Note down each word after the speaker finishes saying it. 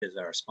is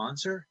our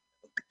sponsor.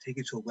 It'll take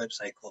you to a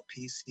website called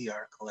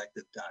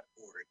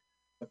pcrcollective.org.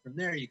 But from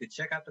there, you can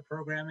check out the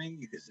programming,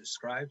 you can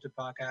subscribe to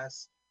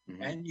podcasts,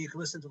 and you can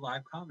listen to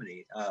live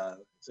comedy.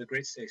 It's a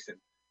great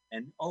station.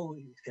 And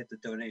always hit the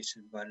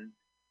donation button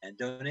and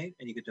donate,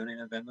 and you can donate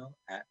on Venmo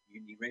at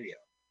MutinyRadio.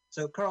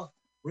 So, Carl,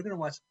 we're going to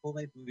watch a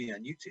full-length movie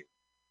on YouTube.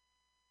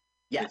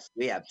 Yes,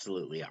 we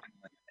absolutely are.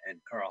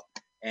 And Carl,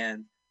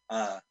 and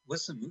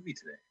what's the movie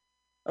today?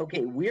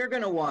 Okay, we're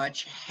going to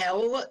watch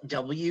Hell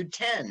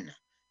W10,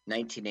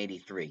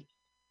 1983.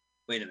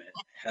 Wait a minute.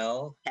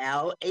 Hell?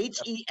 Hell,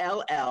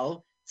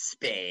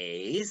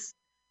 space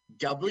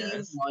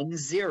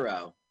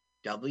W10.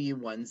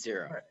 W10.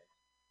 Right.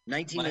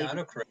 1980. My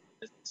autocorrect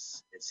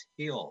is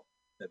Heel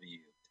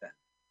W10.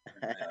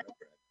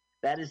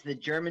 That is the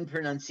German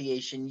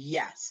pronunciation,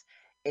 yes.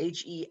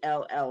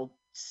 Hell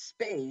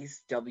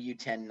space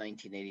W10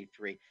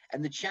 1983.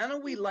 And the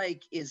channel we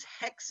like is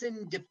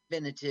Hexen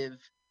Definitive.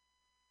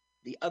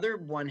 The other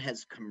one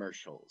has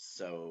commercials.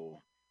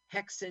 So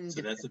Hexen.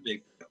 So that's a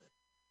big deal.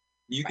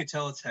 You can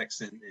tell it's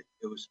Hexen.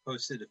 It was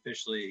posted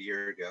officially a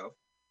year ago,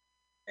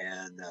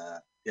 and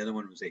the other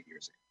one was 8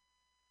 years ago.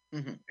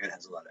 It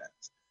has a lot of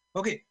ads.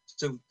 Okay,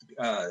 so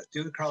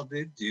do what Carl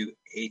did. Do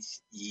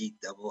HE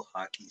double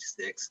hockey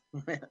sticks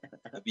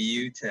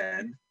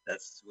W10.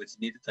 That's what you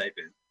need to type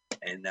in.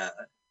 And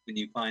when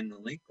you find the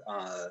link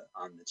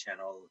on the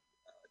channel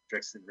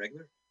Drexen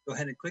Regular, go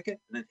ahead and click it,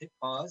 and then hit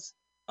pause.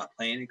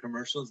 Play any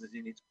commercials that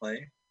you need to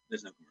play.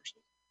 There's no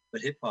commercials,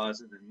 but hit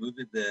pause and then move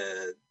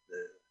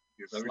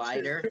your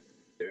slider,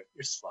 your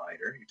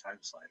time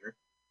slider.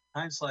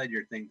 Time slide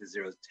your thing to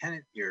 0,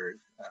 10, your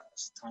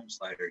time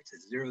slider to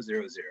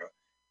 000.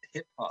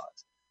 Hit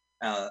pause.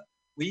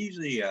 We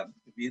usually, if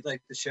you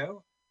like the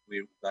show,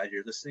 we're glad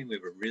you're listening. We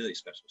have a really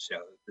special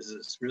show. This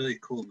is a really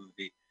cool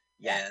movie,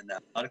 and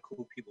a lot of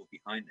cool people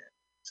behind it.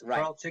 So,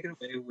 Carl, take it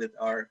away with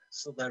our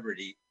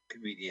celebrity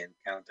comedian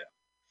countdown.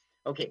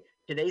 Okay,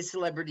 today's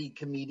celebrity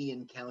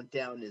comedian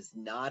countdown is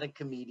not a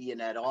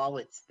comedian at all.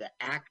 It's the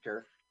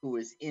actor who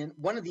is in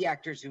one of the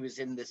actors who is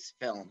in this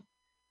film.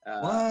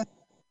 What?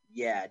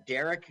 Yeah,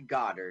 Derek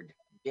Goddard.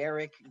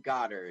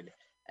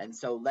 And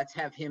so let's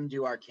have him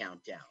do our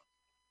countdown.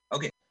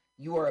 Okay.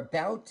 You are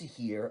about to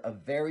hear a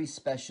very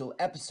special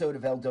episode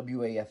of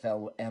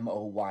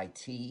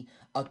LWAFLMOYT,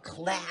 a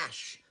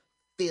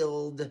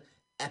Clash-filled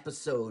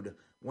episode.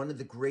 One of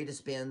the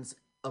greatest bands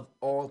of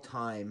all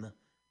time,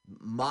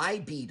 my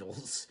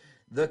Beatles,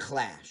 The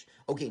Clash.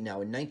 Okay,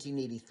 now in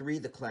 1983,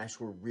 The Clash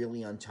were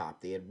really on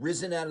top. They had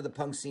risen out of the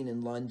punk scene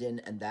in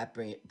London, and that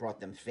brought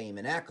them fame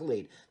and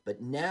accolade.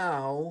 But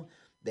now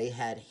they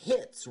had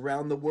hits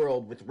around the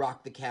world with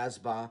Rock the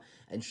Casbah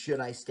and Should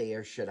I Stay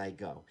or Should I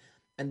Go?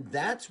 And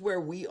that's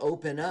where we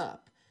open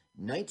up.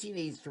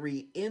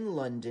 1983 in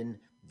London,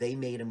 they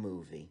made a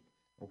movie.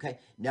 Okay,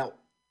 now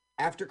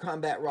after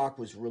Combat Rock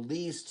was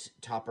released,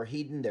 Topper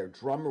Headon, their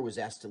drummer, was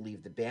asked to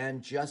leave the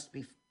band just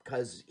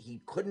because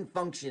he couldn't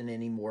function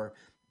anymore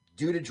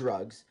due to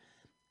drugs.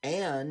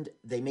 And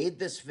they made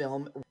this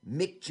film.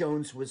 Mick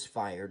Jones was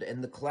fired,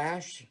 and The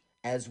Clash,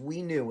 as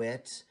we knew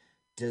it,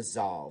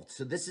 dissolved.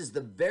 So this is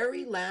the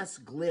very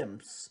last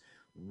glimpse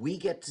we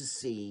get to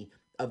see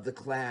of The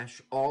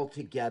Clash all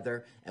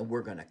together, and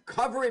we're going to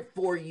cover it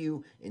for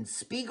you in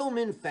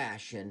Spiegelman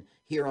fashion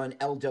here on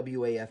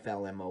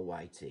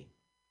LWAFLMOYT.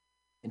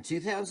 In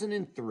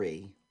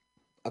 2003,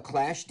 a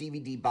Clash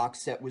DVD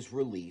box set was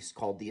released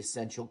called The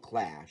Essential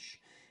Clash,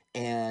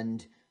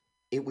 and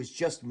it was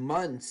just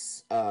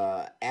months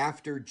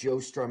after Joe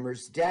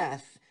Strummer's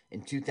death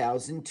in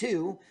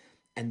 2002,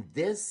 and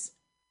this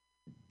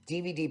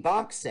DVD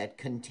box set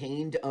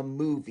contained a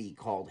movie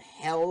called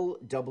Hell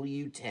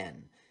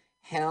W10.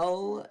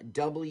 Hell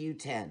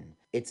W10.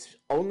 It's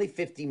only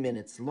 50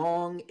 minutes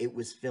long. It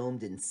was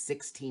filmed in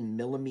 16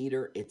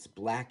 millimeter. It's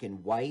black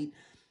and white.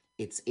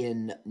 It's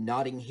in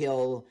Notting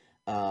Hill,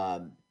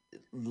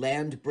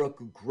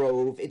 Landbrook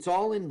Grove. It's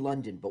all in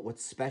London, but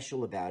what's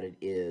special about it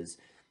is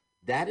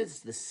that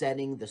is the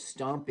setting, the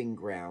stomping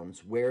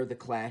grounds where the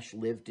Clash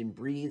lived and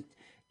breathed.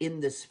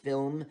 In this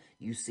film,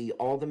 you see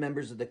all the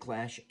members of the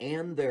Clash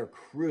and their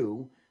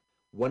crew.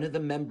 One of the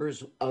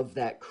members of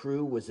that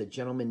crew was a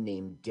gentleman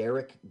named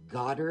Derek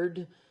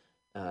Goddard.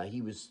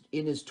 He was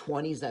in his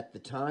 20s at the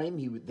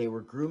time. They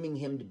were grooming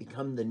him to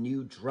become the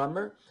new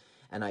drummer,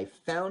 and I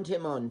found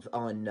him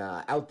on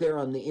out there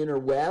on the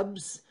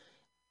interwebs.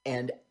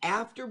 And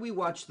after we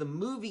watch the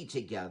movie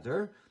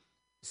together,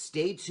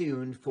 stay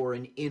tuned for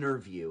an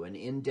interview, an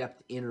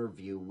in-depth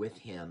interview with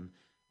him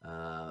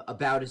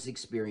about his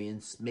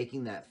experience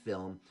making that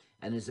film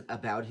and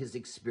about his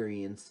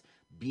experience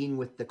being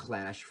with the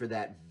Clash for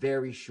that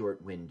very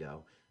short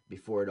window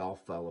before it all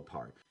fell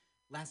apart.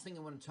 Last thing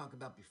I want to talk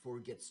about before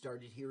we get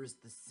started here is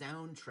the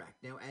soundtrack.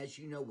 Now, as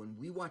you know, when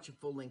we watch a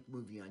full-length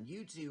movie on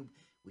YouTube,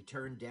 we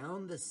turn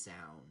down the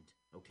sound,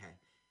 okay?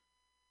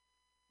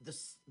 The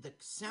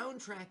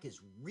soundtrack is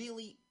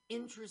really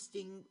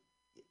interesting,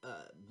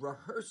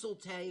 rehearsal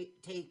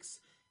takes,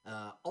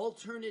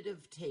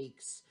 alternative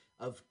takes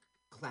of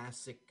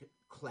classic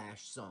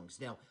Clash songs.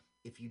 Now,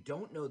 If you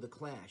don't know The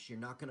Clash, you're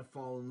not going to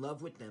fall in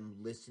love with them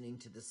listening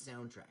to the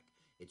soundtrack.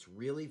 It's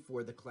really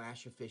for the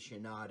Clash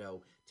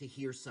aficionado to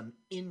hear some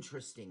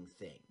interesting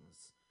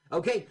things.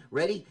 Okay,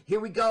 ready? Here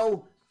we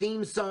go.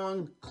 Theme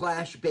song,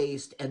 Clash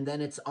based, and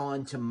then it's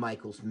on to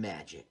Michael's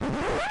magic.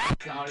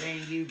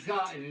 Darling, you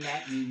gotta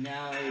let me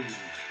know.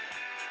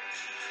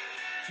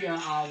 Sure,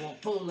 I will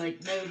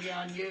full-length movie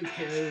on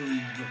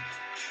YouTube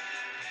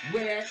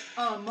with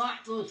a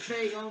Michael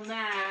Spiegel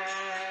man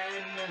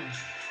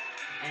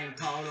and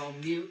called on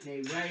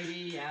Mutiny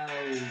Radio.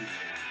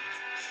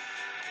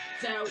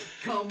 So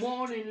come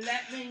on and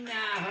let me know.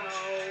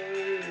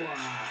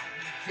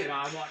 Should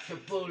I watch a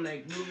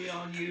full-length movie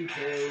on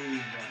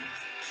YouTube?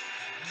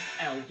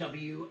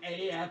 LWAFLMOYT.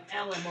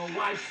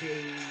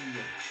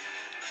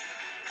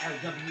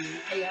 LWAFLMOYT.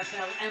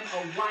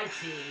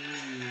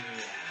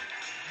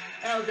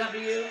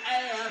 LWAFLMOYT.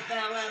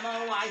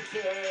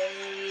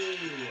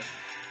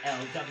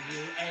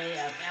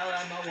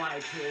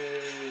 LWAFLMOYT.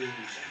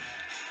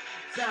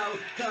 So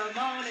come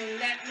on and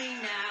let me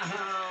know.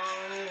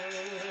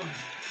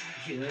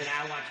 Should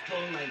I watch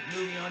full-length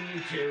movie on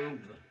YouTube?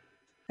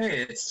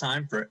 Hey, it's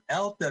time for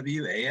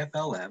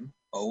LWAFLMOYT.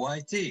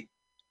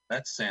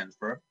 That stands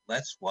for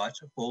Let's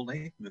Watch a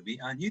Full-Length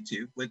Movie on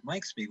YouTube with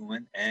Mike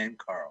Spiegelman and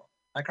Carl.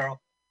 Hi, Carl.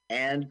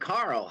 And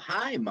Carl.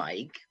 Hi,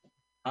 Mike.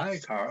 Hi,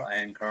 Carl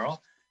and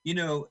Carl. You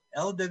know,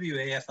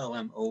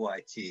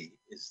 LWAFLMOYT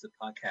is the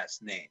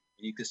podcast name.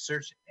 You can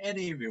search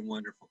any of your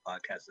wonderful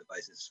podcast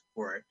devices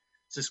for it.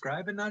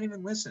 Subscribe and not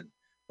even listen.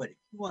 But if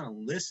you want to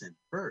listen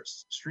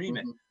first, stream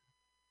it.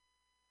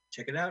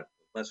 Check it out.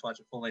 Let's Watch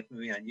a Full-Length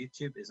Movie on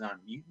YouTube is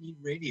on Mutiny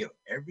Radio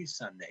every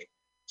Sunday,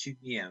 2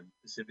 p.m.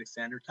 Pacific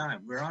Standard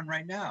Time. We're on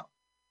right now.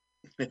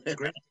 It's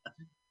great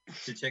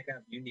to check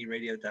out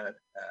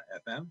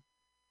MutinyRadio.fm.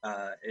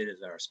 It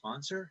is our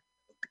sponsor.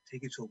 It'll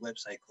take you to a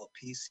website called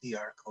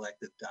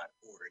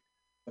PCRcollective.org.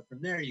 But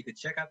from there, you can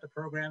check out the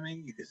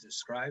programming, you can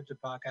subscribe to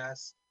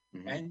podcasts,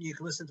 and you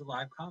can listen to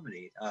live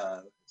comedy.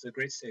 It's a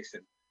great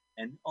station.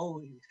 And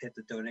hit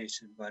the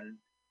donation button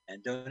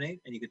and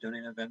donate, and you can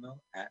donate on Venmo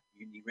at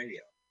Mutiny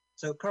Radio.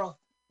 So, Carl,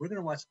 we're going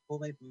to watch a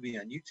full-length movie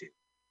on YouTube.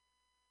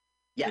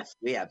 Yes,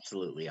 we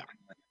absolutely are.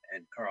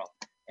 And Carl,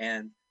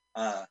 and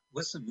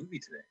what's the movie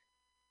today?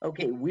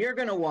 Okay, we're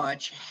going to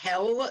watch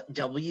Hell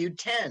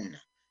W10,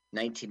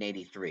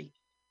 1983.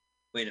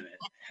 Wait a minute.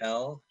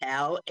 Hell,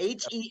 Hell,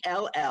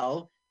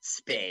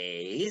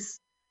 space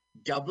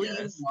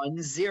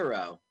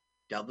W10.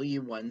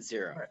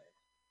 W10. Right.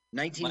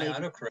 1980. My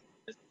autocorrect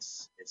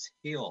it's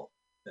Heel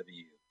W10.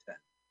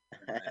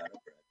 My autocorrect.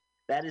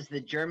 That is the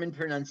German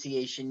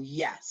pronunciation,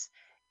 yes.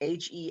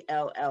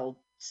 Hell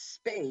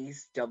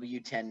space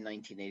W10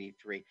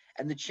 1983.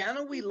 And the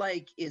channel we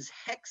like is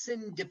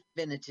Hexen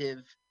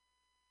Definitive.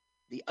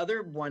 The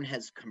other one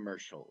has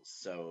commercials.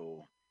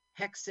 So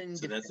Hexen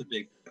So that's a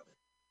big deal.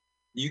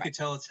 You could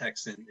tell it's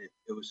Hexen.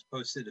 It was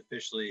posted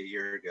officially a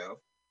year ago.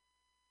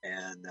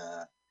 And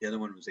the other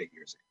one was 8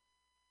 years ago.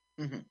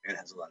 It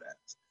has a lot of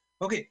ads.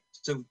 Okay,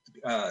 so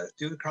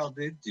do what Carl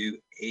did. Do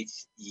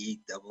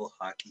HE double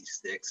hockey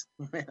sticks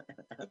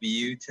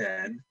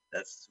W10.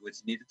 That's what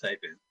you need to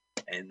type in.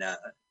 And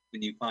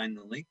when you find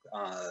the link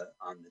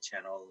on the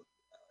channel,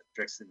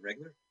 Drexen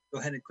Regular, go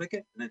ahead and click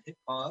it and then hit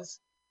pause.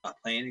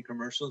 Play any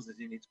commercials that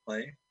you need to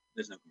play.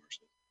 There's no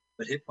commercials.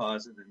 But hit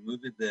pause and then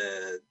move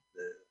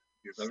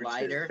your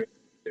slider,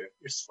 your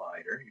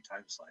slider, your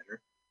time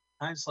slider.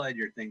 Time slide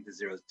your thing to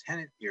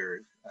 010,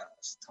 your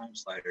time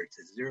slider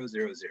to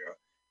 000.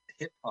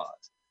 Hit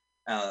pause.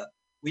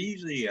 We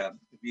usually,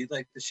 if you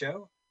like the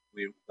show,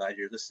 we're glad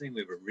you're listening.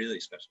 We have a really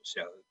special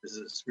show. This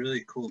is a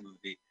really cool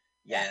movie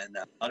and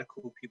a lot of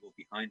cool people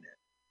behind it.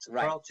 So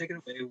Carl, take it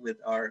away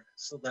with our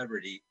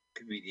celebrity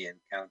comedian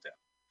countdown.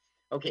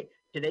 Okay,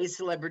 today's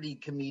celebrity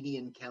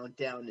comedian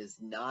countdown is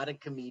not a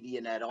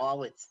comedian at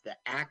all. It's the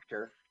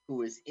actor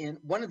who is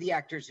one of the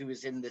actors who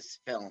is in this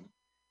film.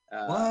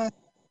 What?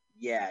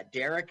 Yeah,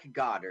 Derek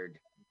Goddard.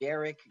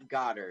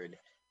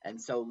 And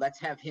so let's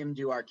have him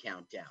do our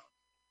countdown.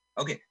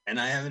 Okay, and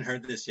I haven't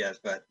heard this yet,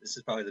 but this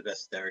is probably the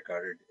best Derek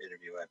Goddard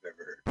interview I've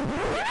ever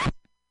heard.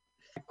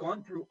 I've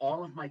gone through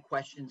all of my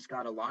questions,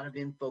 got a lot of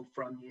info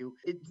from you.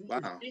 Is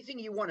there anything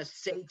you want to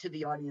say to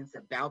the audience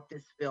about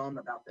this film,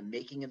 about the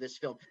making of this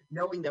film,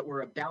 knowing that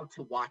we're about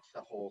to watch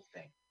the whole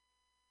thing?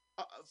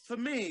 For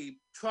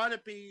me, try to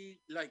be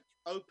like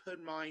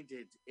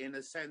open-minded in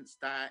a sense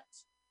that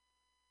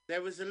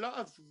there was a lot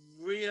of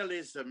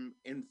realism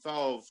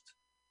involved.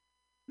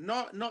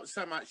 Not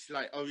so much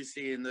like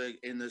obviously in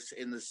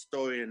the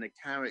story and the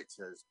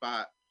characters,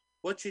 but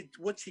what you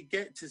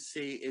get to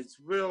see is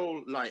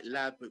real like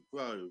Ladbroke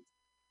Grove.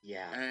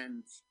 Yeah.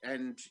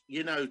 And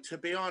you know, to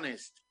be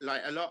honest,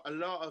 like a lot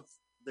of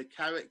the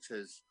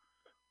characters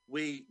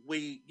we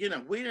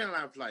didn't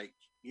have like,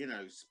 you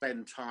know,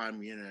 spend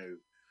time, you know,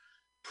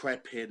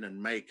 prepping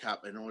and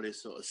makeup and all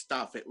this sort of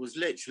stuff. It was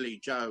literally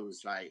Joe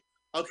was like,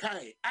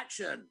 okay,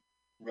 action.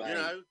 Right. You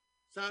know,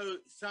 so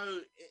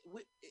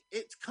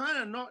it's kind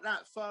of not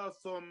that far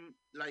from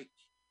like,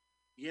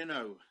 you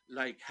know,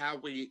 like how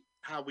we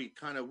how we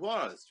kind of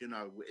was, you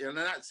know. And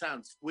that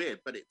sounds weird,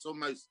 but it's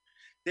almost,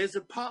 there's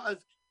a part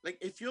of, like,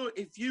 if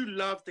you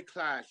love the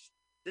Clash,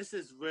 this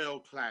is real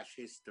Clash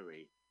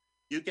history.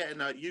 You're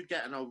getting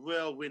a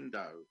real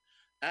window.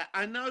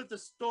 I know the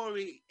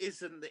story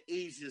isn't the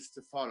easiest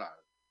to follow,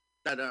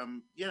 but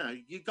you know,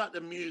 you got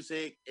the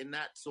music, and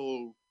that's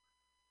all,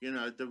 you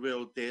know, the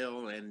real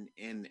deal, and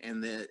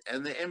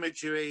the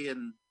imagery,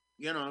 and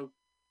you know,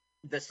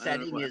 The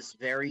setting is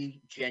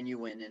very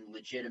genuine and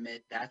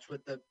legitimate. That's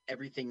what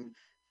everything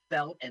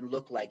felt and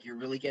looked like. You're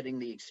really getting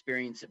the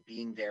experience of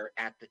being there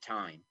at the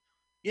time.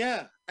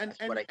 Yeah, That's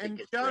what I think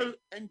is Joe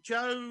great.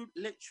 Joe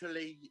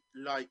literally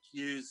like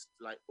used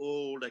like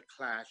all the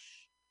Clash,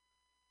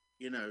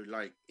 you know,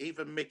 like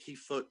even Mickey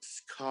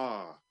Foot's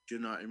car. Do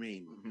you know what I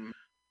mean? Mm-hmm.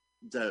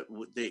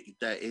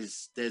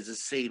 There's a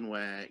scene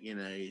where, you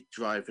know, you're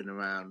driving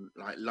around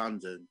like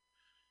London,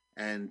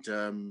 and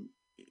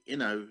you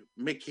know,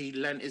 Mickey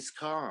lent his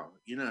car,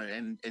 you know,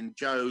 and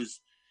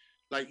Joe's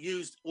like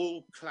used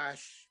all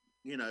Clash,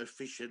 you know,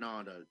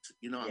 aficionado.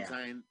 You know what I'm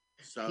saying?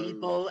 So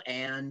people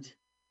and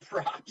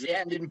props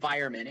and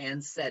environment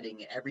and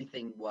setting,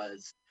 everything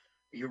was,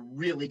 you're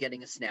really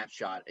getting a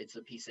snapshot. It's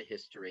a piece of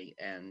history,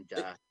 and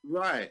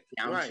right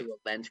down to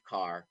a lent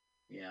car.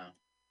 Yeah.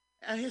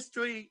 A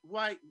history,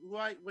 right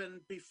when,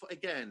 before,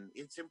 again,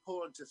 it's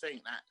important to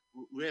think that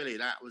really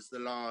that was the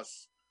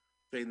last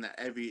thing that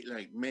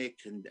like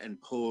Mick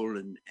and Paul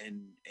and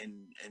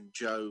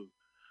Joe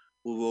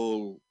were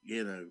all,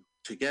 you know,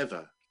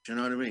 together. Do you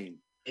know what I mean?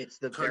 It's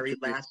the very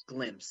last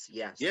glimpse.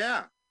 Yes.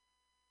 Yeah.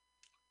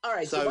 All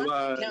right, so why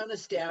don't you count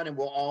us down, and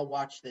we'll all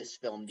watch this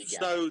film together.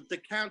 So the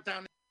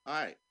countdown. All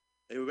right,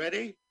 are you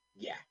ready?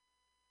 Yeah.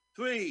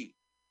 3,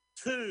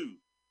 2,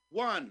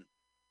 1,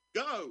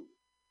 go.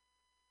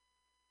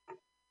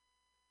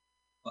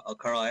 Well,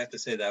 Carl, I have to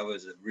say that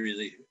was a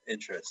really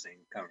interesting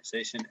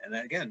conversation, and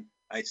again,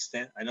 I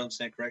don't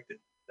stand corrected.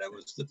 That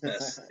was the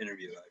best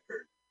interview I've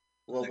heard.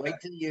 Well, wait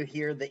till you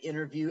hear the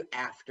interview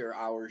after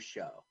our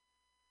show.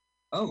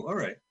 Oh, all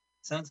right,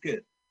 sounds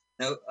good.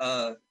 Now,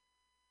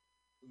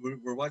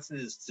 we're watching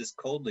this just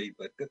coldly,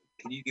 but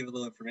can you give a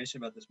little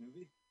information about this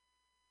movie?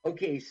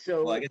 Okay,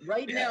 so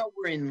right now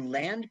we're in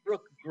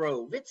Landbrook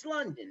Grove. It's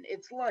London.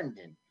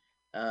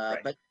 Right.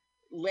 But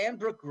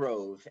Landbrook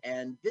Grove,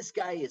 and this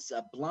guy is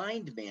a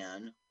blind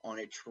man on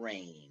a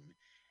train.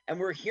 And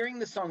we're hearing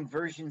the song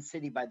Version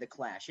City by The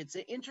Clash. It's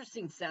an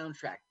interesting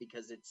soundtrack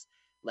because it's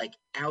like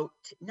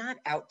not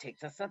outtakes,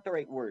 that's not the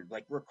right word,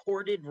 like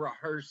recorded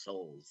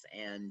rehearsals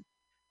and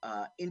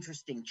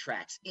interesting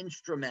tracks,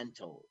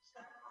 instrumentals.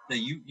 Now,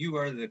 you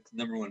are the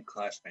 #1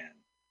 Clash fan,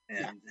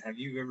 and have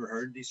you ever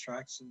heard these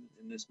tracks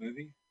in this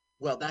movie?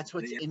 Well, that's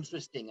what's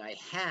interesting. I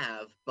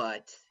have,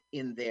 but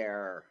in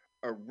their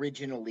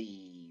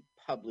originally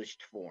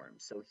published form.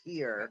 So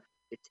here,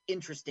 it's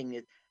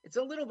interesting. It's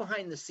a little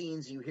behind the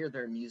scenes. You hear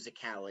their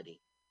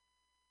musicality.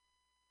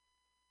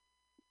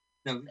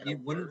 Now,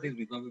 one of the things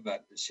we love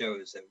about the show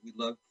is that we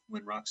love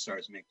when rock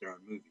stars make their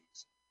own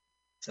movies.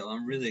 So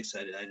I'm really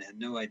excited. I had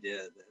no idea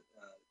that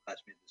Clash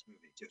made this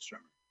movie, Joe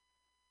Strummer.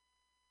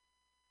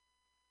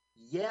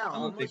 Yeah,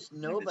 almost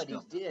nobody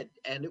did,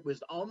 and it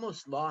was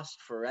almost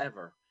lost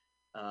forever.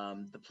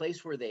 The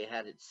place where they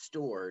had it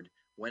stored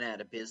went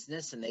out of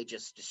business, and they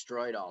just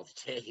destroyed all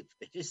the tape.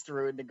 They just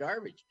threw it in the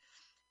garbage.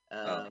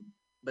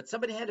 But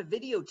somebody had a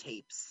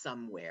videotape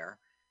somewhere.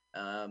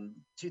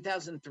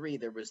 2003,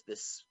 there was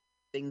this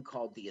thing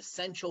called the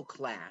Essential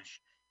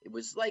Clash. It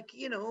was like,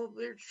 you know,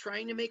 they're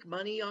trying to make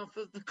money off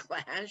of the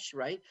Clash,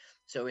 right?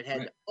 So it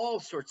had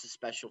all sorts of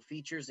special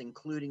features,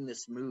 including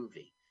this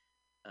movie.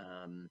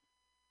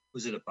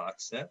 Was it a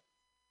box set?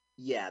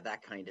 Yeah,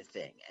 that kind of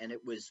thing. And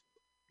it was,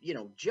 you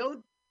know,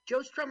 Joe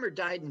Strummer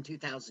died in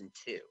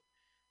 2002.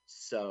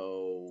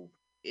 So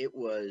it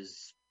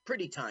was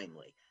pretty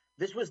timely.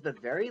 This was the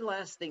very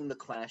last thing the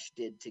Clash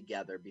did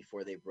together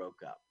before they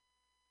broke up.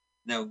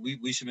 Now,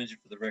 we should mention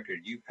for the record,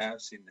 you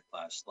have seen the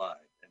Clash live.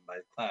 And by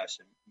Clash,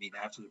 I mean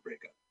after the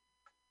breakup.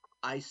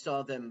 I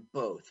saw them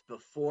both,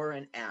 before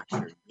and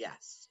after,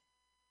 yes.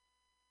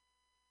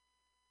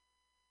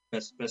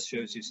 Best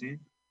shows you've seen?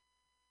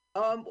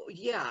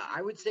 Yeah,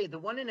 I would say the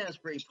one in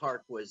Asbury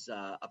Park was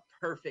a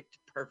perfect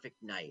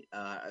night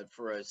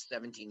for a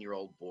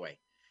 17-year-old boy,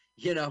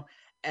 you know,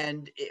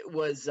 and it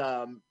was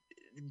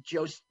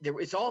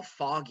it's all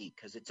foggy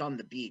because it's on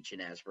the beach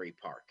in Asbury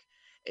Park.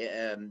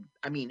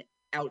 I mean,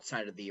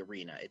 outside of the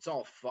arena, it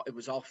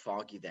was all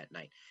foggy that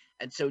night,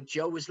 and so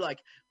Joe was like,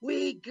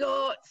 "We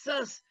got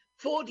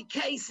 40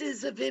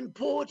 cases of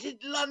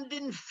imported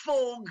London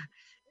fog."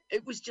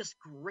 It was just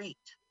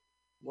great.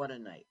 What a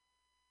night.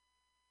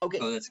 Okay.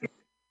 Oh, that's great.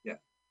 Yeah.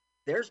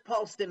 There's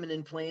Paul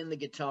Simonon playing the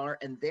guitar,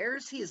 and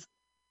there's his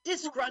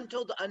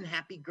disgruntled,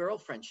 unhappy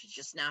girlfriend. She's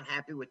just not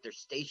happy with their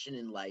station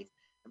in life.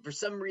 And for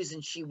some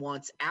reason, she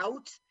wants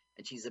out,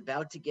 and she's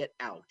about to get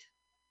out.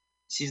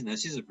 She's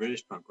a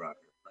British punk rocker.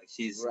 Like,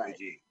 she's OG.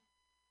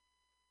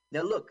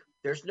 Now, look,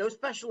 there's no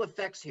special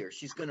effects here.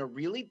 She's going to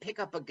really pick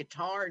up a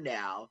guitar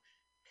now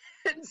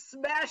and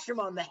smash him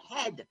on the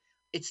head.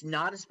 It's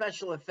not a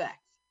special effect.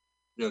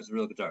 No, it's a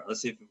real guitar.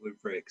 Let's see if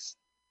it breaks.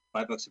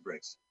 $5 it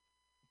breaks.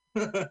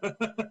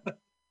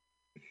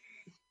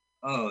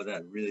 Oh,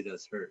 that really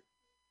does hurt.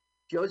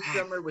 Joe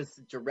Strummer was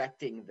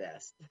directing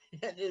this.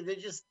 They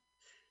just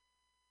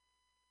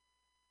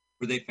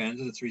Were they fans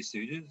of the Three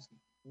Stooges?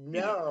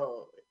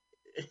 no,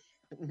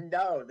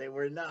 no, they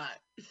were not.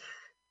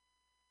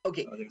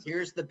 Okay,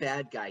 here's the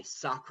bad guy,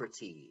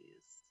 Socrates.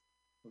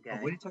 Okay. Oh,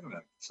 what are you talking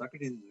about?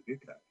 Socrates is a good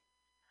guy.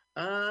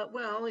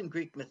 Well, in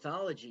Greek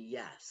mythology,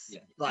 yes. Yeah,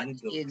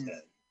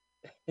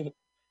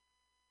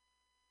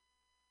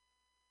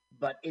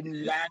 But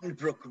in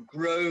Landbrook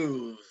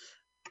Grove,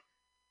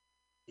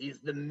 he's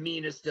the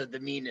meanest of the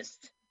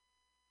meanest.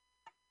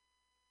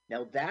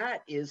 Now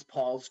that is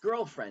Paul's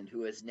girlfriend,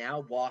 who has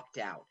now walked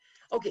out.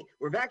 Okay,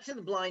 we're back to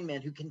the blind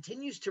man who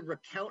continues to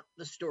recount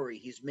the story.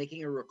 He's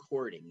making a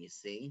recording, you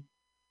see.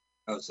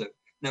 Oh, so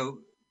now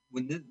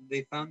when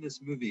they found this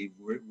movie,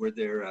 were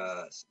there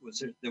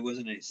there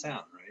wasn't any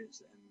sound, right?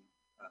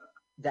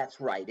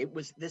 That's right.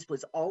 This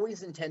was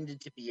always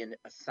intended to be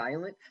a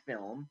silent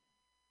film,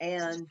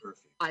 and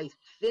I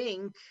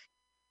think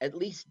at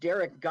least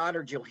Derek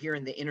Goddard, you'll hear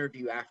in the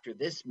interview after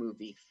this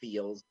movie,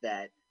 feels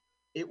that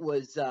it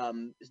was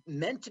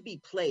meant to be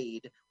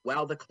played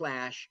while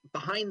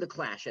behind the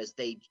Clash as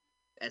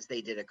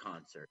they did a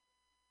concert.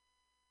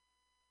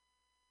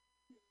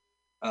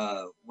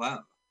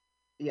 Wow.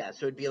 Yeah,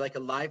 so it'd be like a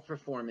live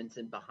performance,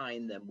 and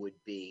behind them would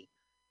be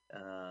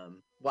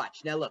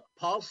watch. Now look,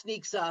 Paul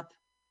sneaks up.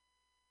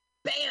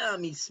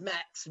 Bam! He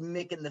smacks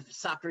Mick and the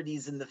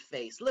Socrates in the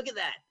face. Look at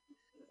that.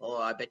 Oh,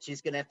 I bet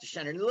she's going to have to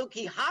shun her. And look,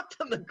 he hopped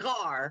on the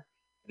car.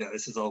 No,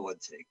 this is all one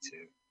take,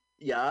 too.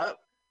 Yeah.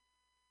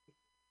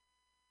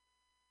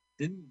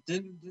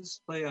 Didn't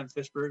this play on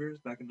Fish Burgers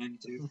back in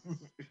 92?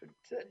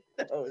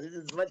 No, this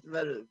is much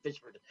better than Fish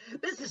Burgers.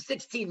 This is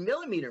 16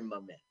 millimeter, my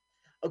man.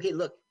 Okay,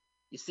 look.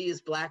 You see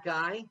his black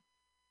eye?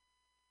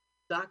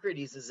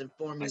 Socrates is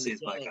informing I see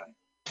his black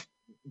eye.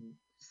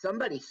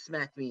 Somebody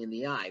smacked me in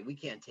the eye. We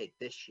can't take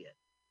this shit.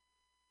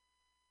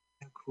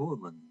 How cool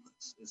London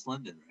looks. It's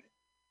London, right?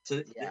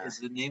 So is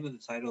the name of the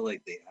title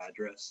like the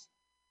address?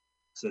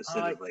 So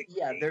instead of like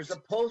there's a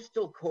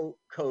postal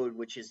code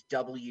which is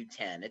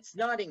W10. It's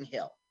Notting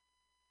Hill.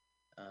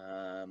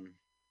 Oh,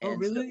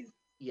 really? So,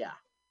 yeah.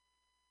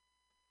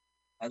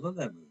 I love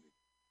that movie.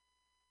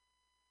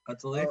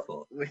 That's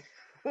delightful.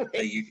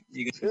 Wait,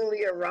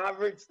 Julia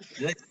Roberts.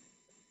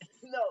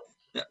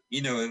 No.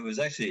 You know, it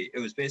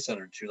was based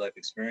on a true life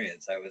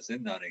experience. I was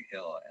in Notting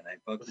Hill and I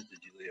bumped into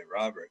Julia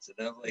Roberts,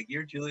 and I'm like,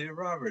 "You're Julia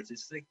Roberts."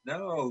 It's like,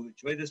 "No,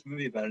 enjoy this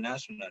movie about an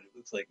astronaut who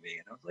looks like me."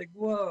 And I was like,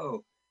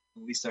 "Whoa!"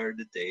 And we started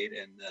to date,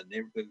 and the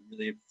neighborhood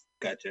really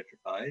got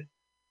gentrified,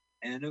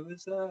 and it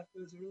was a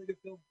really good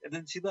film. And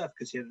then she left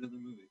because she had another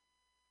movie.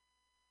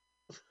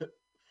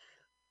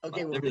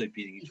 Okay, they're really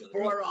beating each other.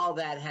 Before all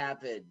that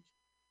happened,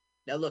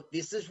 now look,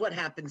 this is what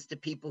happens to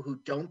people who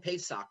don't pay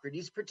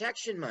Socrates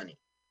protection money.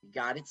 You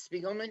got it,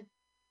 Spiegelman?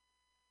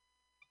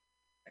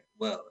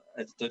 Well,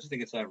 don't you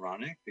think it's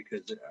ironic?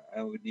 Because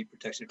I would need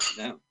protection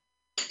from them.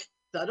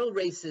 Subtle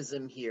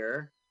racism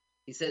here.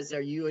 He says, "Are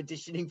you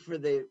auditioning for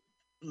the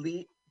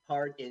lead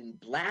part in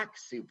Black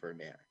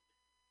Superman?"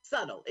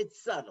 Subtle.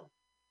 It's subtle.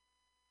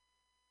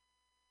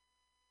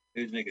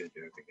 He was making a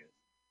joke, I guess.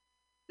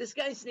 This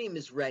guy's name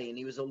is Ray, and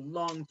he was a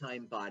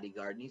longtime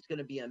bodyguard, and he's going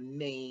to be a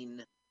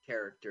main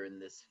character in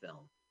this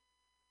film.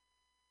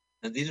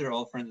 And these are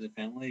all friends and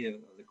family of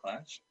the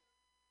Clash?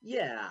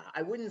 Yeah,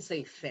 I wouldn't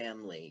say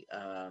family,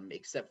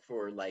 except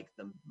for like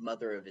the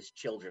mother of his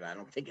children. I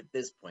don't think at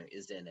this point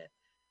is in it.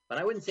 But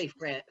I wouldn't say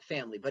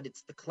family, but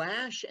it's the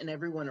Clash and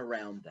everyone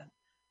around them.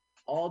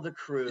 All the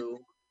crew.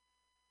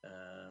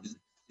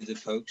 Did the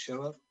Pogues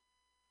show up?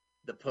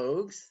 The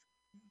Pogues?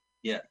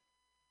 Yeah.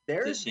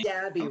 There's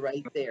Gabby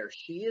right there.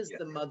 She is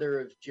the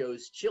mother of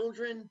Joe's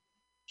children.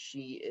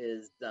 She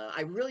is,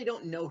 I really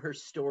don't know her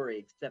story,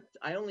 except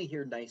I only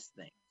hear nice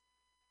things.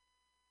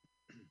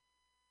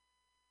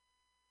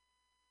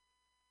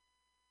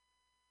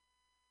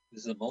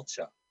 This is a malt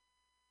shop.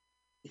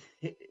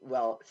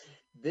 Well,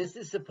 this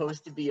is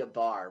supposed to be a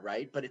bar,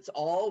 right? But it's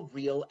all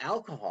real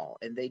alcohol.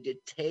 And they did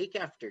take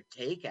after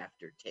take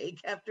after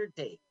take after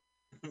take.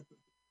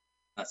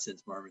 Not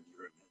since Marvin's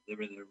Room. They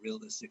were a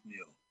realistic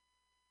meal.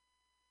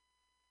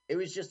 It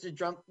was just a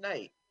drunk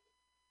night.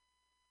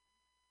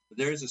 But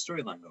there is a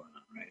storyline going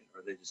on, right?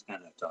 Or they just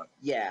kind of talking?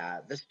 Yeah,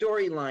 the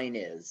storyline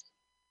is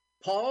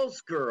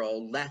Paul's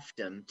girl left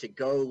him to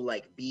go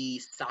like be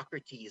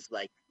Socrates,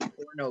 like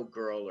porno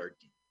girl or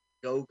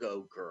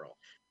go-go girl.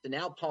 So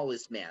now Paul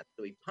is mad.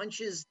 So he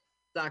punches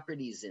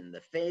Socrates in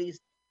the face.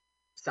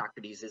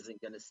 Socrates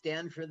isn't going to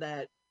stand for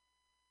that.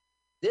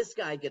 This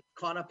guy gets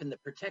caught up in the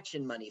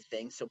protection money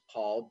thing, so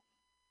Paul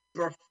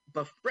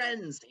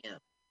befriends him.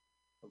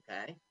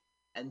 Okay?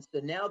 And so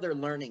now they're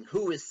learning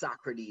who is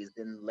Socrates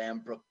in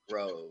Lambrook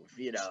Grove.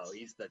 You know,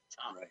 he's the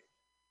top. Right.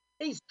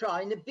 He's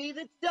trying to be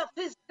the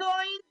toughest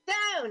guy in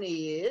town,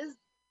 he is.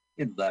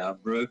 In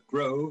Lambrook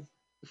Grove,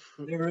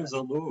 there is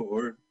a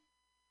Lord.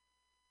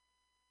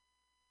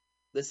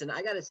 Listen,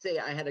 I got to say,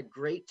 I had a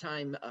great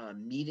time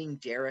meeting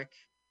Derek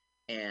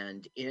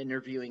and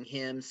interviewing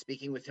him,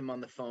 speaking with him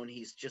on the phone.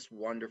 He's just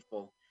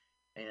wonderful,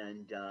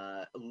 and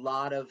a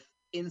lot of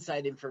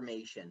inside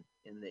information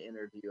in the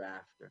interview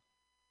after.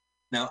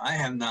 Now, I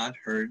have not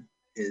heard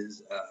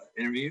his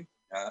interview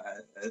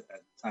at the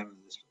time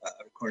of this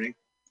recording,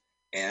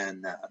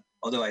 and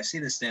although I've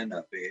seen his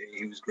stand-up,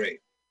 he was great.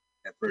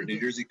 And for a New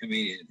Jersey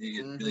comedian,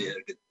 he really had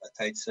a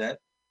tight set.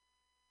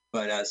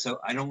 But so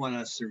I don't want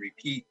us to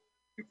repeat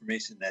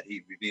information that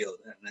he revealed,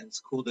 and it's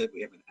cool that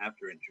we have an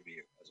after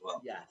interview as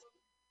well. Yes.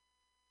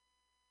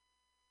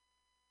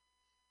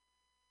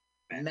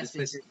 Man,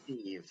 message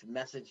received.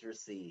 Message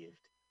received.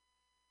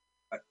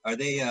 Are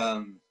they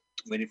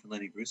waiting for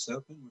Lenny Bruce to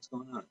open? What's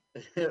going on?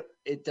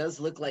 It does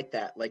look like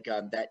that. Like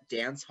that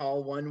dance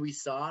hall one we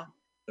saw,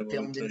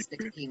 filmed in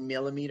 16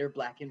 millimeter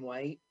black and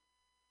white.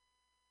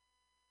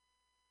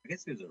 I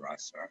guess he was a rock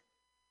star.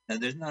 Now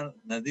there's not.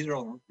 Now these are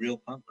all real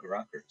punk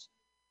rockers.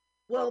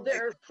 Well,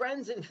 they're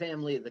friends and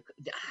family of the.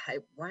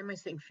 Why am I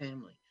saying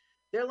family?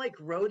 They're like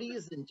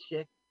roadies and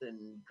chicks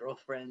and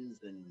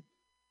girlfriends, and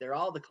they're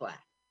all the class.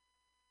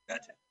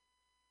 Gotcha.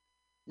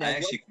 Now,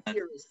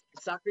 here is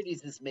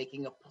Socrates is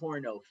making a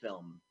porno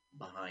film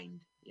behind,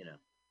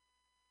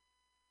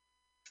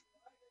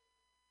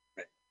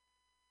 Right.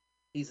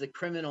 He's a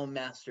criminal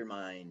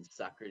mastermind,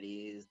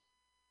 Socrates,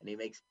 and he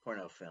makes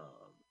porno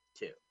film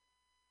too.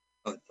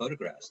 Oh,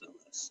 photographs, no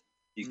less.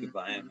 You could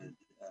buy them in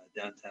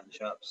downtown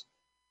shops.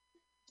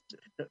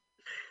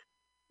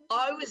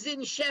 I was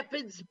in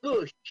Shepherd's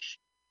Bush.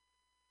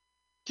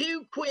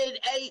 £2,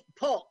 8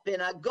 pop,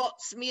 and I got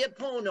me a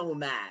porno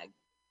mag.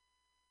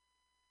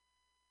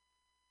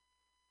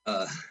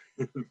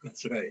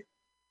 That's right.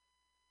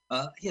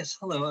 Yes,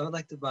 hello. I would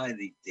like to buy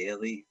the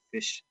Daily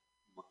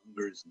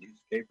Fishmonger's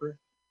newspaper.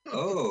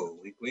 Oh,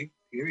 wink, wink.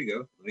 Here we go.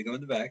 Let me go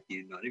in the back,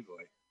 you naughty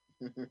boy.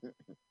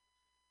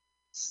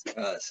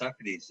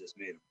 Socrates just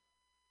made them.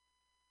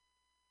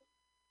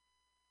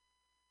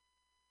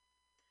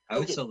 I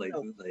would sell like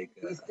bootleg.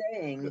 He's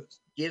saying,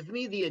 give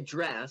me the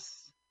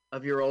address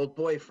of your old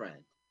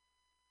boyfriend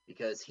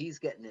because he's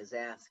getting his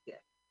ass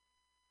kicked.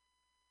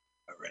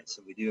 All right,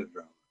 so we do have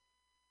drama.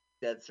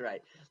 That's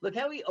right. Look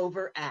how he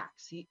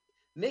overacts.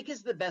 Mick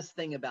is the best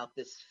thing about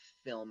this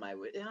film. I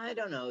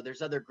don't know.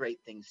 There's other great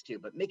things too,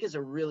 but Mick is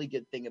a really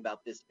good thing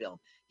about this film.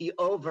 He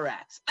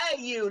overacts.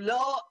 Hey, you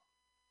lot,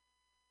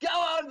 go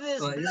on to this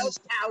bloke's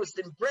house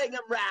and bring him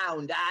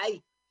round, eh?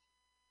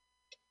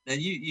 Now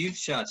you've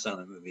shot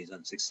silent movies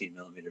on 16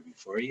 millimeter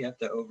before. You have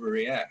to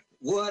overreact.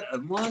 What a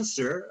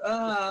monster!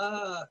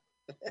 Ah.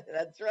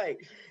 That's right.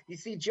 You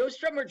see, Joe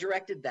Strummer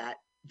directed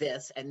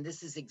this, and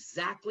this is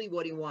exactly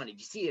what he wanted.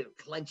 You see, it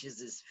clenches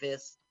his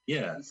fist.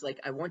 Yeah. He's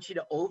like, I want you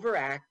to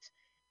overact.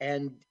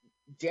 And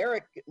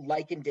Derek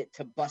likened it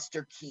to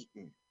Buster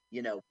Keaton,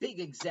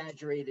 big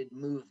exaggerated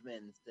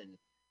movements and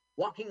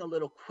walking a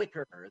little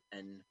quicker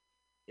than,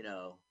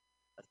 a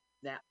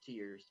snap to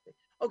your space.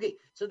 Okay,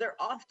 so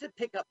they're off to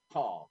pick up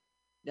Paul.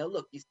 Now,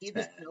 look, you see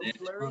the snow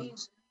flurry?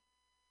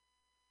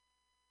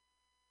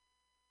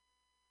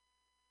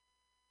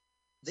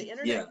 The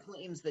internet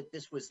claims that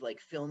this was like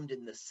filmed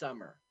in the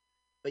summer,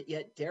 but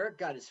yet Derek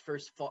got his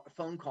first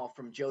phone call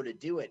from Joe to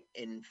do it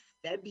in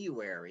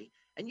February,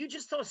 and you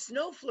just saw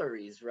snow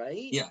flurries,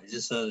 right? Yeah, I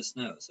just saw the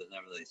snow, so it's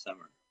not really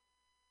summer.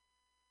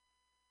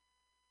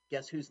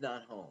 Guess who's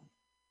not home?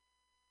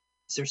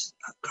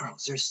 Carl,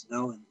 is there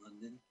snow in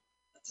London?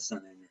 That's a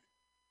Sunday night.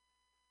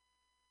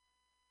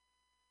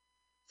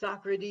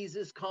 Socrates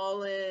is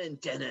calling.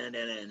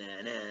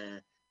 Da-na-na-na-na-na.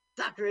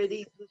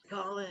 Socrates is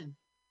calling.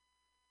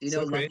 Do you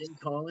know London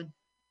Calling?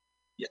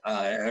 Yeah,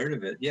 I heard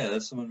of it. Yeah,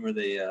 that's the one where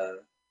they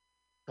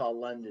call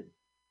London.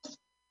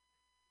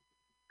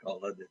 Call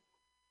London.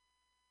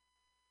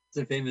 It's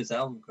a famous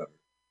album cover.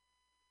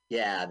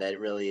 Yeah, that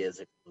really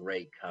is a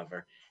great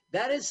cover.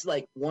 That is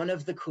like one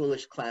of the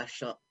coolest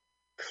Clash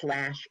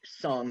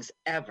songs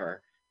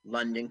ever.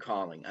 London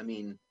Calling. I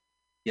mean,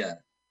 yeah,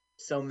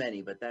 so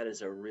many, but that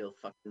is a real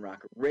fucking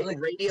rocker.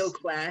 Radio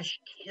Clash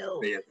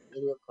killed.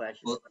 Radio Clash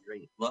is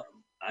great.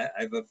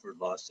 I vote for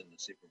Lost in the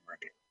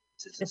Supermarket.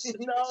 It's just such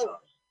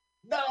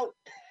No.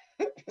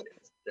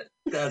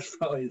 That's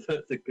probably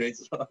the great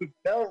song.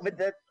 No, but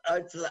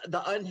that's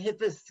the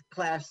unhippest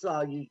Clash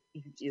song.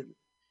 The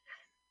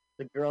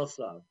girl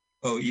song.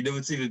 Oh, you know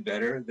what's even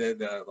better than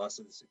Lost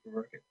in the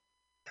Supermarket?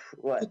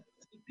 What?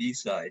 The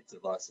B-side to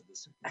Lost in the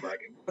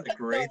Supermarket. What a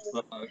great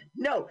song.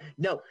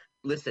 No.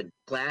 Listen,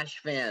 Clash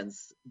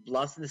fans,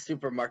 Lost in the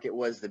Supermarket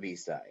was the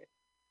B-side.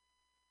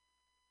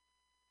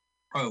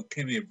 Oh,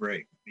 give me a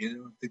break. You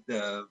don't think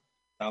the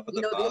top of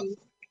the pop?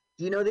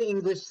 Do you know the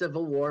English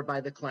Civil War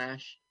by the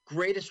Clash?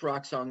 Greatest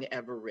rock song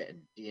ever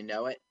written. Do you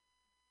know it?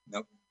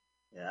 Nope.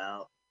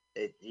 No,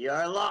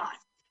 you're lost.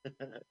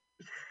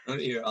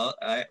 Here,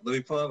 let me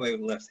pull out my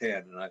left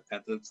hand and I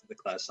count the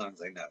Clash songs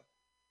I know.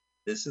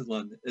 This is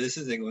London. This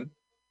is England.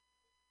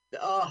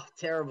 Oh,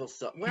 terrible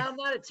song. Well,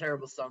 not a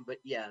terrible song, but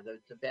yeah,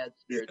 it's a bad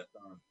spirit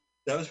song.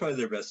 That was probably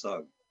their best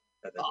song.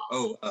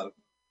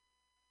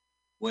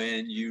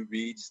 When you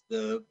reach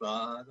the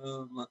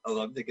bottom.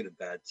 Oh, I'm thinking of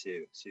Bad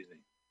too. Excuse me.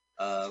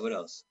 What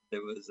else?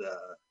 There was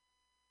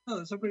Oh,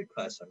 those are great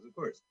class songs, of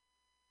course.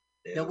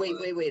 No,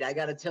 wait. I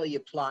got to tell you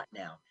plot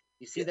now.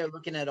 You see, they're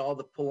looking at all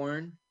the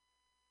porn.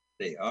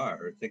 They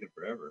are taking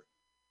forever.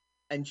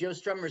 And Joe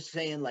Strummer's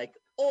saying like,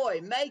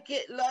 "Oi, make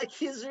it like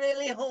he's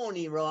really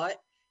horny, right?"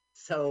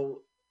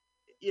 So,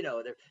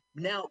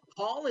 now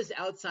Paul is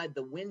outside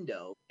the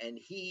window, and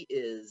he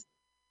is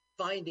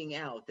finding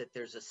out that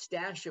there's a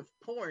stash of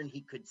porn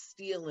he could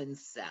steal and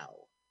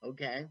sell.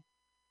 Okay,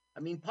 I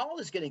mean, Paul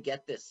is going to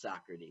get this,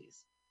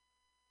 Socrates.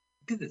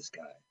 Look at this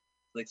guy,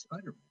 like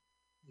Spider-Man,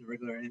 the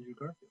regular Andrew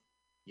Garfield.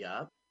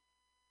 Yeah.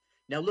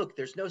 Now, look,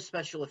 there's no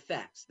special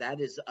effects. That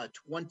is a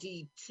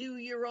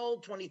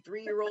 22-year-old,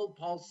 23-year-old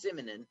Paul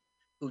Simonon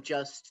who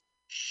just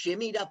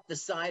shimmied up the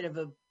side of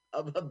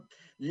a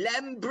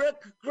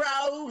Lambrook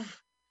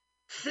Grove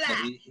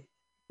flat.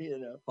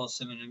 Paul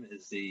Simonon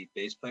is the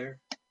bass player?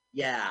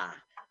 Yeah,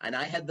 and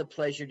I had the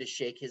pleasure to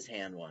shake his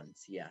hand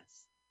once,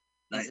 yes.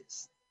 Nice.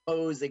 He's an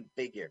imposing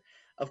figure.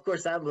 Of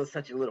course, I'm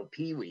such a little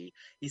peewee.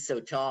 He's so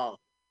tall.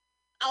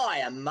 Oh, I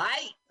am,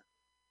 mate.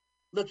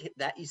 Look,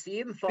 that you see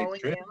him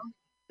falling down?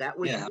 That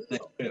was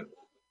real.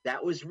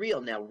 That was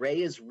real. Now,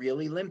 Ray is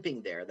really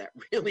limping there. That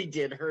really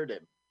did hurt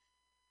him.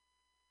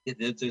 Yeah,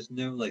 there's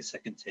no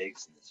second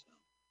takes in this film.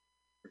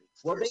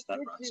 Well,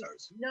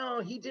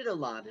 no, he did a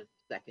lot of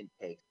second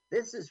takes.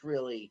 This is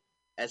really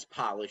as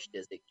polished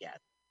as it gets.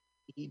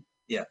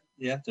 Yeah,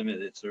 you have to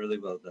admit it's a really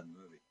well done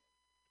movie.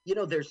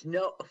 There's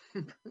no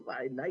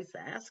nice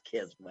ass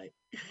kiss, Mike.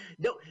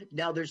 No,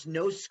 now there's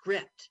no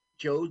script.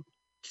 Joe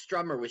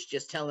Strummer was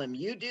just telling him,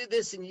 you do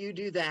this and you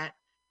do that.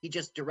 He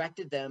just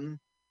directed them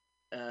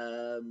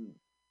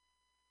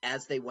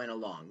as they went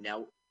along.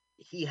 Now,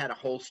 he had a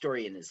whole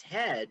story in his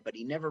head, but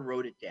he never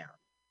wrote it down.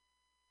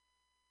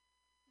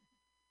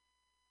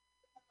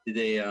 Did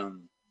they, I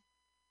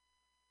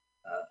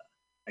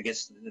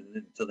guess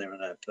until they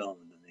run out of film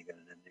and then they got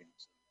an ending.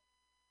 So.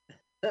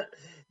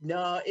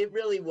 No, it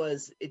really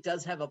was. It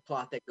does have a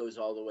plot that goes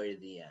all the way to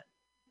the end.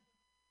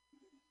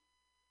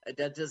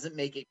 That doesn't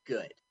make it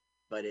good,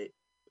 but it.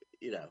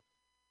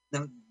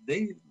 Now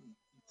they,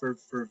 for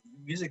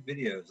music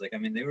videos, they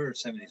were a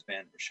 70s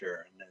band for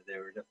sure, and they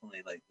were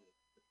definitely the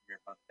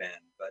premier punk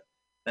band, but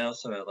they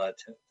also had a lot of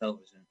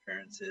television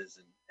appearances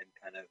and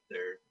kind of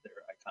their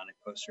iconic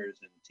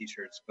posters and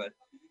t-shirts. But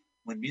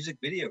when music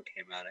video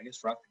came out, I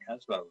guess Rock the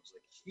Casbah was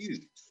a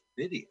huge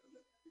video.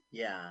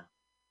 Yeah.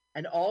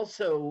 And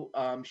also,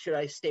 Should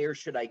I Stay or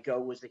Should I Go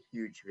was a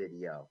huge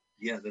video.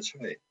 Yeah, that's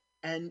right.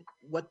 And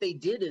what they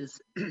did is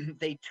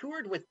they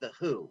toured with The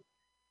Who,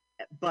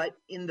 but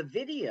in the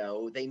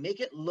video, they make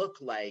it look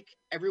like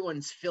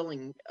everyone's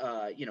filling,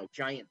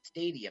 giant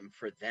stadium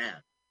for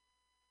them.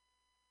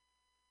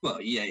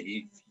 Well, yeah,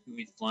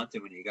 we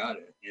flaunted when you got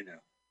it,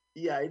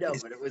 Yeah, I know,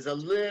 but it was a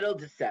little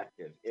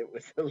deceptive.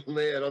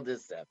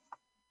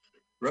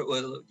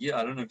 Well, yeah,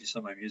 I don't know if you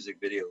saw my music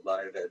video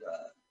live at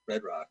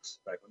Red Rocks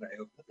back when I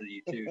opened for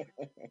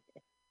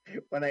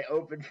U2. When I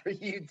opened for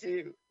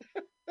U2.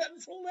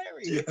 That's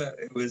hilarious. Yeah,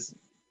 it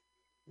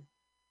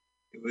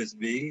was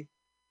me,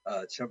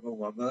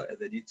 Chumbawamba, and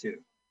then U2.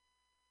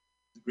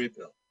 It's a great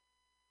bill.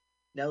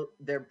 Now,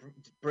 they're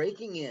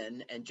breaking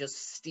in and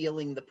just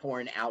stealing the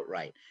porn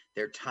outright.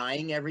 They're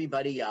tying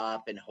everybody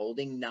up and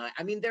holding knives.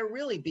 I mean, they're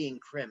really being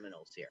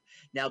criminals here.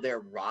 Now, they're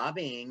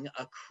robbing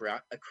a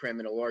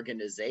criminal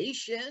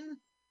organization,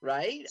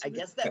 right? I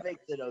guess that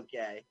makes it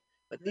okay.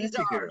 But these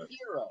are our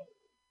heroes.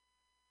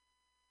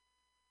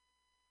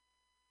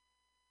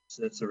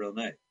 So that's a real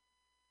knife.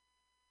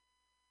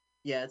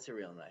 Yeah, it's a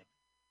real knife.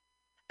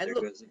 And there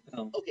look, goes the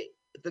film. Okay,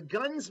 the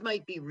guns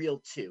might be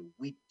real too.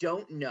 We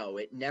don't know.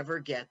 It never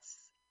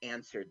gets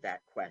answered,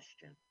 that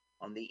question,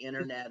 on the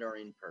internet or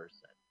in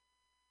person.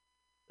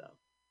 So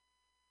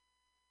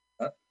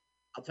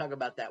I'll talk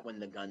about that when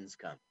the guns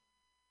come.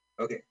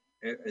 Okay.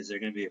 Is there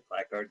going to be a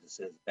placard that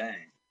says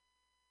bang?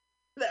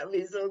 That'd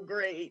be so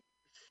great.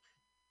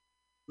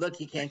 Look,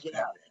 he can't get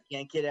out. He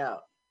can't get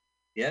out.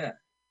 Yeah.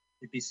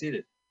 He'd be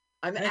seated.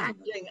 I'm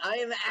acting. I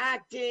am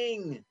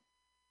acting.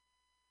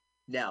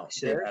 Now, I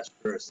should have asked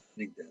for a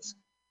standing desk.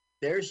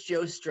 There's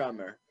Joe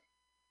Strummer,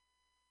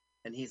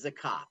 and he's a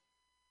cop.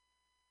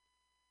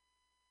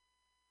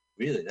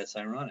 Really? That's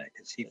ironic,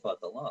 because he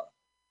fought the law.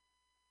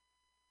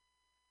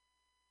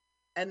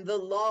 And the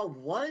law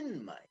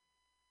won,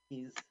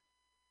 Mike.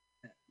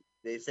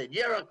 They said,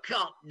 you're a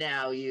cop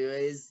now, you're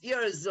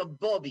a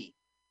Bobby.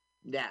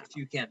 Now. If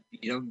you can't,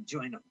 you don't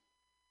join them.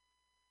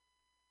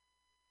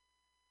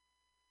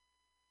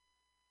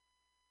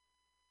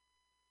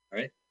 All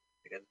right.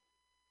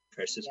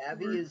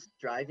 Gabby is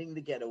driving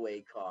the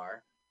getaway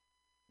car.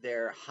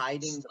 They're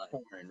hiding the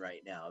porn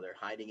right now. They're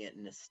hiding it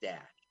in a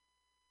stash.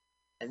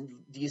 And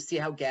do you see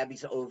how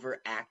Gabby's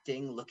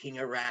overacting, looking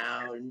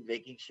around,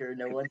 making sure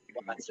no one's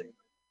watching?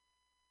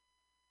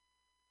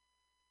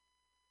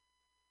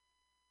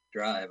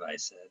 Drive, I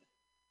said.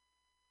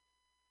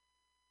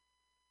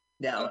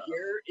 Now,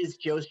 here is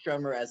Joe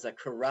Strummer as a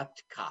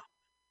corrupt cop.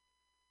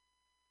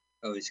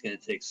 Oh, he's going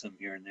to take some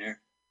here and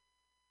there?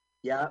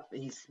 Yeah,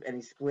 he's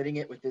splitting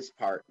it with his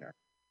partner.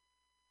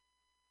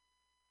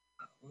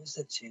 What was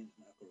that James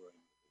McElroy movie?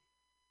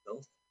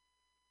 Filth,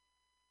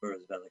 where it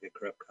was about like a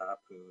corrupt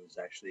cop who was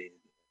actually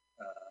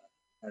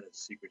had a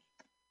secret.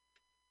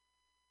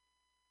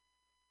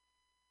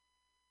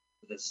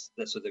 That's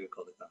what they would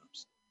call the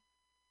cops.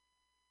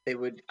 They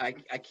would. I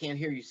can't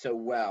hear you so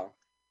well.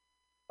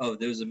 Oh,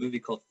 there was a movie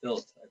called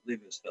Filth. I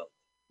believe it was Filth,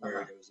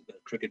 where it was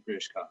about crooked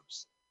British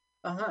cops.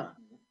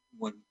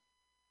 One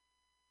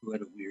who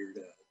had a weird,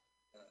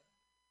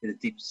 a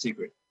deep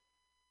secret,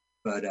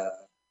 but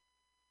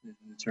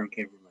the term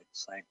came from like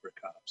slang for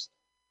cops.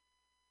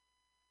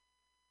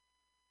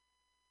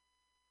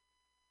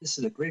 This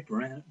is a great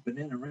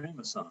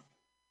Bananarama song.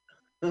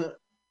 Wow,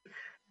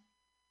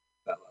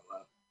 wow,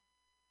 wow.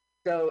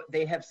 So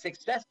they have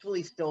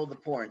successfully stole the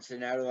porn. So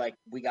now they're like,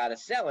 we got to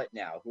sell it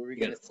now. Who are we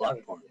going to sell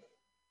it? Porn.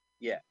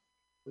 Yeah,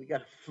 we got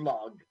to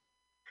flog.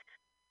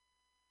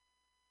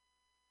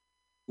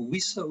 We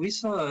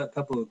saw a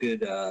couple of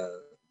good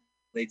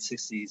late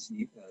 '60s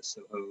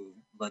Soho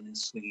London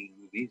swinging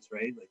movies,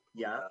 right? Like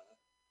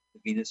the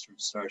Venus from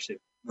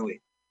Starship. No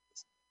wait.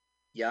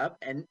 Yep,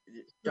 and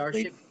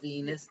Starship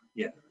Venus.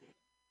 Yeah.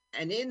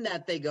 And in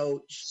that they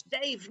go,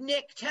 "They've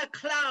nicked her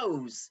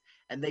clothes,"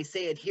 and they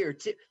say it here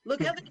too.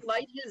 Look how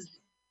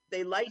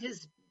they light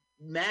his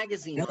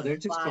magazine. No, they're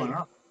just going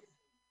off.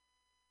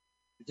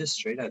 They're just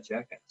straight out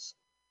jackass.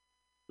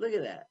 Look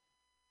at that.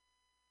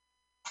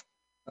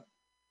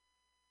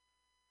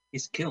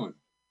 He's killing.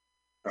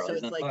 So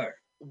it's like fire.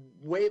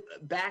 Way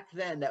back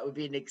then, that would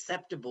be an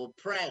acceptable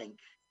prank.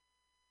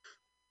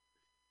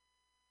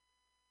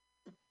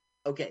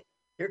 Okay,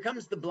 here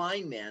comes the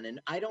blind man,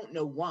 and I don't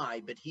know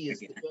why, but he is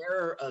the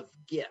bearer of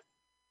gift.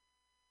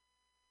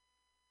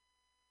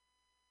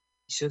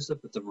 He shows up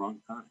at the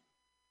wrong time.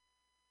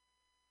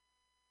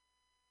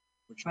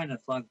 We're trying to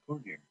flog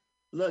porn here.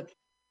 Look.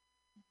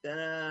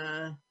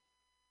 Are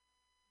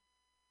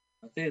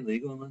they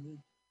illegal in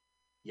London?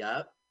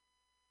 Yep.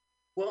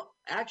 Well,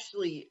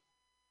 actually,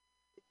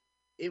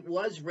 it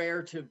was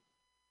rare to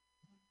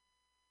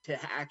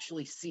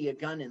actually see a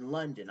gun in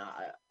London.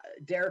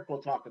 Derek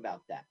will talk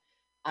about that.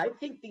 I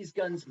think these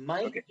guns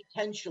might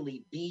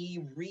potentially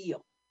be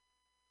real.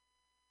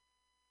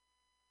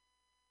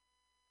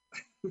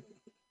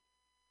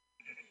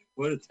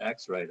 What a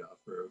tax write-off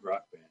for a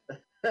rock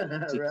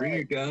band. So bring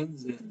your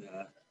guns and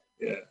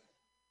yeah.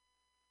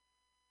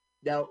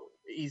 Now,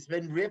 he's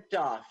been ripped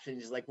off, and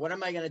he's like, what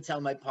am I going to tell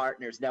my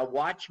partners? Now,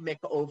 watch Mick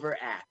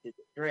overact. It's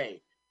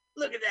great.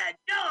 Look at that.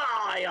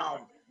 I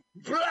am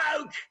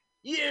broke.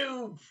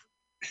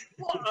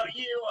 What are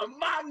you, a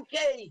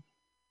monkey?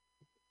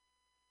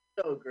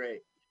 So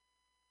great.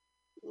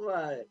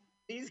 What?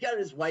 He's got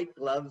his white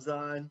gloves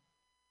on.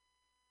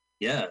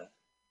 Yeah.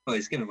 Oh,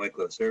 he's giving white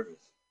glove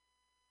service.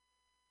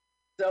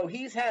 So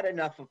he's had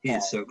enough of Paul. He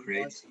is so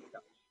crazy.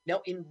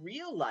 Now, in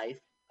real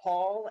life,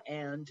 Paul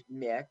and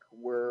Mick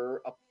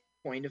were a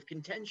point of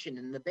contention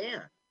in the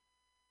band.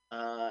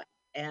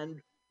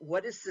 And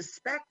what is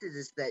suspected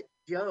is that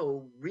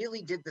Joe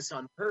really did this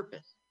on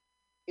purpose.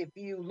 If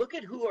you look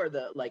at who are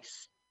the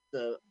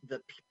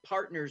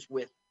partners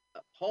with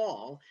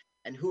Paul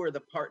and who are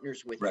the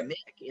partners with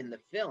Mick in the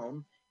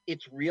film,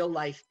 it's real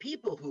life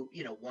people who,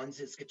 one's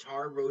his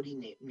guitar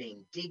roadie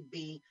named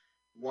Digby,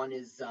 one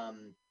is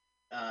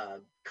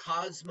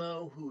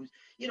Cosmo, who's,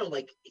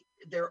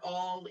 they're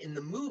all in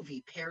the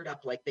movie paired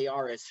up like they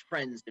are as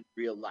friends in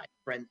real life,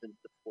 friends and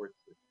support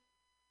system.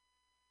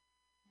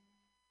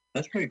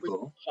 That's pretty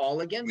cool. Paul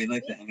against we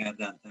like to hang out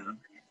downtown.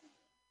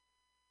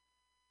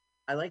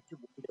 I like to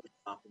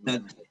top of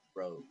the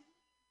road.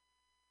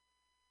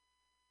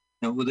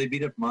 Now, will they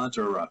beat up mods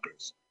or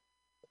rockers?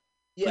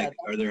 Yeah.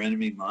 Are there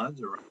enemy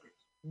mods or rockers?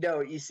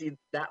 No, you see,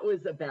 that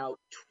was about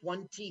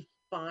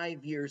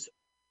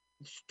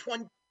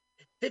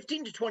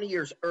 15 to 20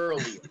 years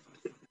earlier.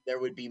 There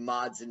would be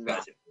mods and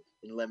rockers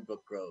in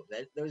Lembrook Grove.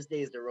 Those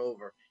days are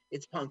over.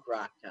 It's punk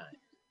rock time.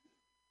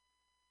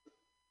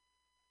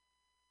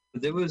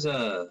 But there was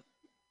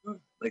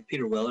like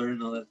Peter Weller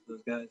and all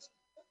those guys.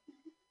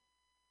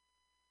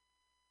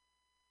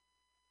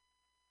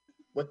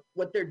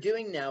 What they're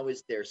doing now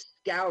is they're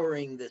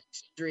scouring the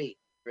street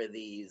for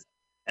these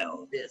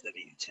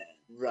LW10.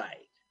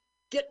 Right.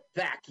 Get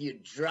back, you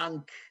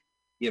drunk.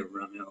 Yeah,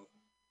 Romeo.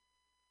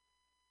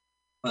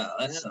 Wow,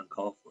 that's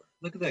uncalled for.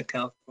 Look at that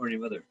California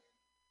weather.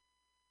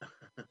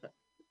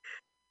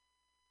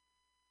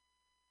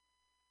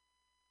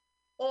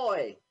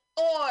 Oi!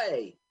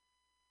 Oi!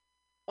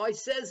 I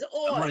says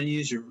oi! I want to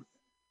use your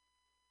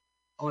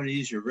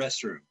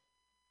restroom.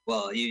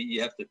 Well,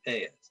 you have to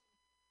pay it.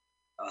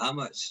 How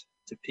much?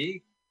 To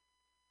pee?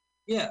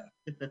 Yeah.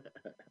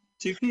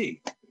 To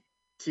pee.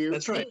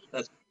 That's right.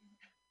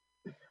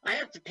 I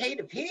have to pay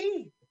to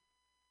pee?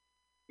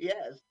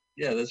 Yes.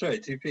 Yeah, that's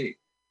right. 2p.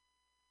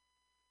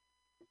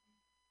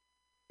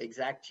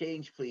 Exact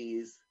change,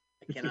 please.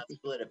 I cannot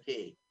split a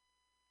pea.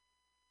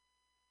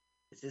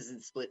 This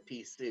isn't split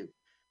pea soup.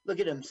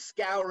 Look at him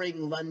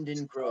scouring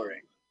London Grove.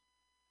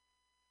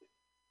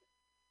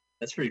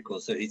 That's pretty cool.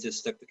 So he just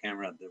stuck the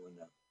camera out the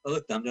window. Oh,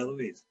 look, Dom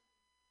DeLuise.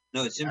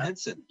 No, it's Jim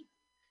Henson.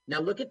 Now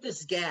look at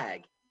this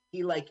gag.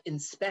 He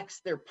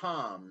inspects their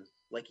palms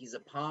like he's a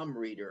palm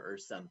reader or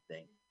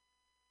something.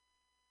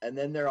 And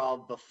then they're all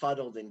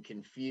befuddled and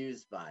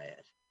confused by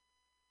it.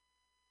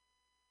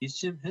 He's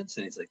Jim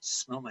Henson. He's like,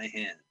 smell my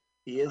hand.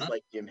 He is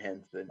like Jim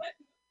Henson.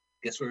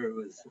 Guess where it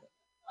was?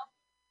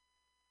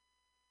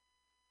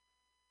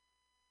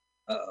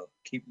 Uh-oh.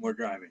 Keep more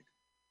driving.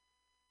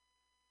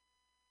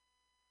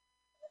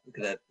 Look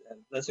at that.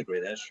 That's a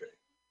great ashtray.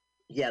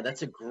 Yeah,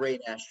 that's a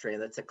great ashtray.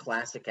 That's a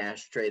classic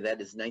ashtray.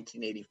 That is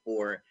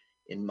 1984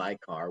 in my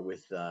car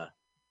with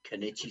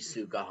Kenichi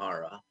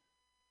Sugahara.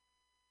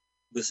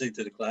 Listening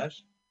to the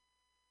Clash?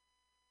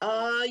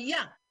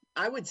 Yeah,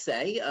 I would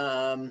say.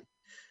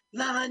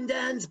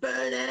 London's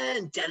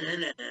burning.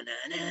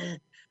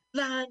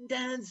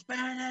 London's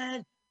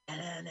burning.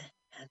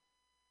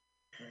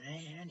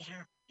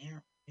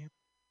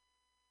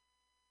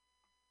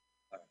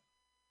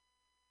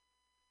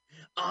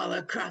 All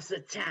across the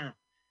town,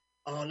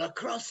 all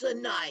across the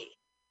night,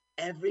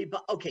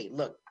 everybody. Okay,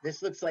 look,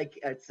 this looks like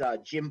it's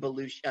John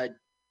Belushi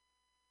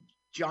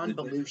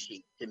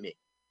to me.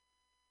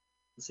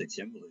 Looks like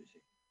Jim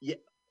Belushi. Yeah,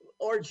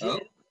 or Jim. Oh.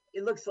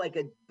 It looks like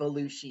a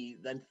Belushi,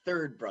 then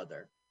third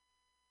brother.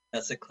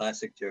 That's a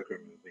classic Joker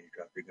move when you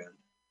drop your gun.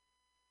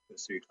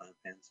 Those 3 clown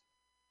pants.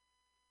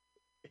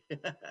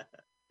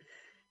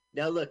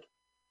 Now look,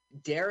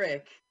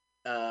 Derek,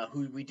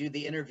 who we do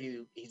the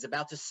interview, he's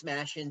about to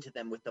smash into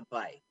them with the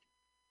bike.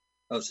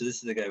 Oh, so this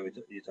is the guy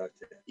you talked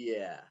to?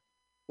 Yeah.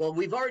 Well,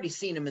 we've already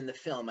seen him in the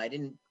film. I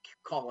didn't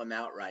call him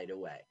out right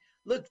away.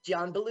 Look,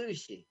 John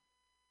Belushi.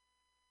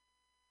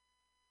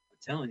 I'm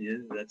telling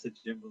you, that's a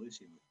Jim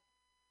Belushi move.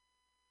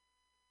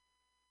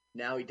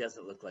 Now he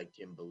doesn't look like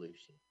Jim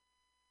Belushi.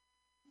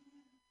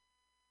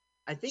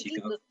 I think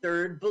he's the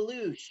third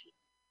Belushi.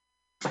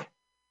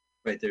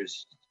 Right,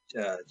 there's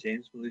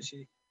James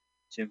Belushi,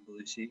 Jim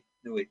Belushi.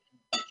 No, wait.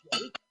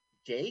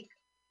 Jake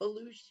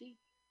Belushi?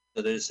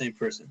 So they're the same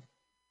person.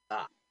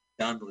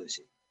 John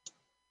Belushi.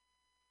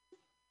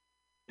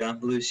 John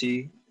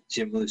Belushi,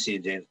 Jim Belushi,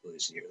 and James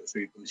Belushi are the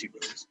 3 Belushi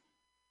brothers.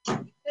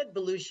 You said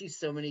Belushi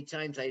so many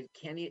times, I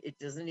can't. It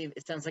doesn't even.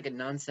 It sounds like a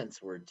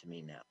nonsense word to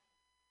me now.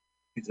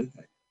 He did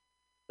that.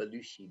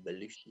 Belushi,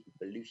 Belushi,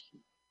 Belushi.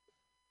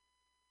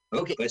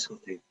 Okay. Bicycle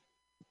tape.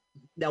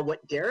 Now,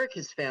 what Derek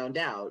has found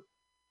out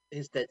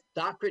is that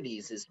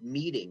Socrates is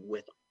meeting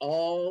with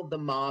all the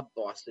mob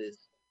bosses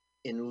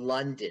in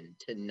London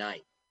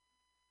tonight.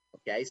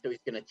 Okay, so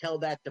he's going to tell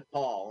that to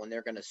Paul, and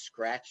they're going to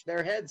scratch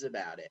their heads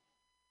about it.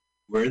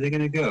 Where are they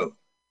going to go?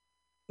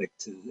 Like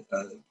to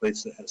a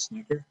place that has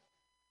snooker?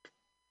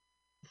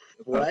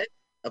 What?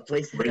 A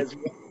place that has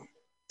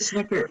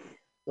snooker.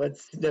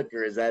 What's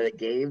snooker? Is that a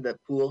game? The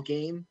pool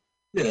game?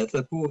 Yeah, it's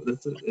a pool.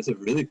 It's a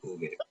really cool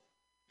game.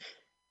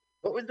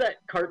 What was that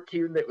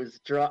cartoon that was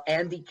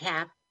Andy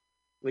Capp?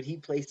 Would he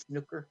play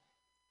snooker?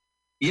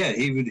 Yeah,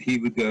 he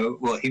would go.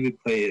 Well, he would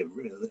play it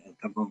and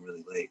come home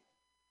really late.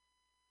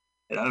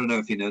 And I don't know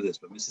if you know this,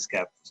 but Mrs.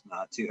 Capp was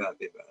not too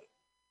happy about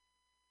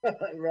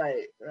it.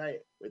 right,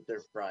 with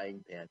their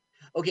frying pan.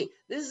 Okay,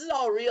 this is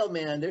all real,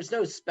 man. There's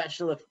no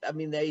special. I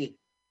mean,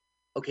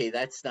 Okay,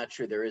 that's not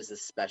true. There is a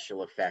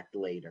special effect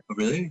later. Oh,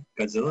 really?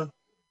 Godzilla?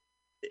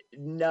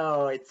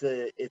 No, it's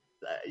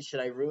should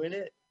I ruin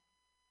it?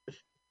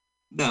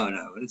 No,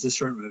 it's a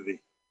short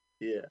movie.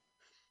 Yeah.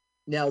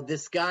 Now,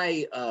 this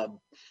guy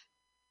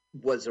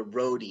was a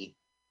roadie.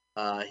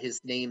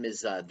 His name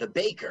is the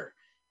Baker.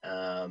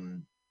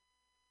 And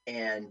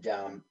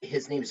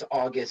his name is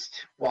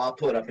August. Well, I'll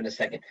pull it up in a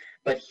second.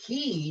 But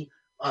he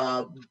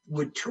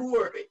would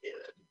tour.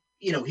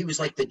 You know, he was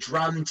like the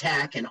drum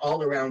tech and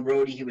all-around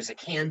roadie. He was a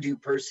can-do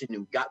person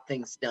who got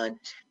things done.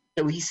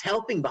 So he's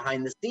helping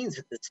behind the scenes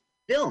with this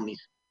film.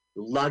 He's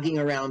lugging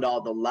around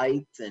all the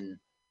lights and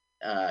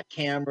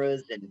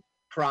cameras and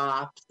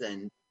props.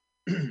 And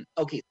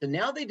okay, so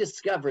now they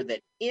discover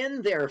that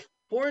in their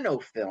porno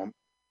film,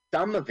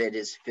 some of it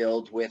is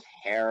filled with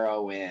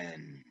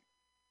heroin.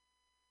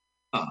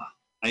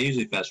 I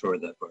usually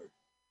fast-forward that part.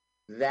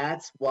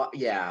 That's what.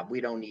 Yeah, we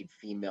don't need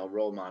female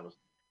role models.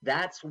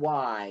 That's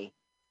why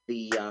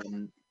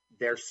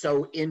they're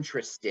so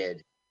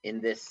interested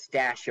in this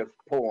stash of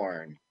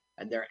porn,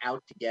 and they're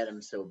out to get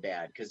him so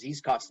bad because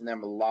he's costing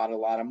them a lot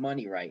of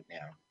money right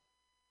now.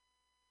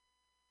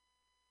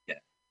 Yeah.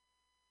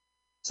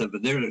 So,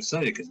 but they're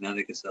excited because now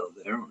they can sell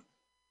the heroin.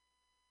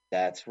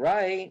 That's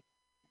right.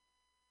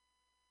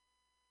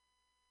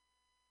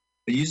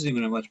 But usually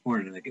when I watch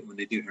porn and when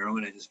they do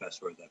heroin, I just fast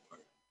forward that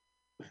part.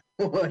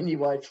 When you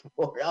watch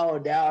porn, oh,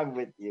 now I'm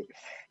with you.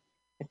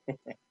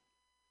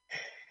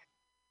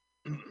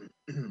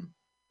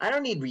 I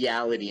don't need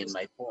reality in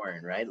my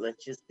porn, right?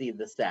 Let's just see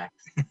the sex.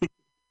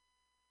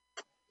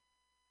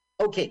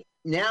 Okay,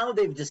 now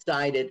they've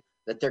decided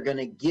that they're going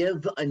to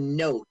give a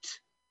note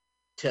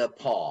to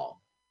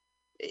Paul.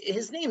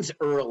 His name's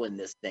Earl in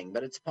this thing,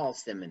 but it's Paul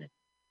Simonon.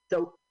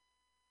 So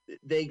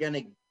they're going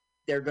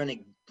to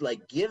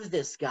like give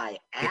this guy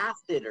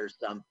acid or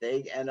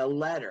something and a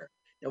letter.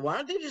 Now, why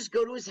don't they just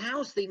go to his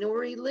house? They know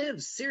where he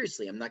lives.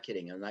 Seriously, I'm not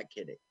kidding.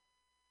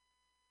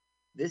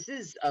 This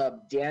is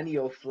Danny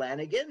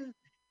O'Flanagan,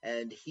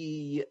 and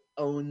he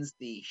owns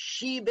the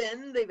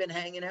she-bin they've been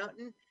hanging out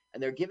in,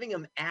 and they're giving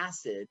him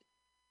acid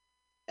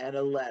and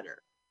a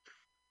letter.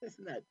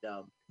 Isn't that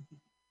dumb?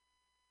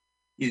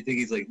 You think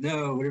he's like,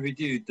 no, whatever you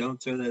do,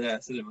 don't throw that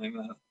acid in my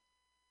mouth.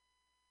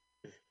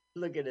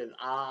 Look at him.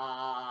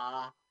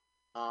 Oh,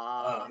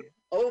 yeah.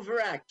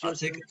 Overact. I'll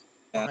Joseph take it.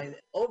 behind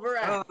it.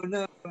 Overact. Oh,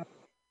 no.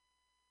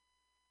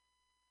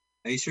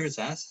 Are you sure it's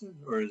acid,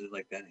 or is it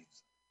like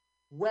Benny's?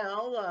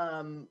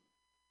 Well,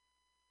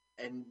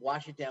 and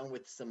wash it down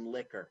with some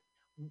liquor.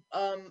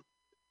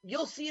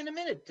 You'll see in a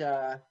minute.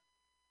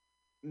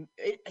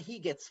 He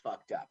gets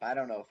fucked up. I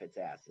don't know if it's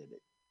acid.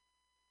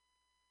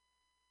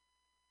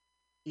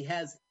 He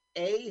has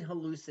a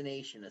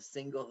hallucination, a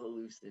single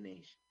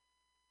hallucination.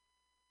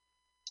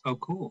 Oh,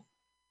 cool.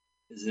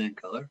 Is it in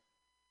color?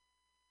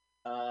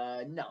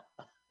 No.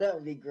 That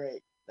would be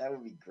great. That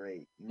would be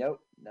great.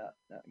 Nope, not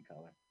in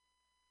color.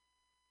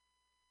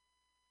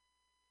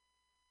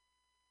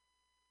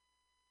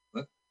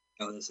 What?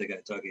 Oh, that's the guy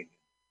talking.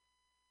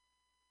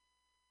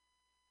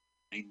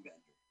 Mindbender.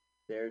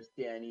 There's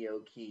Danny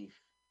O'Keefe.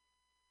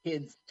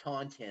 Kids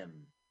taunt him.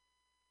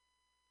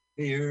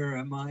 You're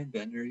a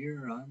mindbender.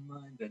 You're a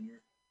mindbender.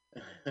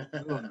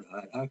 No, I'm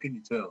not. How can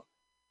you tell?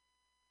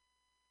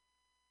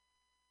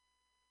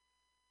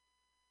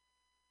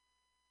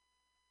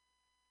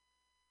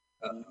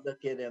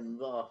 Look at him.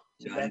 Oh,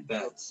 Giant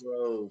bats.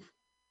 Grove.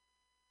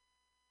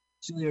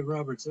 Julia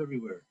Roberts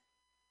everywhere.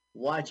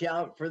 Watch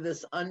out for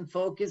this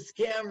unfocused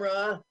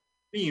camera.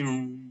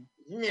 Boom.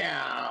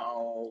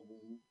 No.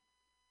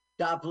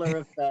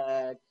 Doppler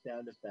effect,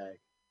 sound effect.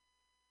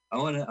 I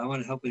want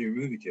to help with your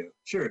movie, Joe.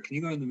 Sure. Can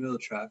you go in the middle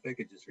of traffic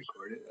and just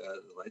record it?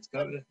 The lights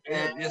come.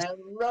 And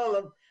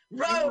roll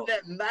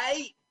them,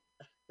 mate.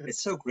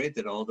 It's so great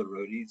that all the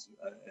roadies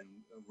and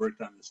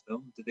worked on this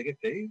film. Did they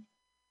get paid?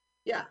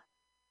 Yeah.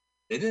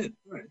 They did.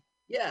 All right.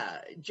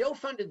 Yeah. Joe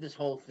funded this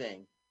whole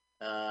thing.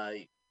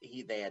 They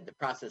had to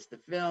process the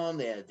film.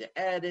 They had to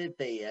edit.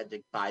 They had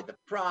to buy the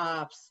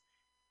props.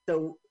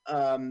 So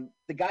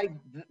the guy,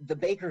 the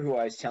baker who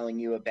I was telling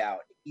you about,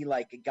 he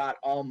like got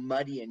all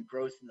muddy and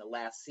gross in the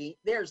last scene.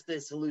 There's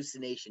this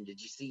hallucination.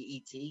 Did you see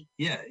E.T.?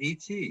 Yeah,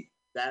 E.T.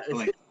 That is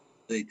like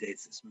really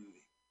dates this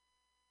movie.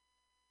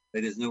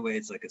 Like, there's no way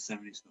it's like a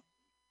 70s film.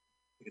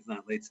 Like, it's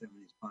not late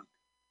 70s punk.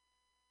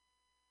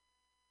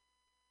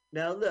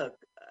 Now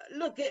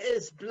look at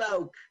this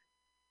bloke.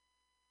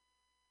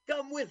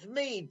 Come with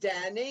me,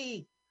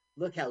 Danny.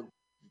 Look how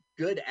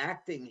good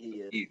acting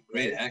he is.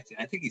 Great acting.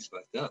 I think he's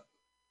fucked up.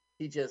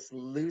 He just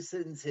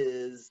loosens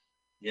his.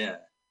 Yeah.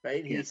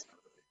 Right?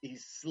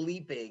 He's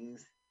sleeping.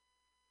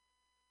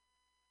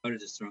 I would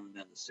have just thrown him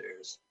down the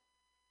stairs.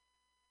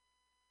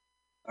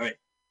 All right.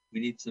 We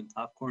need some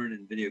popcorn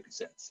and video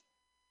cassettes.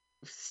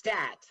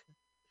 Stat.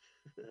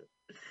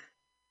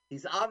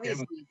 He's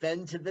obviously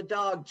been to the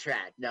dog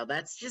track. Now,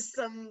 that's just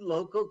some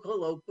local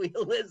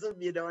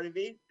colloquialism, you know what I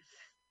mean?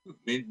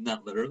 Maybe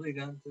not literally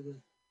gone to the...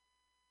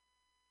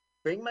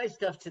 Bring my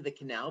stuff to the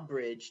Canal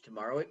Bridge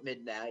tomorrow at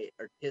midnight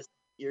or kiss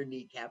your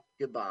kneecap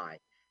goodbye.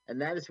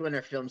 And that is when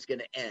our film's going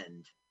to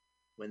end,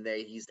 when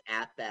he's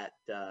at that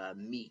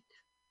meet.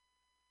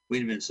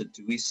 Wait a minute. So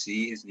do we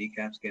see his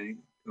kneecaps going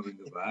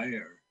goodbye?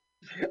 Or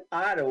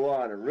I don't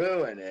want to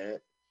ruin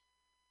it.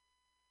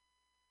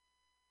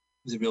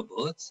 Was it real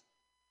bullets?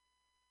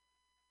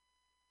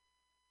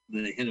 And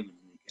then they hit him in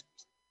the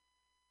kneecaps.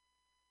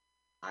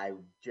 I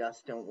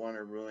just don't want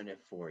to ruin it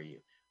for you.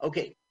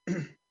 Okay.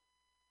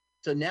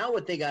 So now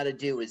what they got to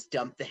do is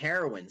dump the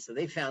heroin. So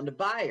they found a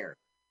buyer,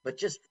 but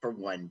just for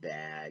one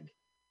bag.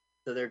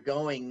 So they're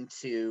going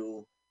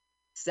to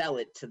sell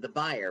it to the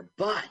buyer.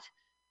 But,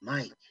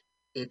 Mike,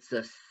 it's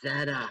a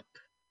setup.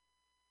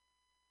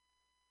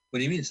 What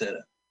do you mean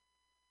setup?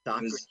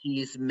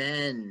 Socrates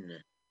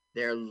men.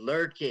 They're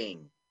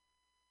lurking.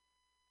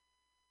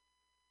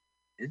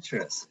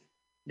 Interesting.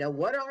 Now,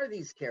 what are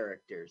these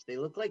characters? They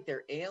look like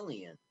they're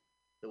aliens,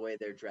 the way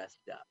they're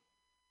dressed up.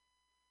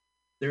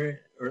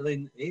 They're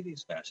early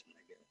 80s fashion,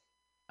 I guess.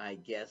 I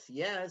guess,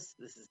 yes.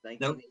 This is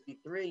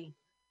 1983. Nope.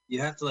 You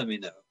have to let me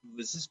know.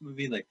 Was this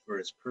movie like for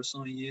his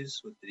personal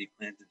use? Did he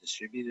plan to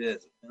distribute it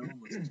as a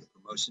film? Was it a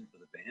promotion for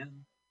the band?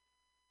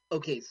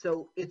 Okay,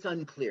 so it's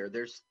unclear.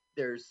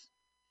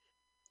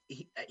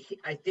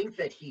 I think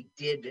that he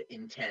did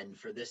intend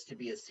for this to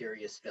be a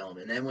serious film.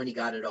 And then when he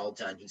got it all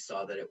done, he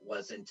saw that it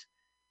wasn't,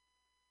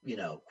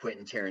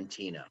 Quentin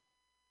Tarantino.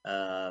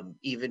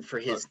 Even for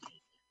his,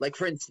 like,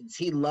 for instance,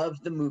 he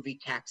loved the movie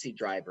Taxi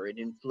Driver. It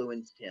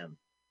influenced him.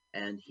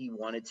 And he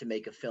wanted to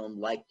make a film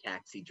like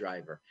Taxi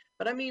Driver.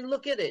 But I mean,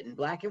 look at it in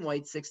black and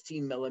white,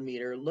 16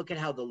 millimeter. Look at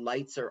how the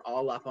lights are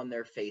all up on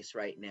their face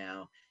right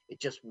now.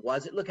 It just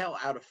wasn't. Look how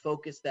out of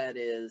focus that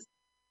is.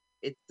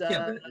 It's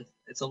but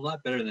it's a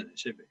lot better than it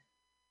should be.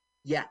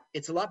 Yeah,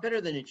 it's a lot better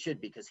than it should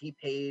be because he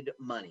paid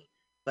money.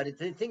 But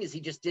the thing is,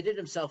 he just did it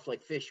himself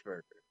like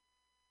Fishburger.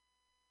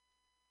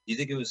 Do you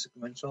think it was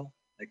sequential?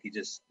 Like he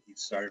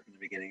started from the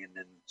beginning and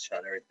then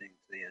shot everything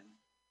to the end?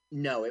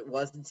 No, it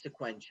wasn't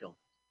sequential.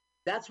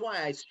 That's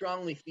why I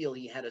strongly feel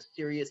he had a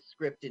serious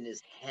script in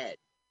his head,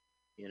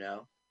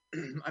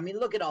 I mean,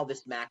 look at all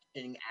this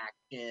matching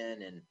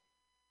action, and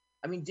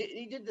I mean,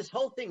 he did this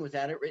whole thing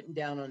without it written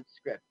down on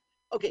script.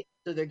 Okay,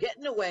 so they're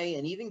getting away,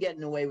 and even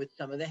getting away with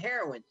some of the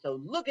heroin. So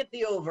look at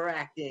the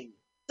overacting.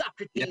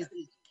 Socrates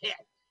is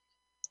cat.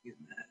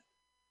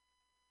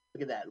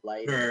 Look at that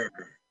light.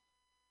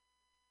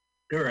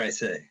 I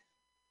say.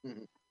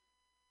 Mm-hmm.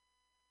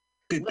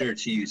 Good girl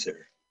to you,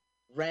 sir.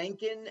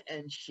 Rankin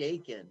and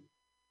Shaken.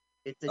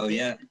 It's a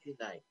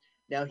tonight.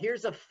 Now,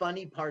 here's a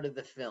funny part of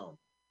the film.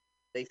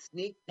 They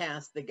sneak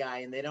past the guy,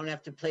 and they don't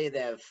have to play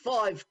their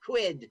 5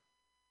 quid,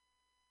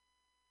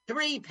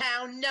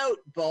 £3 note,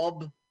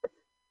 Bob.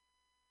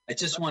 I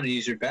just want to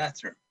use your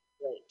bathroom.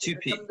 Right.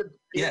 2p.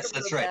 Yes,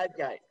 that's right. Bad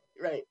guy.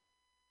 Right.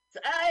 So,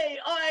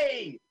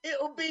 hey,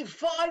 it'll be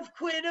 5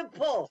 quid a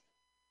pop.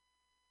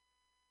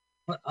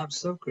 But I'm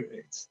so great.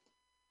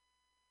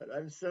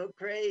 I'm just so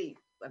great.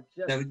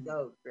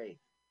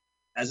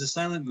 As a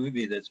silent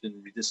movie that's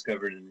been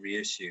rediscovered and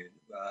reissued,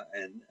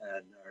 and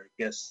our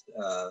guests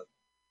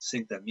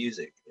sync that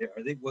music,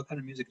 what kind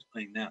of music is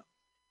playing now?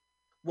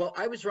 Well,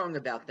 I was wrong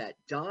about that.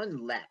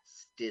 Don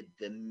Letts did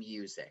the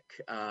music.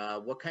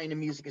 What kind of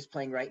music is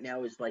playing right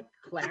now is like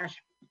Clash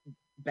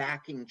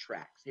backing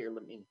tracks. Here,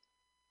 let me.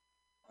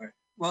 All right.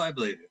 Well, I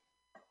believe you.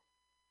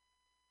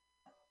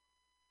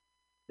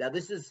 Now,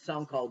 this is a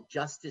song called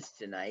Justice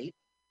Tonight,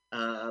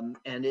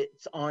 and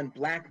it's on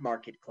Black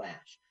Market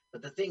Clash.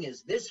 But the thing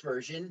is, this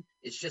version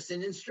is just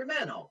an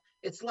instrumental.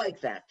 It's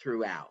like that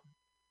throughout.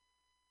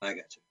 I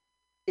got you.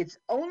 It's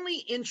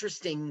only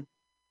interesting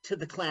to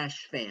the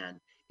Clash fan.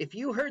 If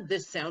you heard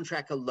this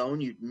soundtrack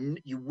alone,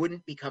 you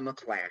wouldn't become a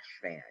Clash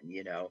fan,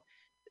 you know.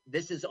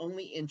 This is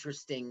only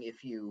interesting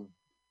if you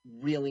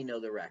really know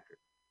the record.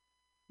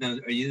 Now,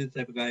 are you the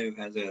type of guy who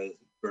has a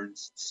burned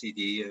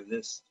CD of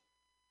this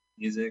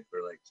music,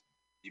 or like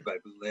you buy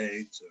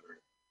bootlegs, or?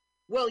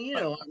 Well, you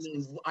know, I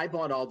mean, I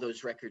bought all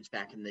those records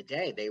back in the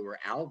day. They were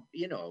out,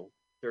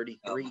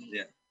 33.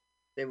 Yeah.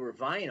 They were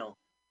vinyl.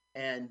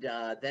 And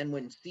then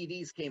when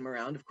CDs came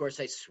around, of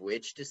course, I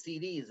switched to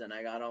CDs, and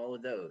I got all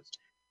of those.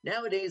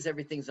 Nowadays,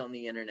 everything's on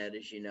the internet,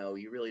 as you know.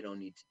 You really don't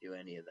need to do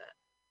any of that.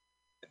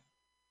 Yeah.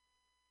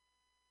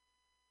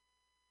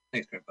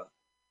 Thanks, Grandpa.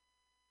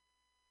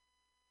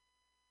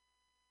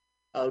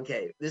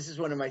 Okay, this is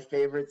one of my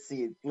favorite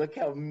scenes. Look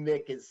how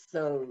Mick is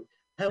so...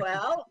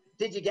 Well,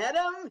 did you get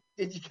him?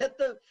 Did you get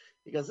the...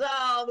 He goes,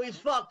 we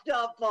fucked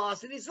up,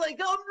 boss. And he's like,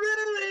 I'm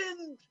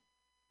ruined.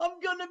 I'm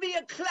going to be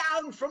a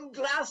clown from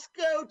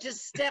Glasgow to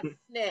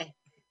Stepney.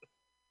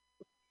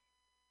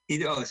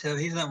 So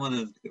he's not one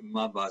of the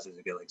mob bosses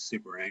that get like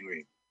super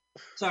angry.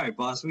 Sorry,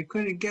 boss, we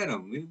couldn't get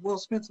him. Will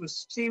Smith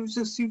was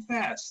just too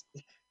fast.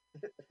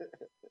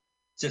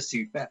 Just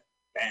too fast.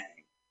 Bang.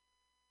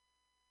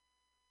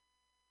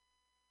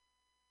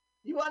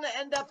 You want to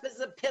end up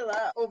as a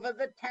pillar over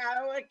the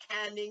Tower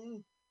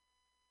Canning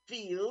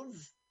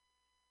Fields?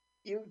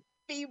 You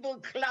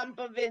feeble clump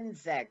of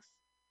insects.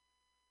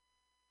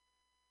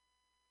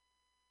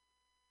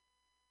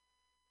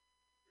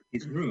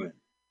 He's ruined.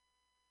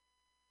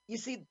 You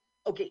see,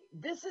 okay,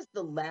 this is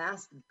the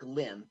last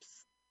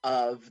glimpse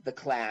of the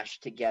Clash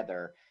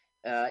together.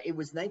 It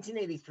was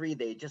 1983.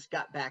 They just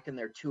got back in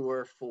their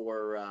tour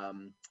for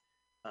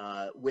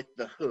with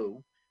The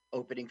Who,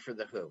 opening for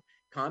The Who.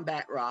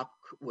 Combat Rock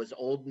was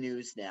old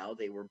news now.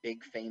 They were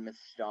big, famous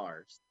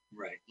stars.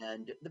 Right.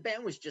 And the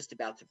band was just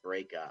about to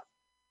break up.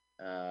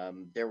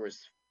 There was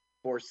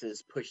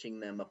forces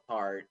pushing them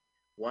apart.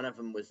 One of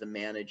them was the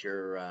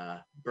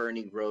manager,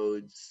 Bernie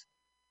Rhodes,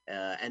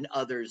 and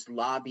others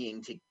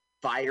lobbying to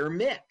fire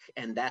Mick.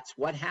 And that's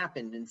what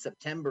happened in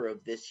September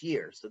of this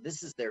year. So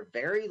this is their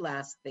very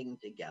last thing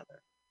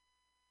together.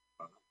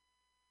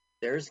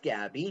 There's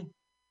Gabby,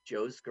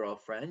 Joe's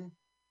girlfriend.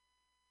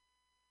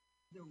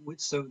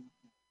 So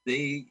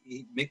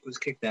Mick was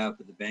kicked out,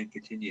 but the band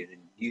continued,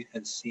 and you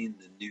had seen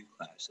the new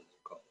Clash, as they're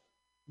called.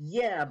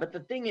 Yeah, but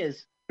the thing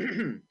is,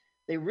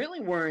 they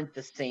really weren't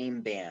the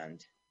same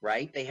band,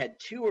 right? They had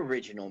 2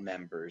 original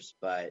members,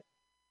 but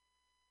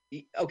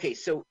okay,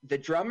 so the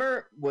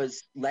drummer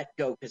was let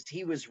go because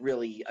he was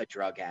really a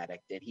drug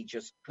addict and he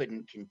just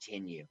couldn't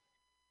continue.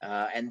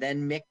 And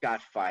then Mick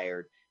got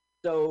fired.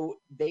 So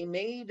they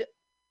made,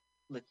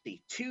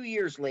 2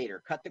 years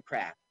later, Cut the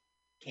Crap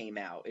came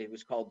out. It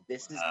was called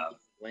This Is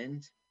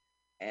England.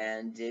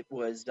 And it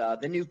was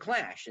the new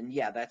Clash. And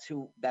yeah,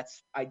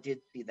 I did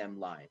see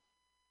them live.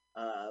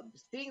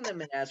 Seeing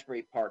them in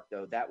Asbury Park,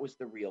 though, that was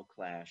the real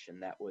Clash.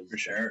 And that was... For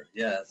sure.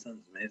 Yeah, that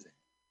sounds amazing.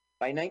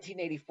 By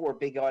 1984,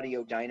 Big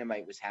Audio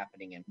Dynamite was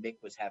happening, and Mick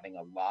was having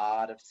a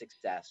lot of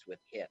success with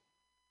hits.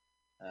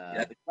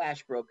 The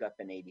Clash broke up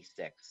in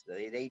 86.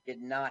 They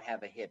did not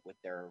have a hit with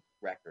their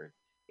record.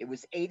 It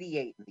was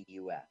 88 in the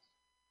U.S.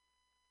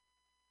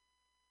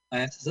 I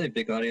have to say,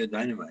 Big Audio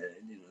Dynamite,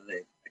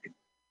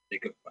 I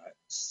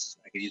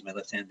could use my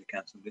left hand to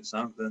count some good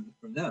songs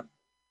from them.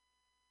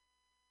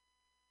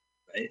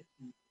 Right?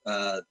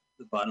 The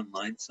Bottom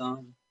Line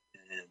song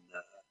and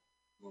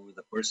one with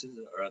the horses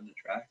are on the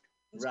track.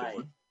 That's right.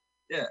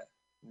 Yeah.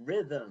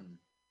 Rhythm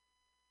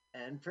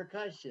and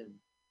percussion.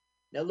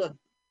 Now look,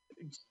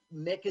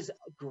 Mick is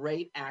a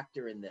great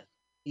actor in this.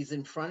 He's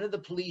in front of the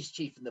police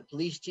chief, and the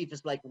police chief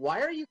is like,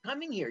 "Why are you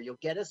coming here? You'll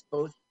get us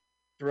both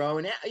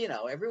thrown out."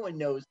 Everyone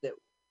knows that,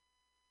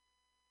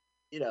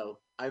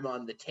 I'm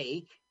on the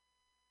take.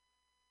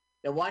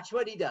 Now watch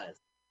what he does.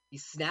 He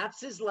snaps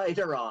his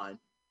lighter on,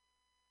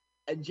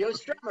 and Joe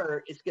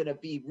Strummer is going to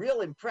be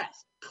real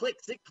impressed.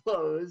 Clicks it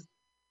closed.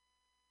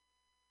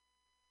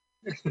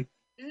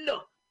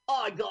 Look,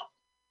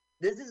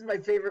 this is my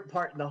favorite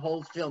part in the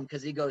whole film,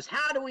 because he goes,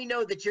 "How do we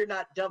know that you're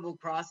not double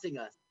crossing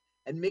us?"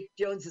 And Mick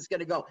Jones is going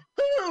to go,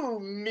 "Who,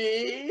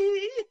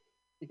 me?"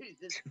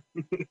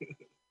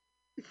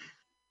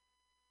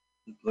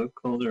 The bloke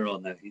Calder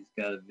on that. He's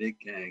got a big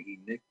gang. He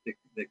nicked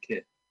the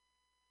kid.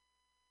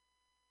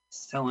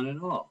 He's telling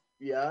it all.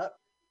 Yeah.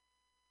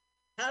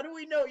 How do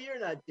we know you're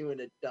not doing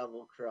a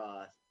double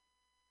cross?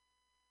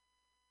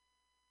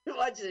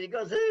 Watch it. He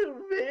goes,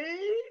 "Who,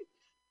 me?"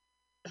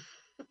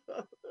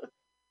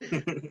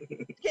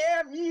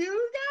 Scam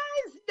you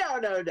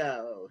guys?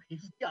 No.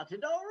 He's got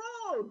it all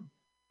wrong.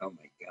 Oh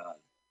my God.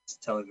 He's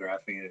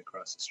telegraphing it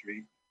across the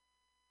street.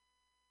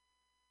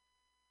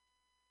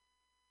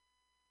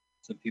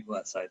 Some people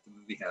outside the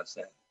movie house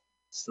that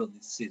still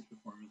need to see his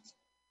performance.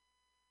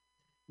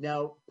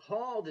 Now,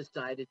 Paul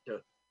decided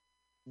to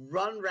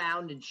run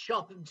round and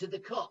shop him to the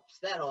cops.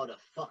 That ought to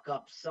fuck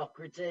up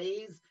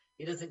Socrates.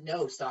 He doesn't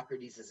know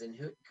Socrates is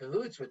in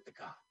cahoots with the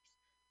cops.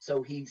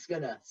 So he's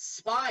going to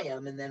spy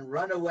him and then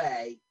run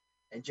away,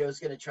 and Joe's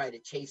going to try to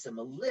chase him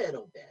a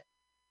little bit.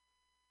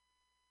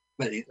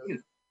 But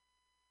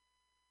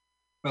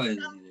probably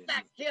doesn't Come need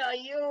back here,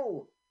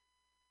 you!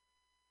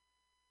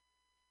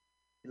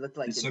 He looked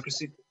like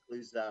Socrates.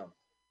 Blue Zone.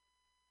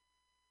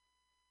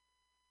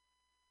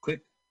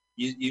 Quick,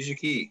 use your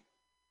key.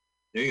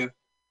 There you go.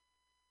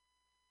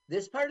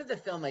 This part of the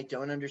film I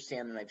don't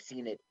understand, and I've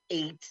seen it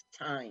 8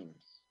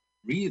 times.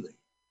 Really?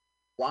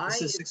 Why?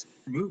 This is a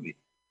 6-hour movie.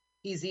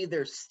 He's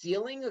either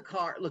stealing a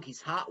car. Look,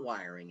 he's hot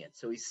wiring it.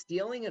 So he's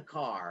stealing a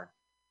car.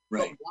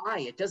 Right. But why?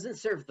 It doesn't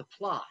serve the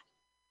plot.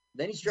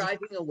 Then he's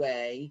driving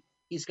away.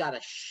 He's got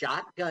a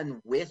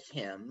shotgun with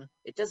him.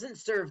 It doesn't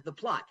serve the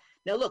plot.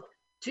 Now, look,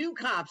 2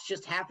 cops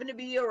just happen to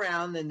be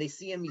around, and they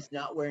see him. He's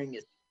not wearing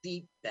his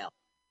seat belt.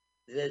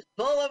 They just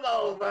pull him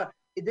over.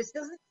 This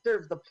doesn't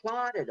serve the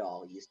plot at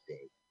all, you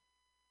see.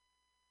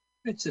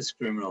 It's just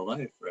criminal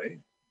life, right?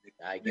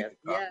 I guess,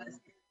 yes.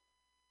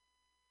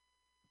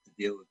 To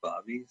deal with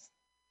bobbies.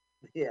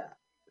 Yeah.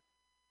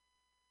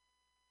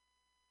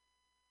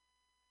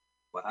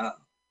 Wow.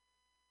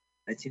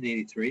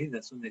 1983,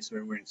 that's when they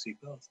started wearing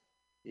seatbelts.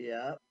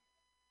 Yeah.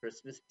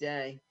 Christmas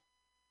Day.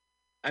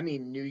 I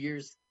mean, New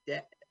Year's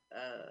Day.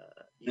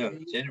 No,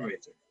 January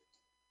 3rd.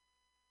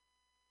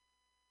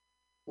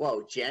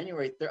 Whoa,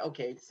 January 3rd.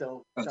 Okay,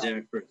 so.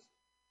 January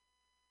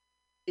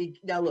 1st.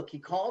 Now, look, he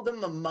called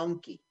him a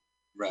monkey.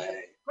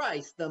 Right.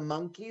 Christ, the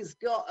monkey's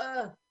got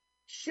a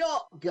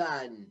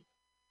shotgun.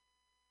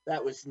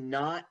 That was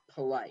not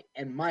polite.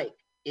 And Mike,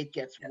 it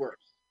gets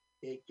worse.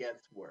 It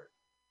gets worse.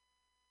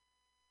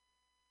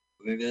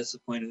 Maybe that's the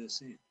point of the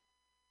scene.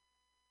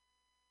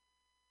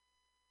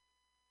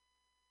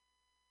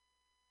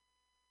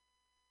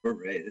 Poor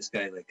Ray, this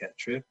guy got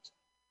tripped.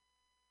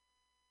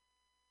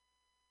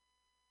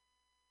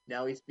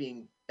 Now he's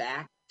being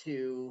back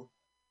to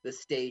the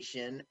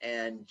station,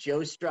 and Joe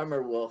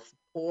Strummer will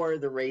pour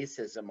the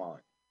racism on.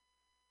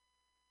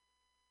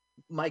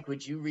 Mike,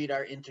 would you read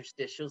our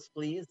interstitials,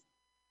 please?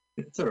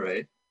 It's all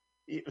right.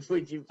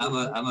 Would you? I'm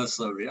a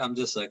slow reader. I'm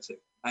dyslexic.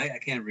 I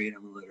can't read.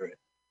 I'm illiterate.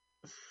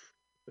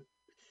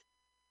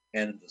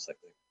 And I'm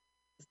dyslexic.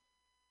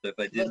 So if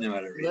I did know how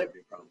to read, it'd be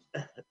a problem.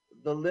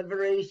 The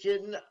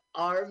Liberation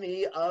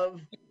Army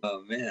of...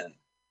 Oh, man.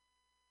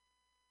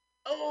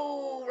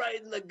 Oh,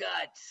 right in the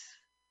gut.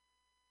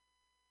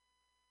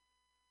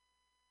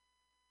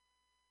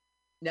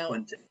 Now,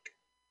 One take.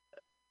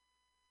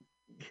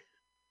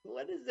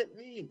 What does it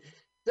mean?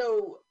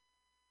 So,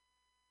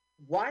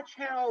 watch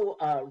how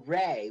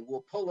Ray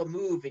will pull a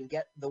move and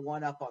get the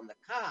one up on the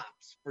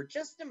cops for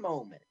just a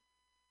moment.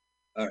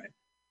 All right.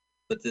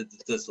 But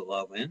does the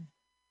law win?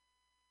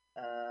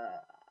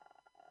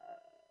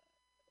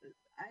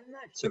 I'm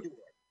not sure.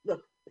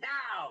 Look,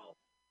 pow!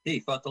 He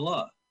fought the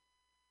law.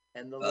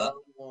 And the law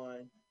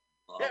won.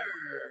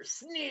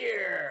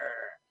 Sneer!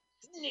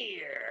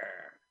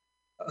 Sneer!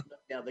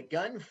 Now the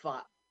gun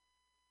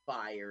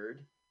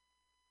fired.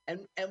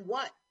 And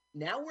what?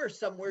 Now we're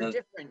somewhere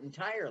different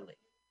entirely.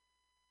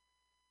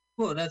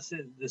 Well, that's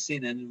it. The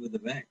scene ended with a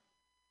bang.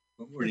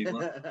 What more do you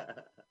want?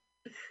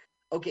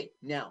 Okay,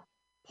 now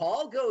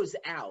Paul goes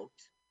out,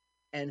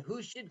 and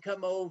who should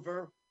come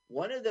over?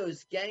 One of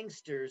those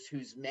gangsters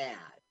who's mad,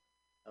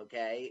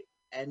 okay?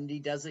 And he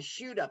does a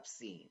shoot-up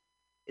scene.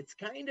 It's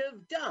kind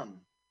of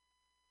dumb.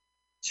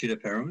 Shoot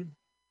up heroin?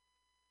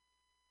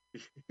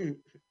 Well,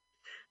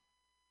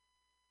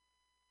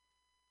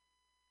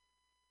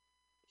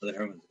 the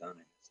heroin's gone, I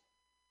guess.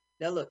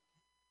 Now look,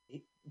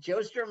 Joe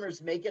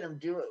Strummer's making him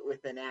do it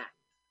with an axe.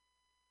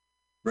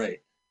 Right.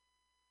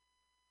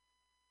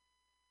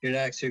 Here to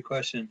ask you a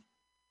question.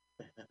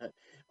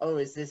 Oh,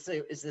 is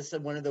this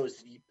one of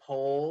those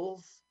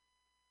polls?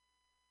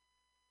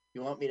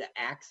 You want me to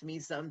ask me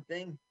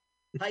something?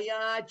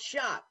 Hiya,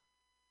 chop.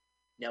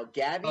 Now,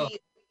 Gabby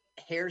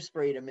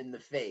hairsprayed him in the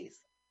face.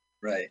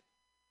 Right.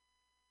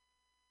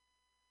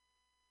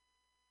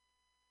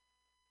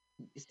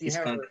 You see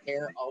how her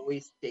hair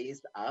always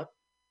stays up?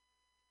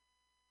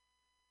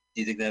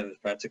 Do you think that has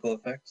practical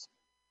effects?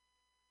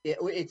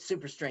 It's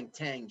super strength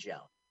tang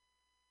gel.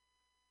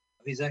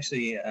 He's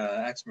actually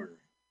axe murderer.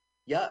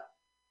 Yep.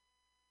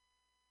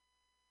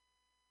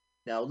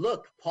 Now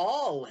look,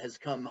 Paul has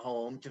come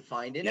home to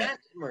find an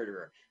axe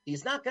murderer.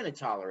 He's not going to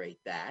tolerate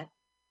that.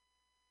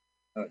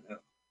 Oh no.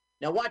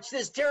 Now watch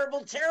this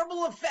terrible,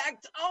 terrible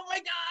effect. Oh my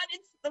God,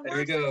 it's the worst. There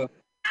we go.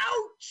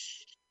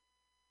 Ouch!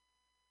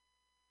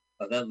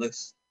 Oh, that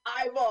looks...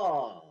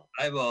 Eyeball.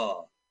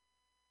 Eyeball.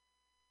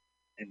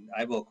 And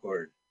eyeball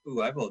cord.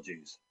 Ooh, eyeball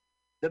juice.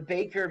 The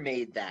baker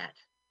made that.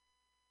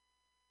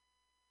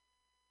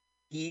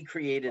 He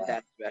created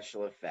that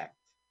special effect.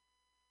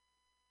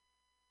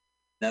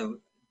 Now,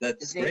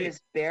 that's His name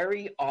is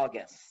Barry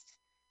August,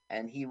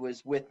 and he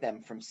was with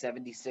them from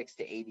 76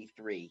 to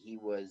 83. He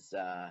was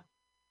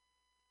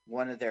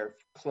one of their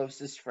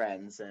closest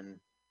friends, and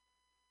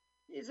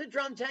he's a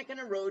drum tech and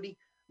a roadie.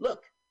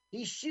 Look,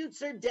 he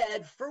shoots her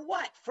dead for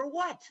what? For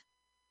what?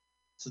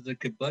 So there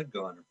could blood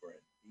go on her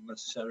forehead. He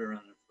must shut her on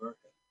her forehead.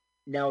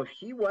 Now, if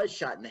he was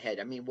shot in the head,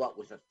 I mean, what,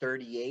 with a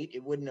 38?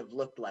 It wouldn't have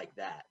looked like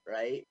that,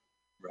 right?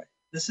 Right.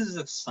 This is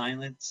a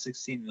silent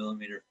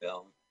 16mm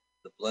film.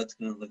 The blood's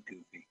going to look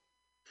goofy.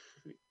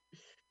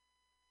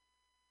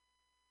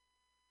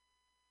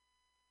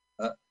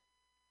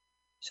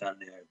 Shot in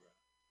the eyebrow.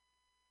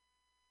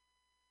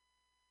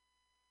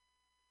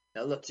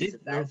 Now, look, he's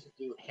about to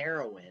do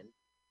heroin.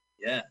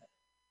 Yeah.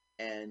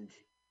 And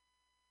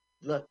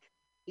look,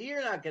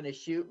 you're not going to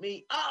shoot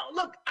me. Oh,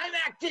 look, I'm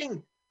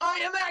acting. I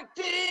am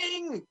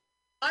acting.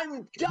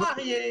 I'm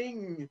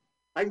dying.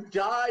 I'm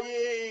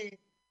dying.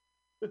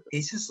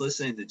 He's just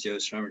listening to Joe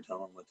Strummer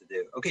tell him what to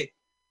do. Okay,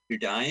 you're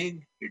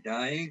dying. You're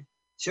dying.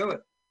 Show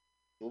it.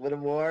 A little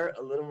more.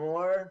 A little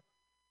more.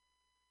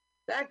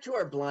 Back to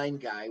our blind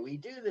guy. We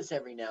do this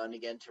every now and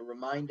again to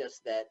remind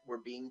us that we're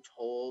being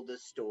told a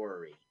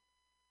story.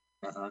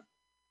 Uh-huh.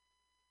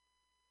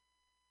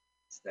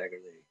 Stagger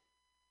Lee.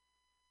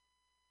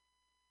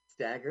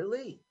 Stagger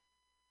Lee.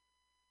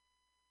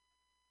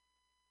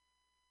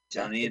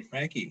 Johnny and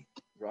Frankie.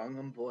 Wrong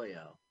on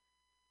Boyo.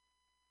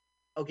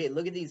 Okay,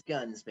 look at these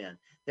guns, man.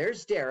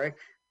 There's Derek,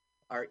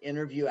 our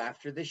interview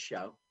after the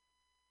show.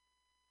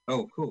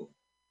 Oh, cool.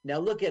 Now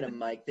look at them,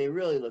 Mike. They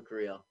really look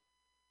real.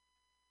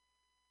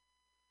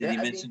 Did he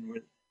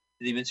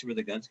mention where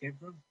the guns came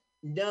from?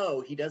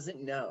 No, he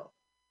doesn't know.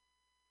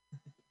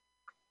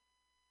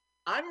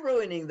 I'm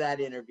ruining that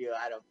interview.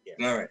 I don't care.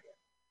 All right.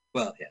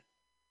 Well, yeah.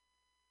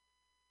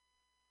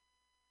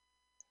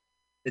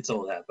 It's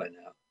old hat by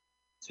now.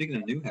 Speaking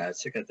of new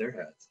hats, check out their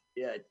hats.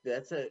 Yeah,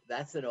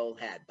 that's an old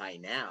hat by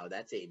now.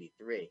 That's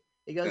 83.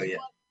 He goes, Oh,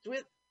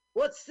 yeah.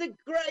 What's the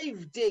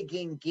grave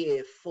digging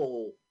gear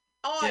for?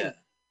 Oi, Yeah.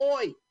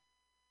 oi.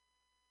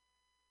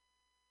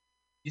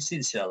 You've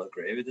seen Shallow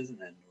Grave. It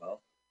doesn't end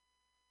well.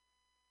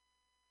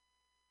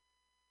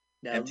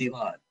 Now, Empty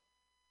lot.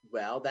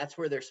 Well, that's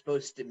where they're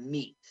supposed to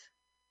meet.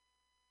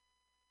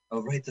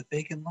 Oh, right, the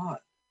vacant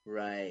lot.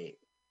 Right.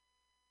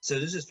 So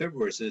this is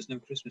February, so there's no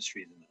Christmas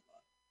trees in that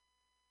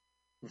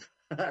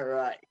lot. All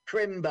right.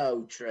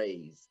 Crimbo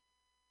trees.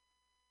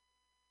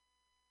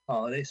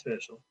 Holiday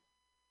special.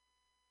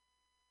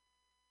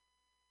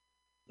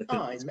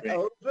 I'm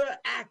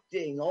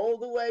overacting all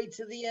the way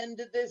to the end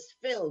of this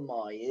film,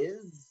 I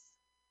is.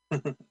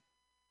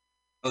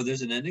 Oh,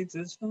 there's an ending to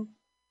this film?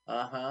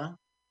 Uh-huh.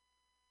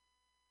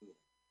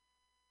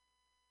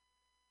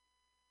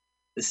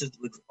 This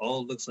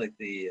looks like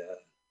the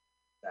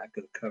back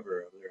of the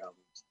cover of their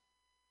albums.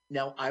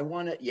 Now, I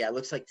want to, it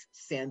looks like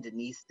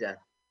Sandinista,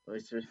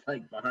 which was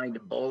like behind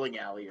a bowling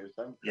alley or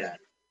something. Yeah.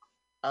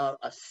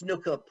 A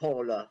snooker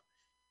parlor.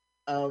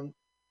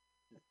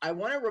 I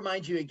want to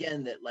remind you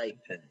again that, like,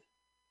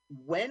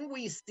 when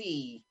we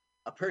see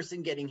a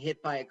person getting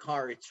hit by a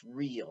car, it's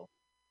real.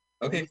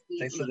 Okay,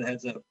 thanks for the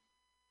heads up.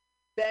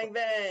 Bang,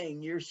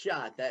 bang, you're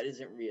shot. That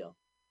isn't real.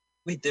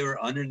 Wait, they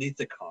were underneath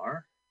the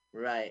car?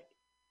 Right.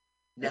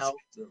 Now,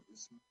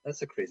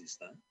 that's a crazy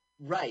stunt.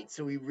 Right.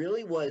 So he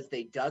really was.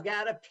 They dug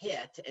out a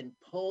pit and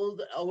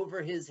pulled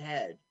over his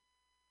head.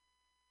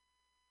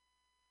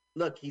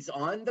 Look, he's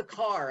on the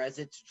car as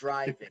it's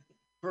driving.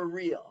 For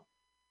real.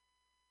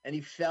 And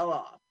he fell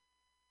off.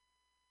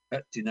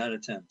 Do not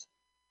attempt.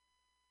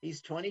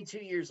 He's 22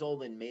 years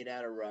old and made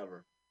out of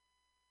rubber.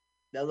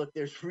 Now, look,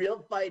 there's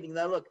real fighting.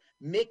 Now, look,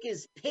 Mick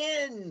is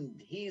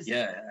pinned. He's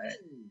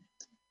pinned.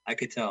 I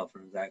could tell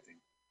from his acting.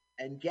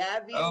 And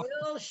Gabby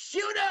will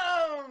shoot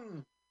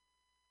him.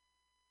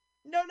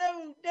 No,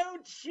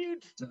 don't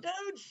shoot.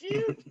 Don't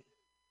shoot.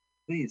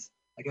 Please,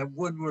 I got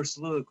one more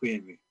soliloquy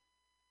in me.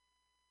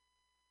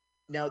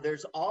 Now,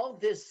 there's all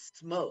this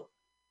smoke.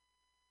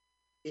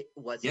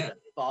 Was it a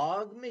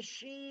fog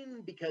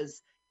machine?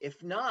 Because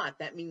if not,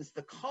 that means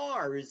the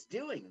car is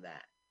doing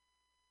that.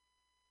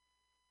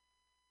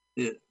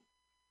 Yeah.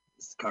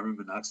 Is carbon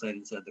monoxide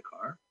inside the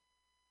car?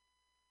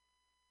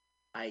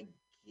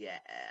 Yeah,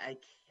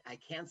 I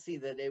can't see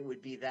that it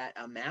would be that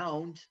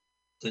amount.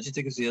 Don't you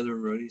think it's the other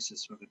roadies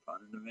just smoking pot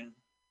in the van?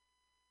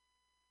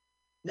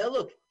 Now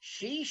look,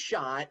 she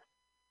shot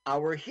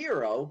our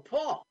hero,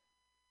 Paul.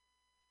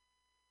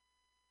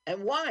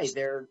 And why?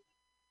 They're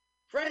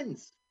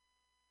friends.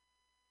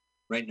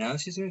 Right now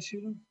she's gonna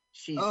shoot him?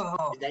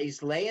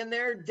 He's laying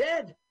there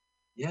dead.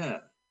 Yeah.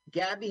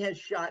 Gabby has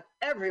shot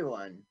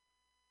everyone.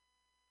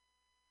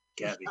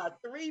 Gabby. Shot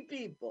 3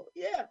 people.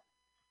 Yeah.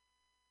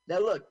 Now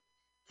look,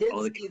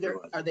 kids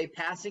are they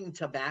passing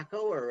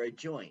tobacco or a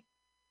joint?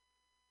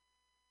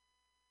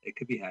 It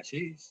could be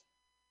hashish.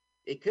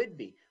 It could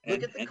be.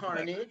 Look at the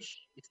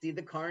carnage. You see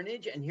the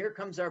carnage, and here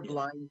comes our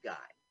blind guy.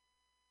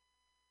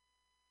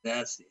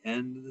 That's the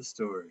end of the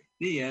story.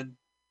 The end.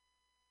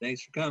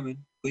 Thanks for coming.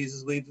 Please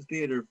just leave the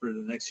theater for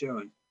the next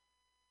showing.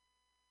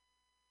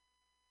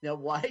 Now,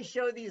 why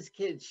show these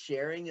kids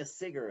sharing a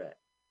cigarette?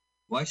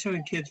 Why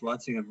showing kids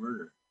watching a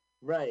murder?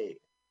 Right.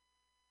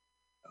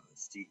 Oh,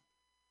 it's deep.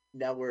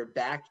 Now we're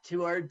back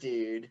to our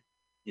dude.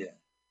 Yeah.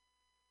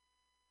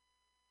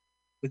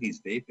 Look,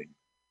 he's vaping.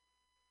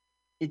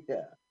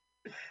 Yeah.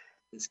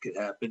 This could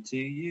happen to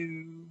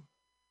you.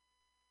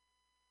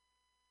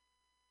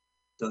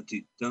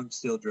 Don't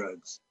steal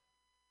drugs.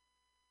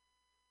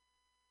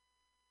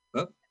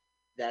 Oh.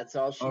 That's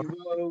all she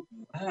wrote.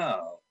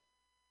 Wow.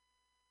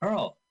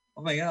 Carl,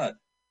 oh my God.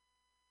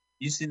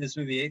 You've seen this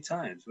movie 8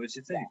 times. What'd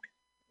you think?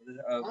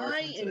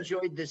 I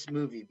enjoyed this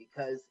movie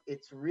because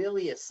it's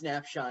really a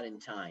snapshot in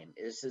time.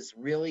 This is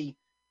really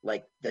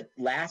like the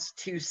last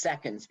 2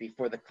 seconds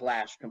before the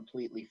Clash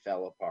completely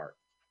fell apart.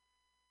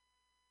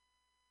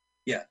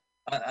 Yeah,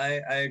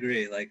 I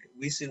agree. Like,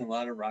 we've seen a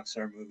lot of rock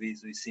star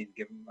movies. We've seen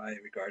Give My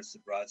Regards to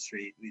Broad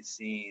Street. We've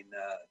seen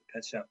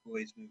Pet Shop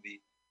Boys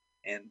movie.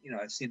 And,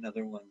 I've seen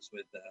other ones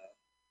with,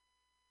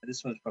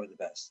 this one's probably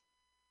the best.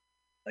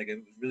 Like, it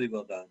was really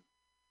well done.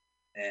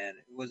 And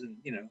it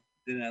wasn't,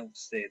 didn't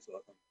outstay its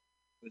welcome.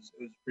 It was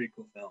a pretty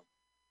cool film.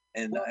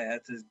 And I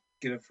had to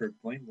give it for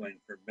Point Point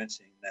for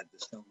mentioning that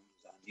this film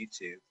was on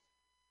YouTube.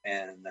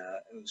 And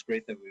it was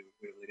great that we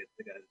were able to get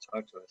the guy to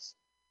talk to us.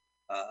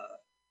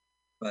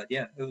 But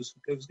yeah, it was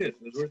good. It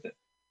was worth it.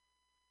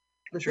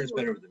 I'm sure it's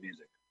better with the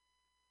music.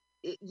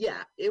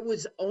 It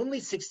was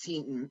only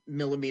 16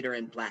 millimeter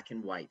in black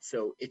and white.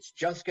 So it's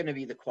just going to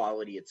be the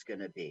quality it's going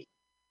to be.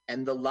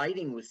 And the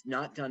lighting was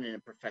not done in a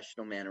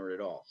professional manner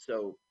at all.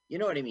 So, you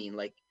know what I mean?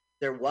 Like,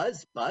 there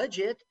was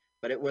budget,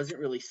 but it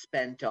wasn't really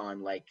spent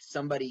on, like,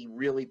 somebody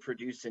really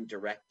produce and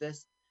direct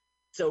this.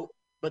 So,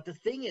 but the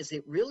thing is,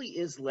 it really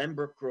is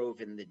Lembrook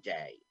Grove in the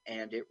day.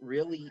 And it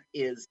really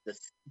is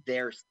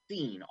their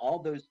scene, all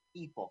those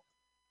people.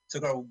 So,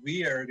 Carl,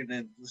 we are going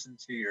to listen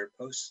to your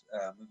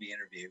post-movie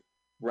interview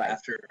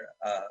after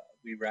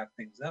we wrap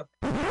things up.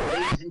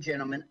 Ladies and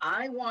gentlemen,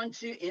 I want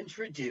to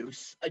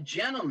introduce a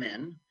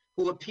gentleman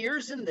who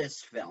appears in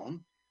this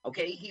film.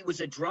 Okay, he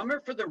was a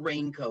drummer for the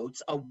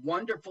Raincoats, a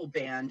wonderful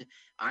band.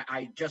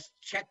 I just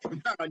checked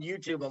them out on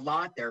YouTube a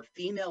lot. They're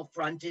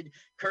female-fronted.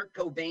 Kurt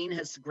Cobain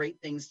has great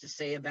things to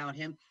say about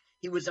him.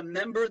 He was a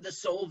member of the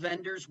Soul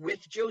Vendors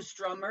with Joe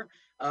Strummer,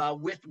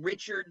 with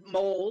Richard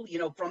Mole,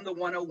 from the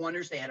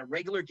 101ers. They had a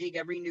regular gig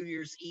every New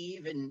Year's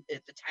Eve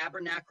at the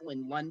Tabernacle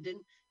in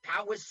London,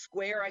 Powys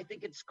Square, I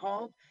think it's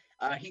called.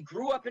 He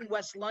grew up in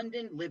West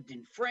London, lived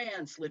in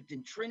France, lived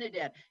in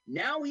Trinidad.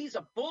 Now he's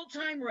a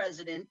full-time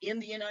resident in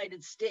the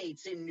United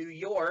States in New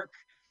York.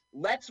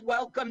 Let's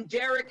welcome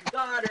Derek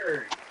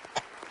Goddard.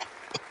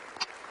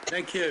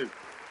 Thank you.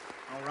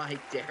 All right,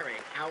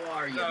 Derek, how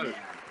are you, man?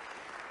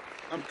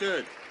 I'm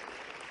good.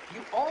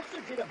 You also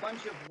did a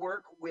bunch of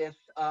work with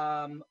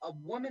a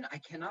woman, I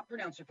cannot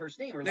pronounce her first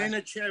name.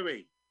 Lena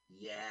Cherry.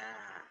 Yeah.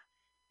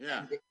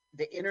 Yeah.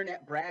 The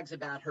internet brags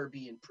about her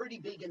being pretty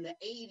big in the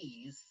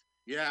 80s.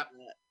 Yeah.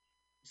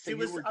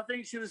 I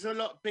think she was a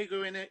lot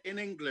bigger in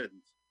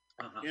England.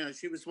 Uh-huh.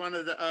 She was one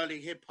of the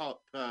early hip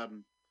hop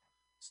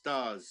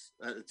stars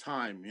at the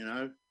time,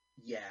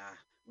 Yeah.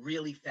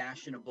 Really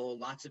fashionable.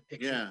 Lots of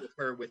pictures of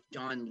her with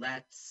Don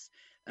Letts.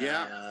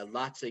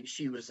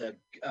 She was a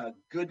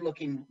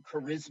good-looking,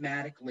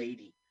 charismatic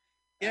lady.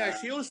 Yeah,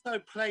 she also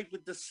played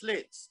with the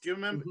Slits. Do you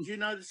remember? Do you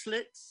know the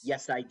Slits?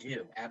 Yes, I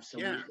do.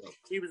 Absolutely. Yeah,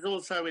 she was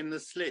also in the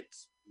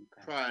Slits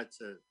prior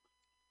to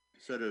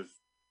sort of,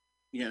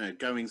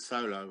 going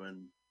solo.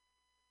 And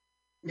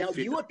now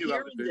you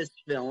appear in this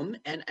film,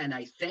 and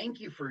I thank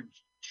you for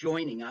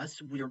joining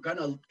us. We're going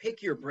to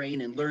pick your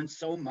brain and learn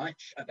so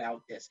much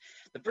about this.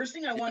 The first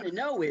thing I want to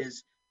know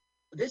is,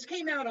 this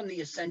came out on the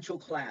Essential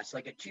Class,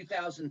 like a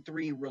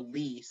 2003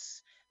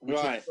 release, which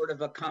is sort of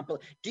a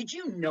compilation. Did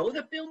you know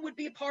the film would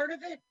be a part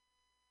of it?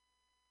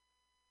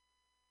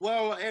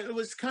 Well, it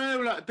was kind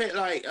of a bit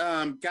like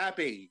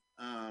Gabby,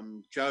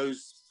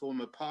 Joe's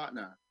former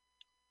partner.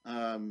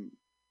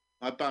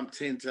 I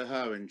bumped into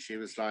her and she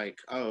was like,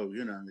 "Oh,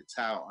 it's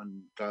out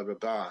and blah blah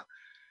blah,"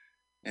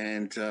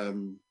 and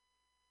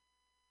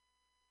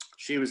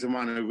she was the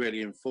one who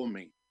really informed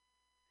me.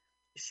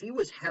 she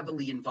was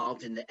heavily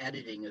involved in the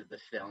editing of the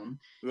film.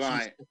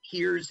 Right. She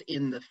appears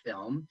in the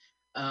film.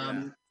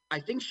 Yeah. I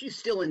think she's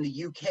still in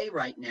the UK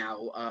right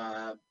now.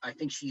 I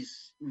think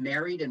she's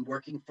married and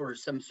working for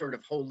some sort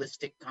of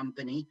holistic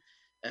company.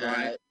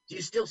 Right. Do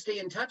you still stay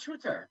in touch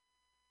with her?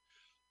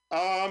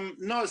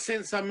 Not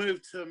since I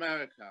moved to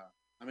America.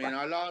 I mean,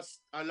 Right.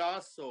 I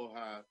last saw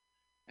her,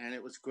 and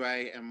it was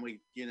great. And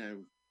we, you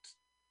know,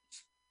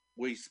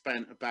 we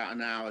spent about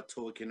an hour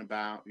talking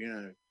about, you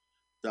know,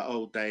 the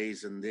old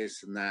days and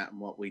this and that and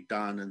what we'd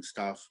done and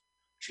stuff.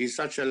 She's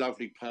such a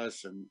lovely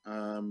person.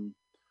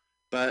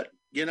 But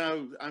you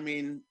know, I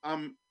mean,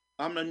 I'm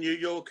a New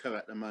Yorker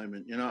at the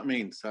moment. You know what I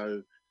mean?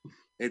 So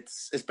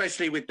it's,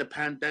 especially with the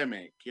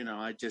pandemic. You know,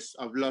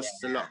 I've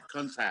lost a lot of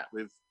contact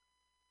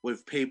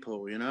with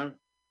people. You know.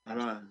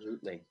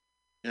 Absolutely.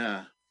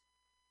 Yeah.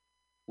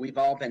 We've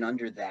all been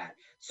under that.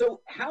 So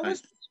how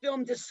was this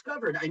film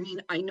discovered? I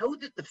mean, I know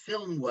that the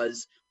film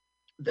was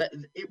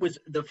it was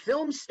the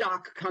film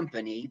stock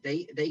company.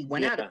 They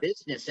went out of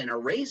business and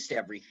erased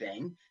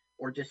everything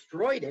or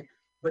destroyed it.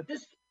 But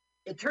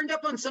it turned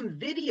up on some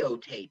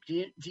videotape.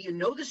 Do you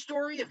know the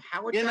story of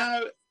how it? You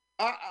know,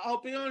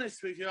 I'll be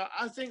honest with you.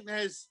 I think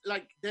there's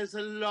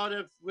a lot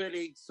of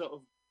really sort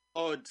of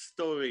odd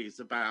stories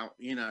about,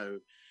 you know,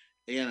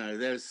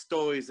 there's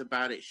stories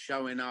about it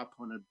showing up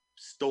on a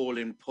stall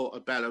in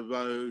Portobello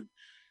Road.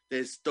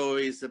 There's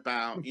stories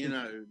about, you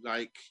know,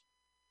 like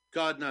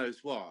God knows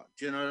what.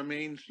 Do you know what I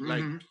mean? Mm-hmm.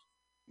 Like,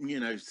 you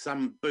know,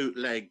 some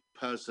bootleg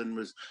person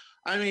was.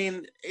 I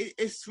mean,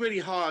 it's really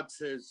hard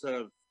to sort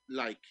of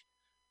like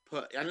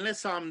put,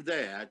 unless I'm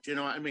there. Do you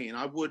know what I mean?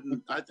 I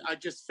wouldn't. I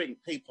just think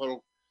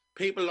people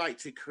like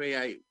to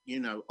create, you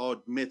know, odd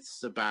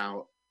myths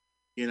about,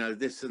 you know,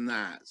 this and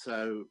that.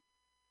 So,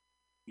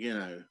 you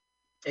know,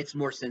 it's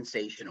more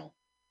sensational.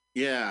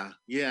 Yeah,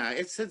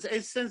 it's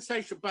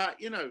sensational, but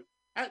you know,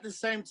 at the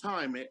same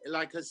time,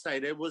 like I say,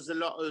 there was a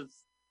lot of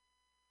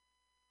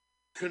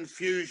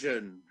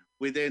confusion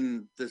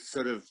within the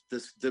sort of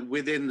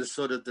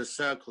the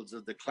circles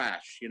of the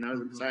Clash. You know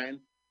what I'm saying?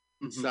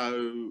 Mm-hmm.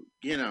 So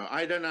you know,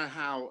 I don't know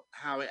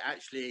how it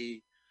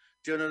actually.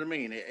 Do you know what I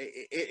mean?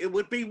 It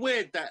would be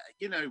weird that,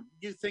 you know,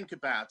 you think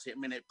about it. I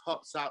mean, it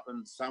pops up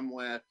and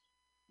somewhere,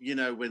 you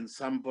know, when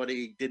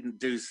somebody didn't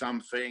do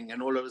something,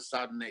 and all of a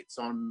sudden it's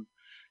on,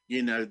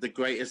 you know, the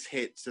greatest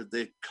hits of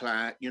the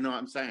Clash. You know what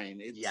I'm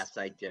saying? Yes,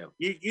 I do.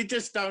 You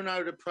just don't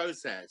know the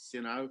process,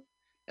 you know,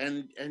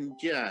 and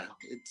yeah,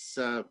 it's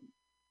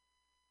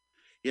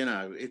you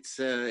know, it's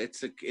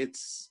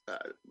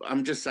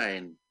I'm just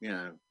saying, you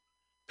know,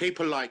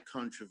 people like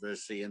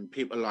controversy and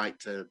people like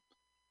to,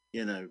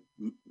 you know,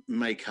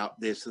 make up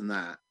this and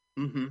that,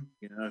 you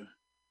know.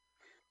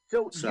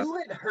 So you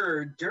had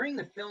heard during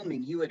the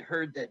filming, you had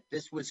heard that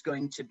this was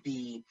going to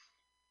be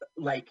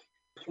like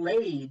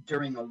played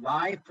during a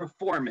live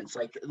performance,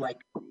 like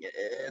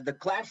the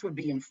Clash would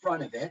be in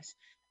front of it,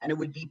 and it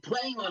would be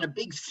playing on a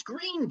big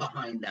screen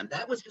behind them.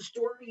 That was the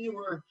story you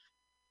were.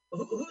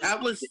 Who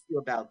spoke to you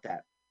about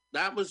that?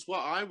 That was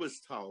what I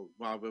was told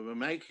while we were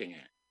making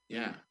it.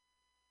 Yeah,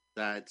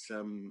 that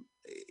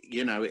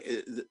you know,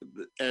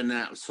 and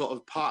that was sort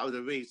of part of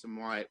the reason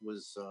why it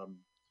was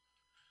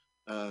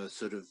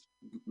sort of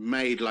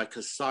made like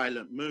a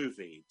silent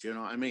movie. Do you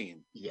know what I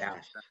mean? Yeah.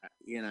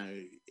 You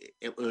know,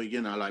 it was,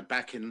 you know, like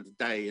back in the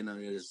day, you know,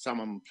 there's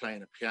someone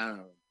playing a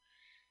piano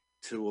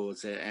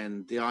towards it,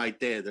 and the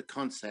idea, the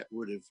concept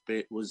would have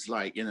been, was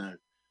like, you know,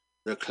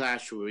 the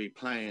Clash would be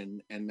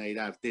playing and they'd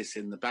have this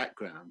in the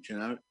background, you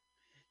know?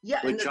 Yeah,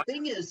 and the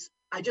thing is,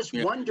 I just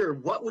wonder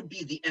what would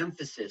be the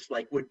emphasis.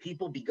 Like, would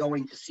people be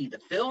going to see the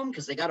film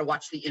because they got to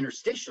watch the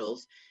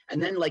interstitials,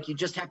 and then like you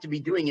just have to be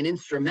doing an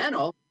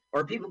instrumental,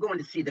 or are people going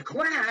to see the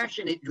Clash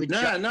and it would be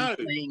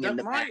playing in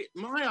the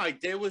my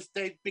idea was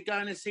they'd be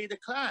going to see the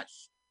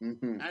Clash,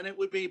 and it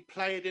would be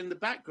played in the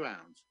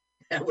background.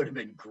 That would have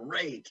been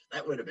great.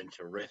 That would have been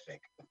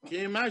terrific. Can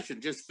you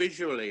imagine? Just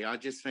visually, I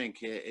just think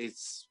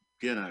it's,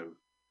 you know,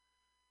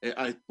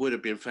 it would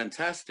have been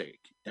fantastic.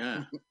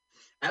 Yeah.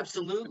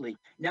 Absolutely.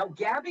 Now,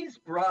 Gabby's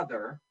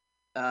brother,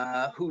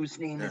 whose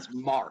name is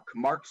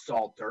Mark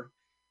Salter.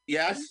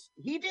 Yes.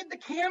 He did the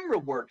camera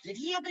work. Did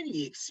he have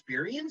any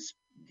experience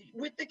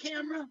with the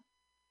camera?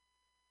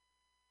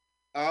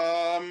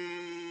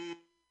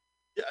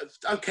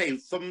 Okay,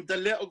 from the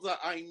little that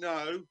I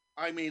know,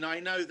 I mean, I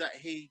know that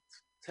he,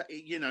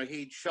 you know,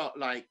 he'd shot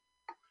like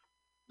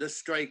the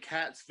Stray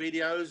Cats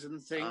videos and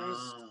things.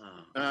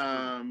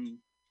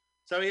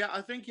 So yeah,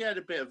 I think he had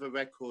a bit of a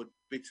record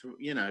between,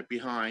 you know,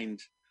 behind,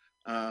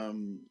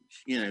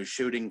 you know,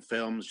 shooting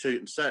films,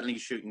 certainly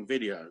shooting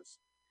videos,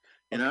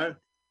 you know.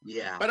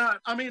 Yeah.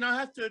 But I mean, I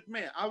have to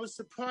admit, I was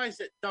surprised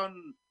that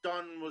Don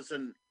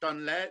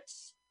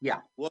Letts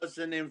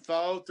wasn't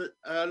involved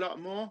a lot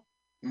more.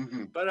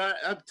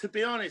 But to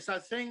be honest, I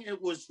think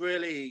it was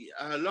really,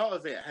 a lot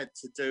of it had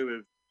to do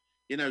with,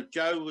 you know,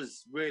 Joe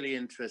was really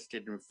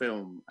interested in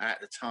film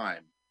at the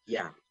time.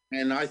 Yeah.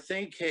 And I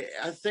think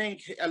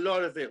a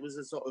lot of it was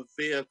a sort of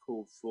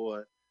vehicle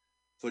for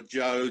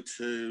Joe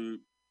to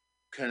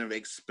kind of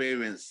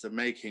experience the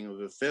making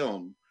of a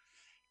film.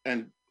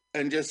 and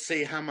just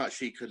see how much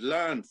he could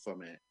learn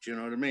from it. Do you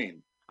know what I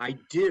mean? I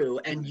do.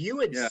 And you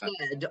had Yeah.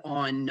 said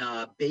on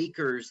the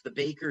Baker's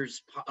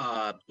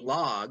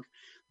blog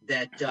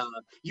that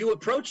you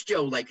approached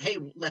Joe like, hey,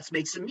 let's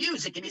make some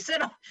music. And he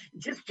said, oh,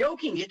 just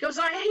joking. He goes,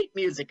 I hate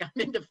music. I'm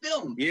into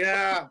film.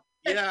 Yeah.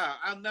 Yeah.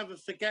 I'll never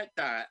forget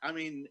that. I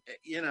mean,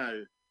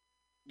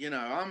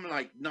 I'm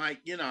like,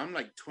 I'm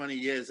like 20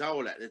 years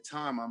old at the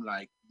time. I'm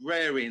like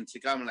raring to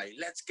go. I'm like,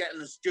 let's get in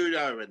the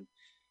studio. And,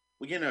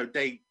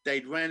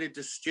 they'd rented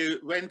a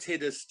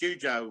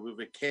studio with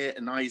a kit,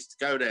 and I used to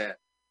go there.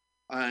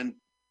 And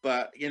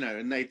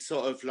they'd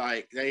sort of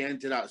like, they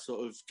ended up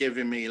sort of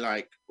giving me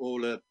like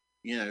all a,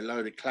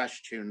 load of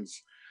Clash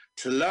tunes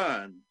to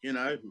learn,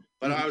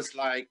 but I was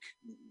like,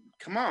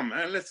 come on,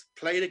 man, let's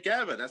play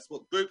together. That's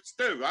what groups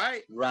do,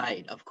 right?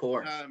 Right, of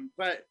course.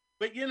 But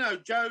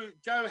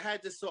Joe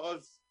had to sort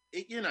of,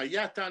 you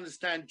have to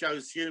understand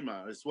Joe's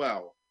humor as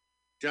well.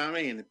 Do you know what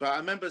I mean? But I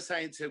remember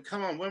saying to him,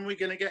 come on, when are we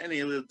going to get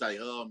any little day?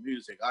 Oh,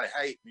 music. I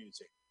hate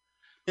music.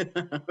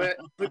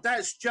 but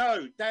that's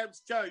Joe.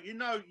 That's Joe. You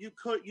know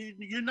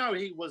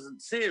he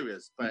wasn't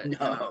serious, but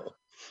no.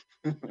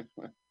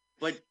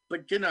 but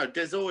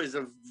there's always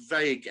a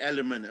vague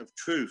element of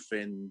truth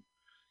in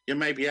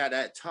maybe at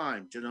that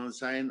time. Do you know what I'm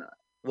saying?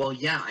 Well,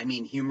 yeah. I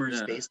mean, humor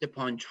is based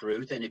upon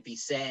truth, and if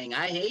he's saying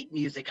I hate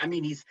music, I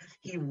mean,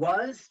 he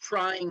was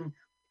trying.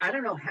 I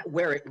don't know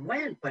where it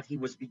went, but he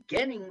was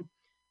beginning.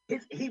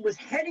 He was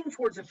heading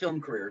towards a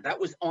film career. That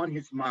was on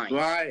his mind.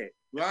 Right.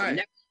 The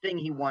next thing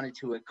he wanted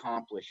to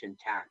accomplish and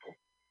tackle.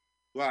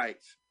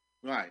 Right.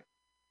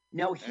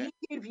 Now, he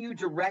gave you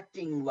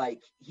directing,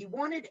 like, he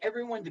wanted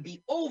everyone to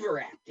be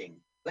overacting.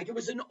 Like it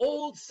was an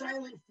old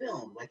silent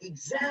film, like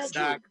exaggerated.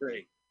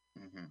 Exactly.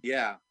 Mm-hmm.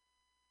 Yeah.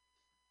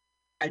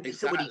 And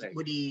exactly. So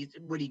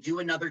would he do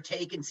another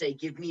take and say,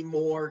 give me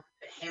more,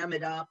 ham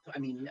it up? I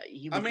mean,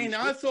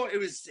 I thought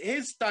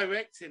his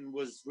directing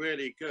was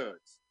really good.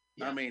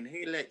 Yeah. I mean,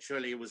 he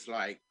literally was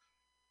like,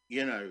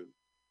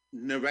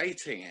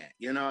 narrating it,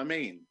 you know what I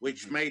mean?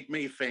 Which made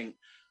me think,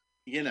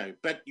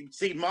 but you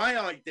see, my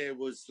idea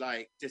was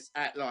like, just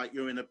act like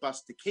you're in a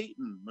Buster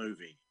Keaton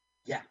movie.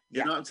 Yeah.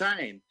 You know what I'm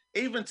saying?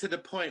 Even to the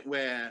point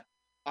where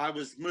I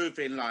was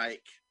moving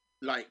like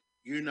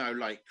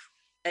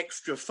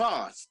extra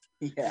fast.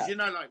 Yeah.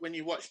 Like when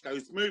you watch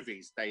those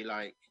movies, they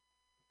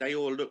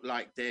all look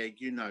like they're,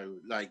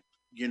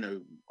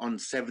 on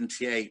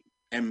 78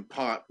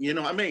 Empire, you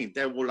know what I mean?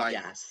 They're all like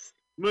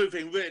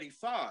moving really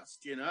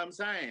fast, you know what I'm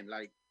saying?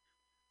 Like,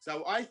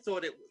 so I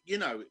thought it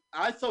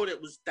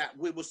was that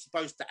we were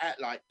supposed to act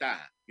like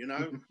that,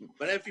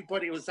 but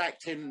everybody was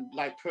acting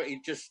like pretty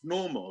just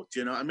normal.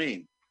 Do you know what I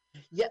mean?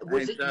 Yeah.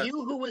 Was it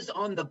you who was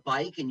on the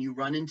bike and you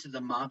run into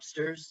the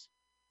mobsters?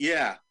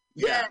 Yeah.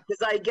 Yeah,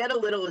 because I get a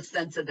little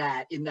sense of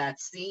that in that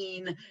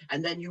scene,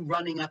 and then you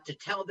running up to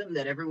tell them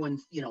that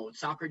everyone's,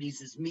 Socrates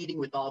is meeting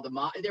with all the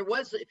there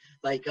was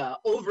like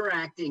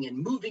overacting and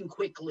moving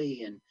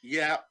quickly and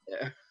yeah.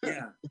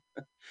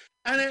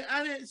 And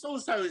it's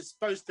also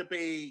supposed to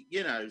be,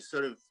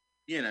 sort of,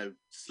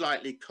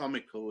 slightly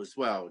comical as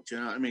well. Do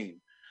you know what I mean?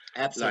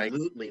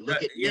 Absolutely.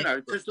 Look at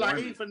because like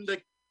even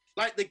the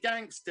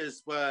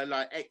gangsters were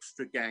like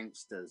extra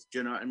gangsters. Do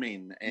you know what I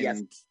mean?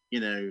 And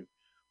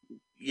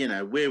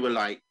we were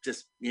like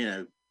just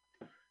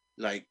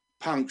like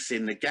punks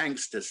in the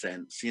gangster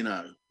sense.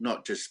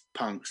 Not just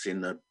punks in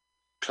the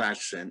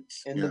Clash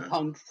sense. In the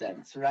punk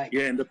sense, right?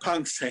 Yeah, in the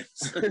punk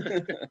sense.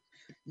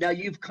 Now,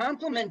 you've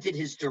complimented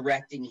his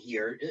directing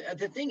here.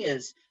 The thing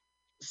is,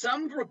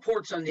 some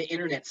reports on the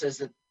internet says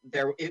that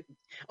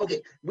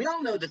we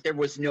all know that there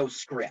was no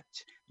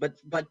script,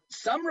 but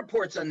some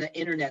reports on the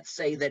internet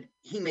say that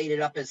he made it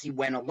up as he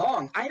went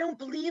along. I don't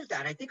believe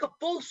that. I think a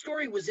full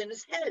story was in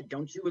his head.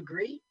 Don't you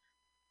agree?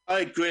 I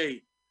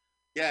agree.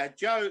 Yeah,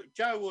 Joe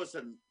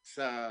wasn't,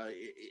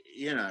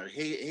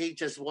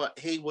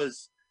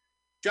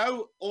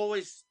 Joe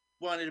always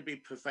wanted to be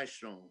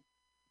professional.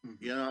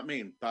 Mm-hmm. You know what I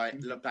mean?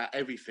 About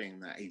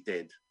everything that he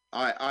did.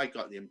 I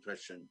got the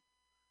impression,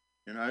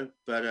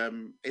 but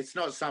it's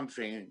not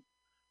something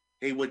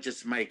he would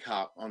just make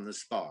up on the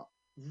spot.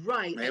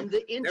 Right. There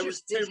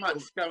was too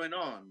much going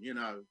on,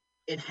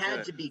 It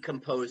had to be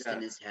composed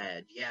in his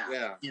head.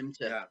 Yeah.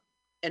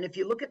 And if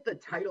you look at the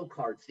title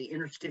cards, the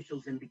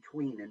interstitials in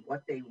between and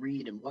what they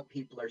read and what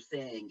people are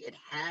saying, it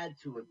had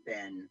to have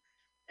been,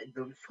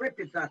 the script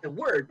is not the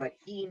word, but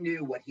he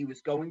knew what he was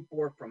going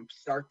for from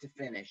start to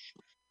finish.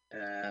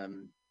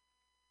 The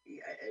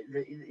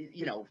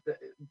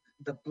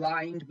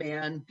blind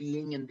man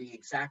being in the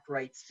exact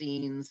right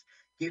scenes,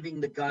 giving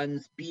the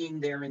guns, being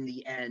there in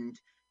the end.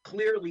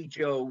 Clearly,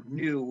 Joe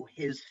knew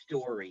his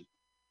story.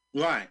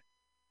 Right.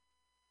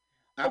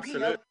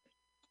 Absolutely. Okay,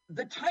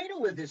 the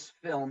title of this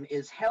film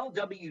is Hell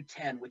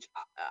W10, which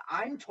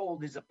I'm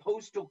told is a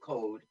postal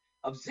code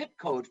of zip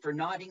code for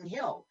Notting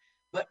Hill.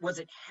 But was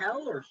it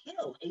Hell or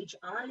Hill?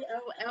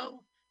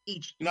 Hill?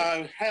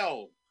 No,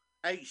 Hell.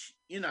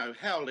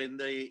 Hell in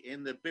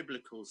the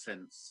biblical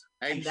sense.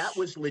 And that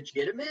was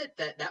legitimate?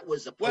 That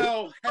was a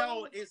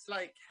Hell is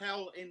like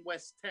Hell in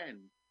West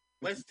 10.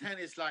 West 10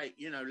 is like,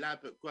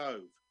 Ladbroke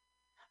Grove.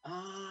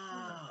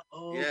 Ah,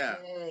 Yeah.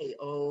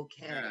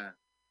 okay.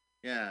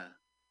 Yeah.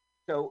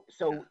 So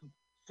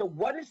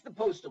what is the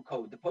postal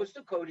code? The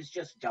postal code is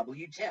just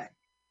W10.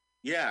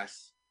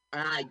 Yes.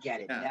 I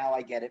get it. Yeah. Now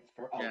I get it.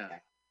 Okay. Yeah.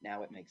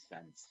 Now it makes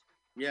sense.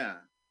 Yeah.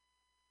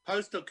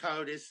 Postal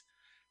code it's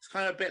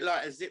kind of a bit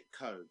like a zip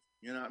code.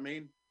 You know what I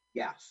mean?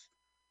 Yes.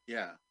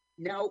 Yeah.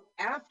 Now,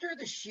 after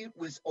the shoot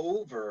was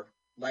over,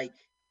 like,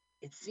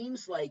 it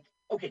seems like,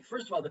 okay,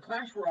 first of all, the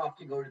Clash were off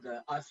to go to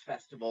the US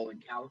Festival in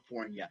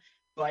California,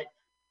 but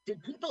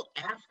did people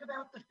ask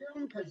about the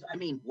film? Because, I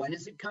mean, when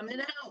is it coming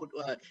out?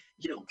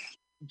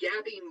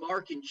 Gabby,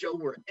 Mark, and Joe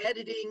were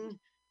editing.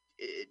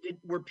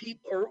 Were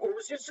people, or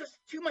was there just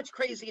too much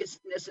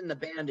craziness in the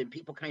band and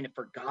people kind of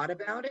forgot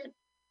about it?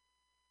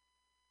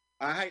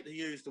 I hate to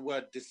use the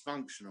word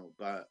dysfunctional,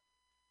 but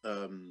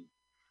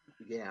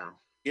Yeah.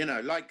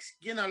 like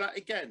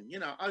again,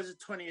 I was a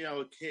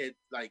 20-year-old kid,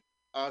 like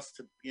asked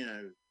to,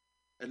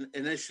 and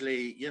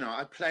initially,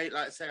 I played,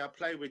 like I say, I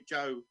played with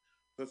Joe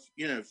for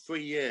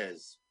 3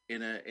 years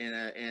in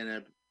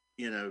a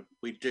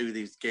we do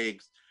these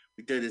gigs.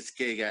 We do this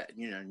gig at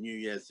New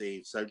Year's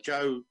Eve. So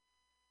Joe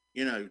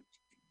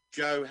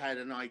had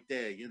an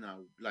idea,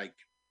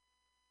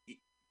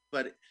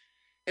 but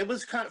it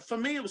was kind of, for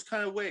me, it was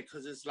kind of weird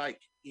because it's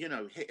like,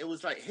 it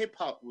was like hip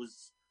hop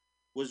was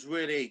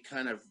really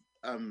kind of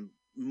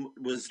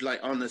was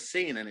like on the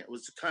scene, and it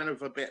was kind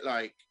of a bit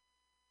like,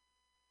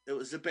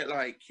 do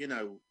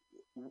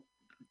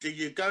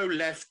you go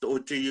left or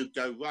do you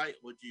go right,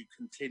 or do you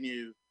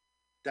continue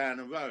down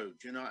the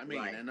road? You know what I mean?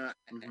 Right.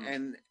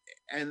 And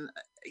and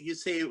you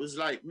see, it was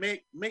like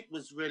Mick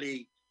was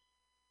really,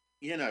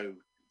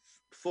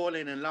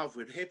 falling in love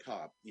with hip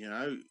hop,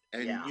 and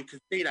you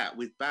could see that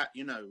with Bad,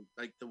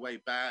 like the way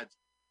Bad,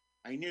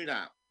 I knew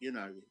that,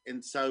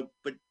 and so,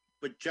 but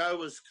Joe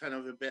was kind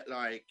of a bit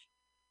like,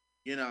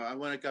 I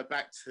want to go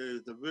back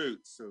to the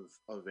roots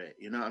of it,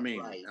 you know what I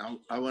mean? Right.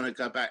 I want to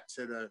go back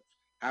to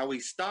how we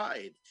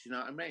started, you know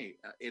what I mean?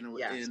 In a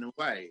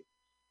way.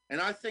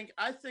 And I think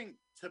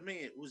to me,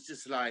 it was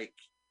just like,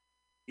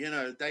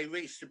 they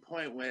reached a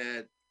point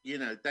where,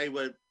 they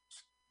were,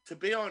 to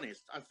be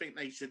honest, I think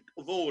they should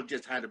have all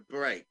just had a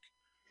break,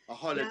 a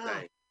holiday.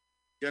 Yeah.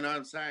 You know what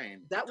I'm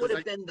saying? That would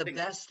have been the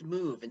best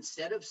move.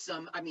 Instead of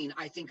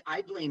I think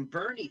I blame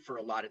Bernie for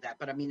a lot of that,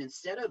 but I mean,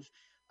 instead of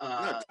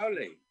no,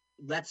 totally.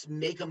 Let's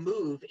make a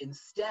move.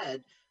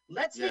 Instead,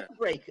 let's take a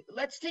break.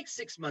 Let's take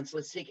 6 months.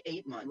 Let's take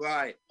 8 months.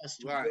 Right.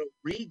 We'll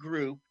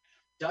regroup.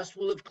 Dust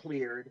will have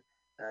cleared.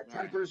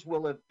 Tempers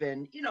will have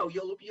been.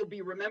 You'll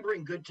be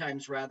remembering good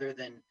times rather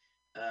than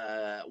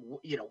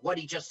what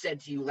he just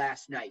said to you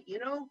last night.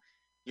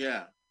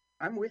 Yeah.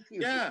 I'm with you.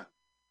 Yeah.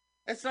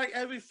 It's like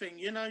everything.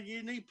 You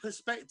need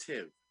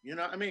perspective. You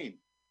know what I mean?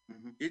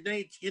 Mm-hmm.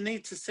 You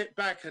need to sit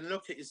back and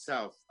look at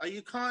yourself.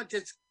 You can't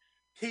just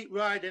keep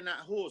riding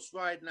that horse.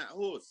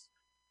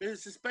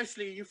 Because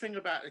especially you think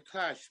about the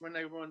Clash when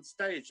they were on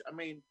stage. I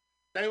mean,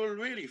 they were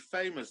really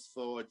famous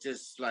for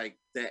just like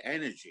their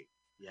energy.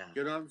 Yeah.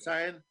 You know what I'm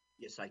saying?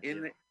 Yes, I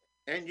do.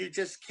 And you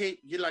just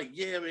keep, like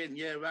year in,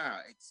 year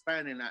out,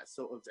 expanding that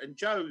sort of. And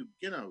Joe,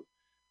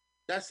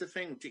 that's the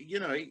thing.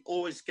 He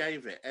always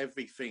gave it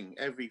everything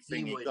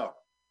he got.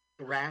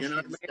 Thrash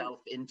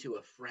himself into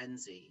a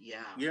frenzy.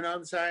 Yeah. You know what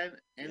I'm saying?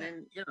 And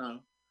then,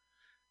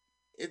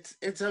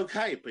 it's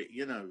okay, but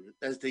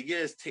as the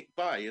years tick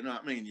by, you know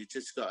what I mean, you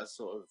just got to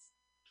sort of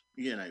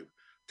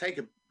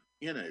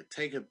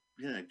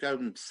go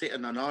and sit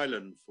on an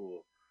island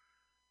for,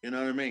 you know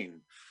what I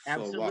mean,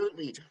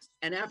 absolutely.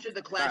 And after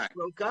the Clash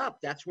broke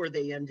up, that's where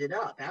they ended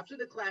up. After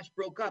the Clash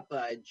broke up,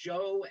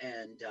 Joe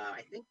and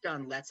I think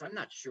Don Letts, I'm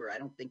not sure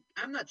about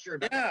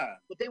that,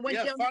 but they went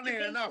down. Funny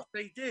enough,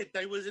 they did.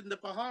 They was in the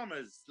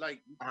Bahamas, but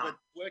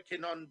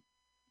working on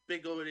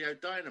Big Audio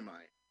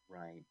Dynamite.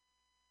 Right.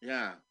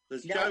 Yeah,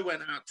 because Joe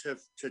went out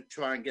to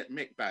try and get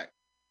Mick back.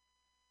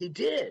 He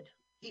did.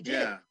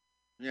 Yeah.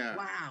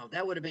 Wow,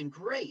 that would have been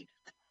great.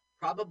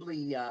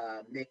 Probably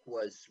Mick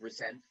was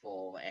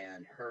resentful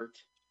and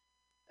hurt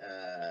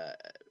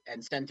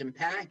and sent him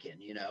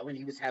packing, and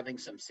he was having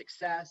some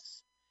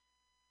success.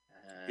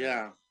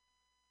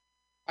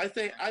 I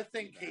think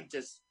he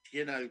just,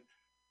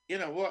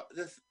 what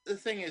the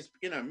thing is,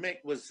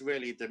 Mick was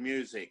really the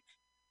music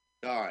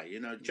guy.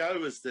 Joe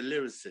was the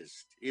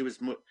lyricist. He was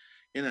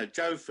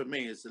Joe for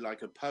me is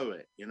like a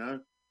poet, Yeah.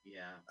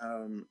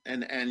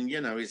 And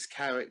his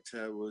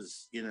character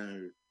was,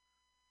 no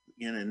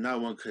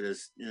one could have,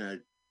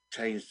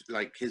 changed,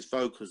 like his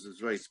vocals was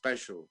very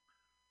special,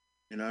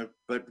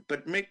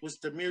 but Mick was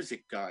the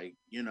music guy,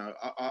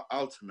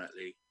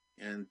 ultimately.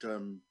 And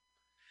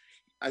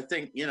I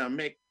think,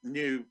 Mick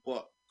knew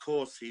what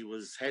course he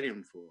was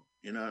heading for,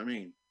 you know what I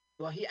mean?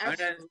 Well, he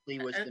absolutely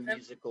was the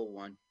musical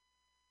one.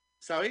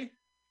 Sorry?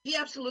 He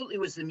absolutely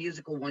was the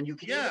musical one. You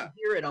can even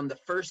hear it on the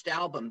first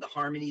album, the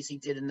harmonies he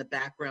did in the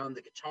background,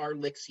 the guitar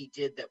licks he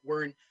did that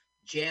weren't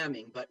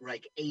jamming, but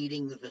like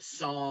aiding the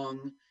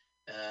song.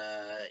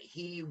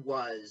 He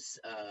was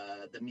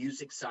the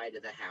music side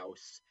of the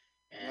house.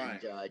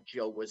 and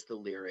Joe was the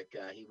lyric.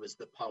 He was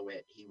the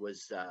poet. He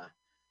was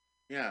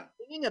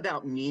singing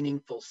about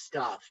meaningful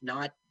stuff,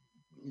 not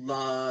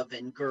love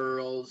and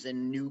girls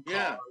and new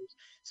cars.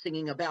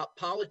 Singing about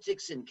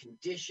politics and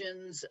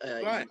conditions.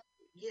 Yeah.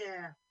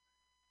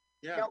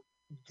 Now,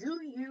 do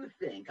you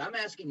think, I'm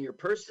asking your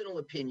personal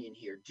opinion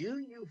here, do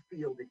you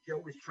feel that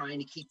Joe was trying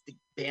to keep the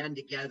band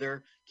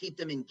together, keep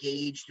them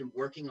engaged and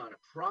working on a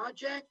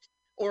project?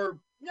 Or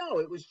no,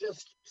 it was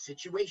just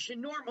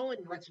situation normal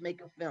and let's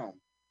make a film?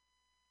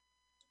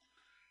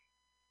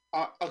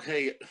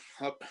 Okay,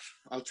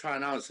 I'll try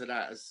and answer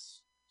that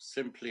as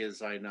simply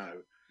as I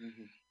know.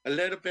 A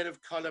little bit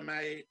of column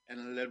A and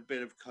a little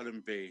bit of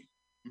column B.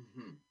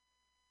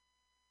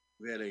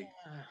 Really.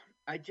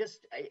 It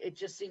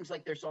just seems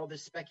like there's all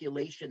this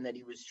speculation that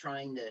he was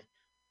trying to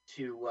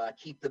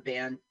keep the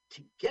band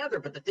together.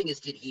 But the thing is,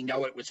 did he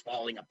know it was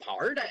falling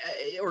apart,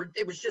 or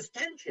it was just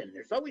tension?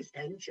 There's always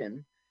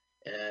tension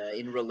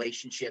in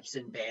relationships,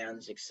 in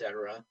bands,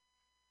 etc.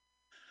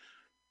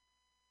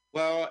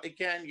 Well,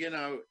 again,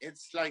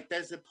 it's like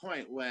there's a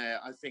point where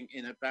I think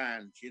in a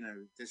band,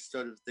 this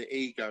sort of the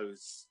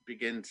egos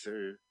begin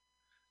to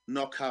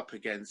knock up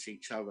against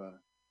each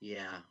other.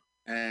 Yeah.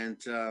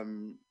 And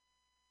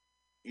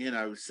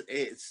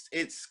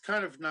it's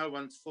kind of no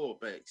one's fault,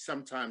 but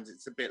sometimes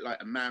it's a bit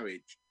like a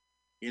marriage,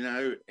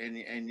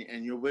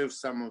 and you're with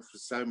someone for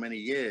so many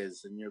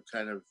years, and you're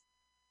kind of,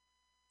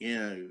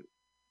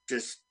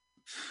 just,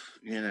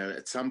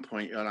 at some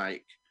point you're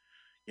like,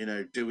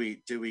 do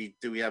we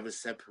have a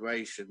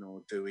separation,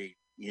 or do we,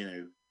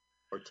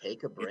 or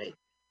take a break?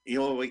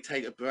 We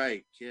take a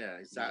break. Yeah,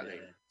 exactly.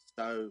 Yeah.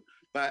 So,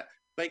 but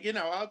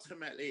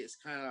ultimately it's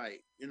kind of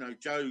like,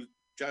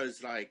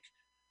 Joe's like,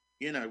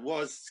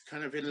 was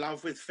kind of in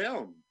love with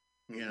film,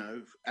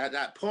 at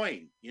that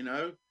point,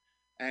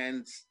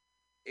 and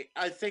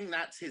I think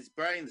that's his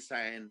brain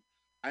saying,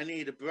 I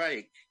need a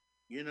break,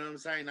 you know what I'm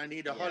saying? I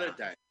need a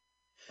holiday.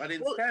 But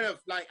instead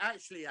of like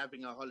actually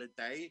having a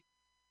holiday,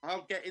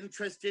 I'll get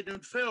interested in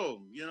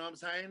film, you know what I'm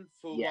saying,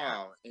 for a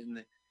while.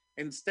 And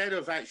instead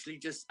of actually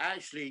just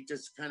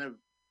kind of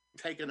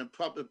taking a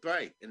proper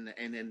break and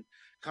then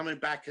coming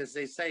back, as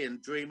they say,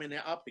 and dreaming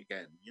it up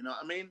again, you know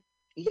what I mean?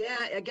 Yeah,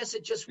 I guess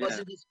it just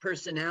wasn't his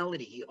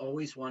personality. He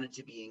always wanted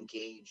to be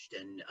engaged,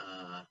 and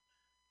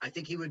I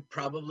think he would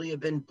probably have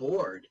been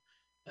bored,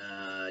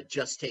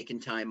 just taking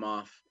time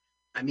off.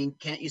 I mean,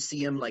 can't you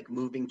see him like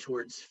moving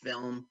towards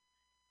film?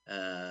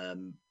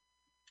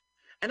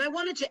 And I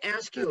wanted to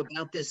ask you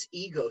about this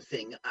ego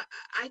thing.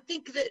 I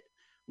think that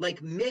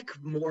like Mick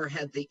more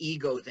had the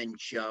ego than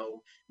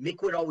Joe.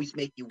 Mick would always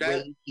make you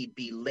wait. He'd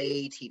be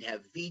late. He'd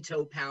have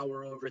veto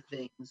power over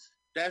things.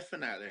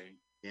 Definitely.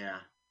 Yeah.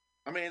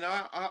 I mean,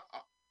 I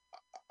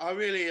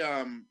really,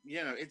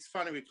 it's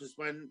funny because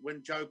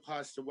when Joe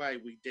passed away,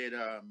 we did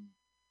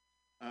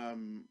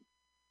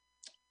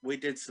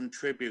some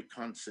tribute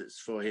concerts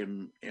for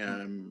him,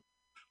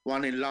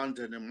 one in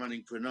London and one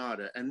in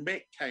Granada, and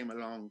Mick came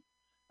along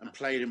and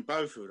played in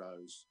both of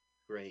those.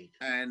 Great.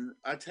 And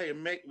I tell you,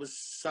 Mick was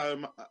so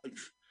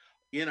much,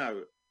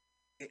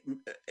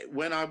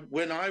 when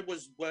I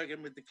was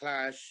working with the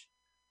Clash,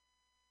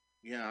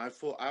 I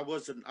thought I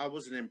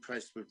wasn't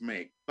impressed with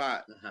Mick,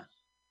 but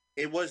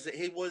he was an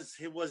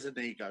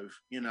ego,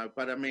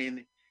 but I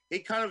mean, he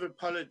kind of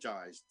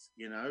apologized,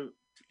 and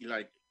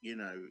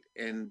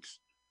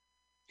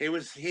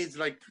he's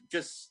like,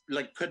 just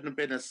like couldn't have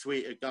been a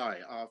sweeter guy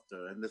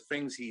after. And the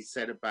things he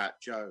said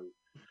about Joe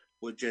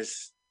were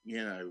just,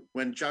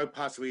 when Joe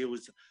passed away,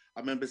 I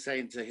remember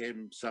saying to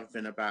him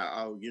something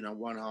about,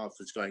 one half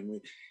was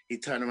going, he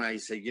turned around, he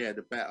said, yeah,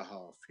 the better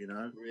half,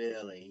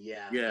 Really?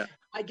 Yeah. Yeah.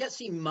 I guess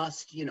he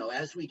must,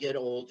 as we get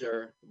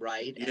older,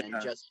 right? Yeah. And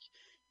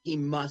he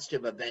must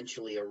have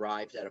eventually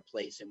arrived at a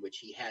place in which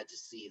he had to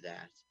see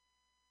that.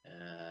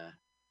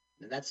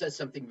 And that says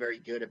something very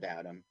good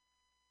about him.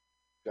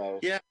 So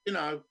yeah,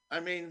 I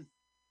mean,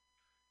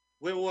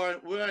 we're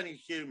only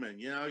human,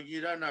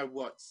 you don't know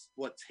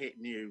what's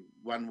hitting you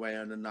one way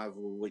or another,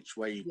 which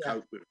way you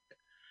cope with it.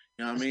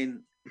 You know what I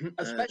mean?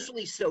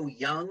 Especially so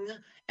young,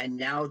 and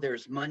now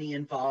there's money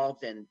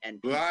involved, and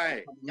people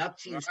coming up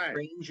to you,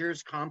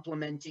 strangers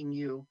complimenting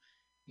you.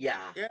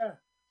 Yeah,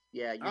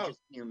 you're just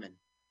human.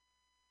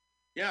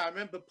 Yeah, I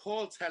remember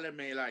Paul telling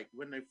me, like,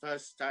 when they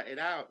first started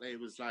out, there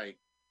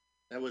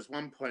was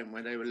one point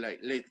where they were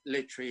like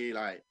literally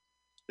like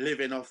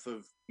living off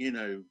of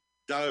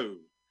dough.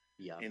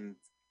 Yeah. And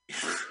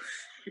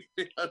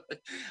I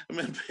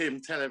remember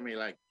him telling me,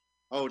 like,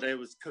 oh, they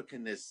was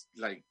cooking this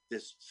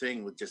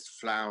thing with just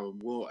flour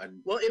and water.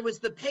 And well, it was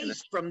the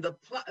paste from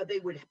they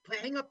would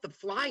hang up the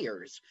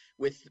flyers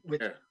with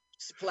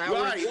flour.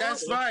 Right,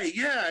 that's right.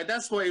 Yeah,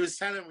 that's what he was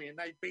telling me. And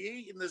they'd be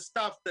eating the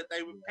stuff that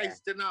they were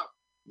pasting up.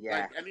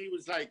 Yeah. And he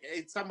was like,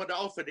 someone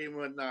offered him,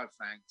 well, no,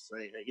 thanks.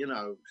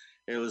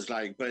 It was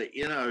like, but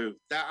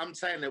that I'm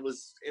saying it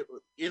was,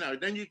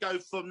 then you go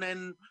from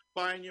then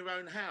buying your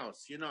own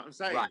house, you know what I'm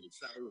saying? Right.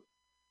 So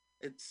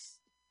it's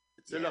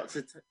a lot to,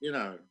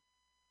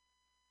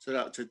 it's a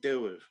lot to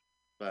deal with,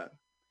 but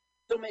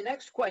So my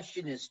next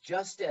question is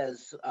just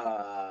as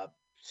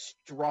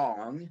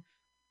strong.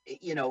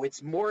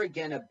 It's more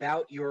again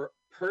about your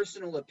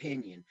personal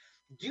opinion.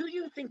 Do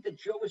you think that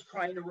Joe is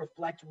trying to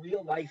reflect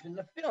real life in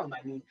the film?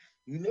 I mean,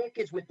 Mick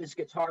is with this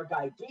guitar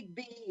guy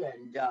Digby,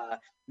 and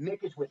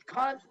Mick is with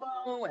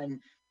Cosmo, and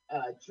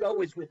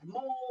Joe is with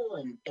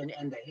Mole,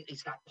 and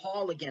he's got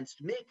Paul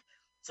against Mick.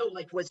 So,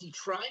 like, was he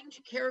trying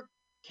to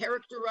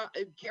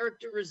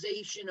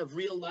characterization of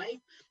real life,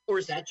 or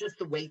is that just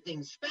the way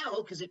things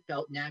fell because it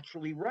felt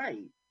naturally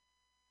right?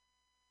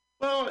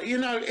 Well,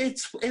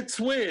 it's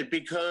weird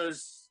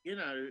because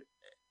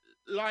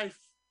life.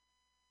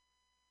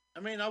 I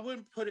mean, I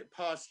wouldn't put it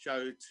past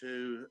Joe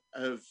to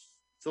have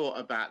thought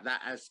about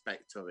that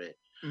aspect of it,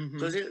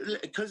 because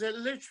it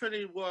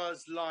literally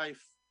was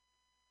life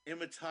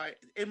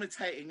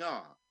imitating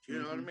art. Do you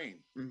know what I mean?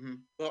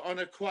 But on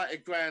quite a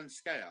grand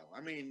scale.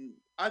 I mean,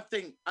 I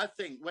think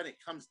when it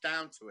comes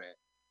down to it,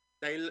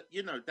 they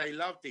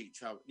loved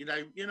each other. You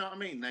know what I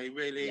mean? They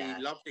really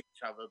loved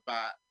each other,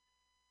 but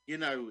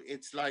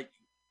it's like,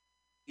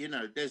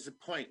 there's a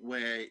point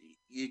where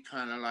you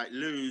kind of like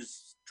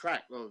lose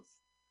track of,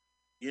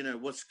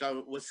 what's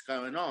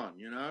going on,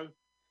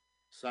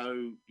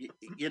 So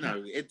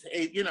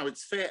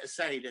it's fair to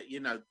say that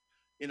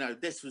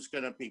this was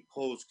going to be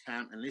Paul's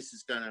camp, and this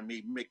is going to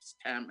be Mick's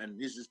camp, and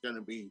this is going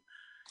to be,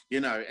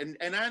 and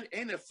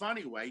in a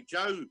funny way,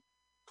 Joe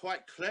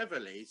quite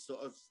cleverly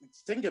sort of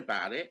think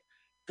about it,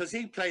 because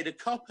he played a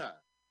copper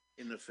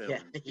in the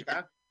film.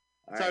 Yeah.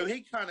 So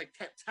he kind of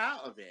kept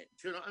out of it.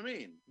 Do you know what I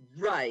mean?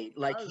 Right.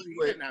 Like he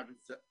didn't have,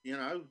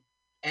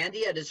 and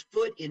he had his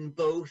foot in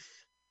both.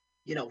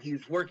 He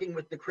was working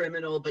with the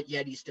criminal, but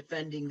yet he's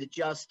defending the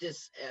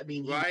justice. I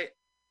mean,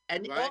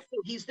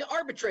 also he's the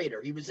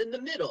arbitrator. He was in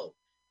the middle.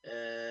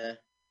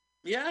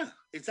 Yeah,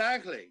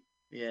 exactly.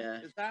 Yeah,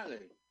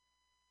 exactly.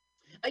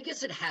 I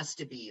guess it has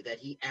to be that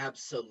he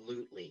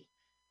absolutely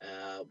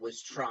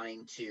was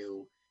trying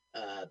to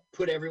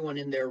put everyone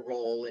in their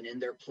role and in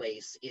their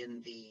place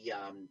in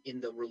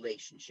the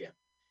relationship.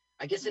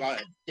 I guess it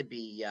has to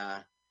be.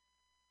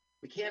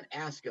 We can't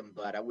ask him,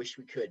 but I wish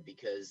we could,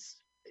 because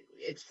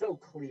it's so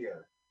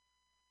clear.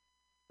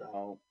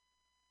 So,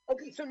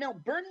 okay, so now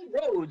Bernie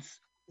Rhodes,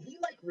 he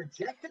like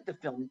rejected the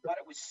film. He thought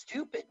it was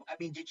stupid. I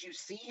mean, did you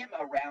see him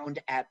around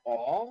at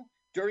all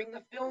during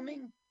the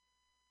filming?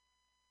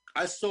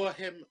 I saw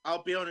him.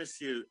 I'll be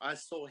honest with you. I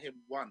saw him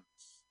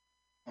once.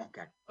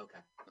 Okay.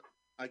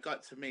 I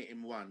got to meet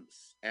him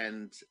once,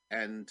 and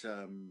it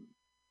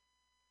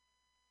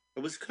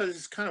was because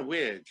it's kind of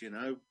weird,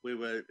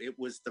 It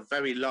was the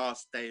very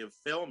last day of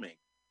filming.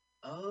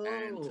 Oh.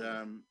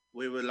 And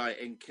we were like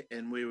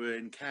we were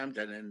in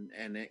Camden,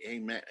 and he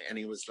met, and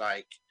he was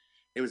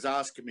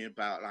asking me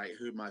about like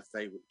who my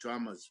favorite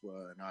drummers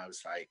were, and I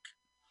was like,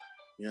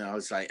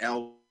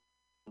 Elvis,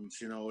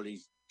 all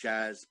these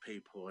jazz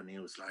people, and he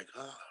was like,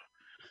 oh,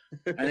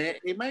 and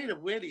he made a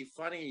really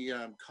funny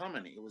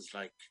comment. It was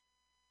like,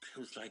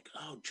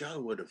 oh, Joe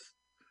would have.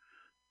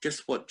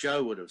 Just what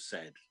Joe would have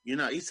said,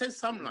 He said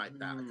something like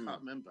that. I can't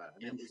remember.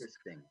 And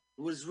interesting.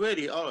 It was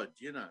really odd,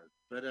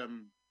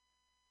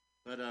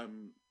 But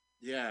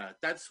yeah,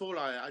 that's all.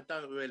 I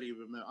don't really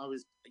remember. I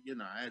was,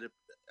 I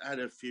had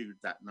a feud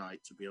that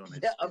night, to be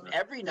honest. Yeah,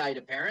 every night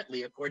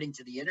apparently, according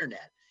to the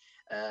internet.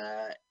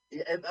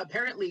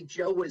 Apparently,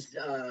 Joe was.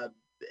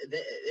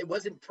 It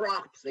wasn't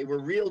props; they were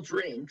real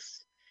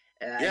drinks.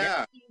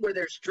 Yeah, where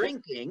there's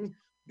drinking,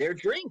 they're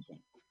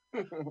drinking.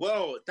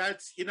 Well,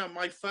 that's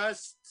my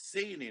first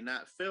scene in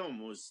that film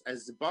was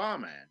as the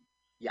barman.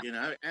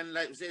 Yeah. And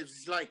it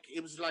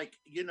was like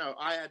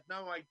I had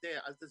no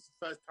idea. This is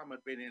the first time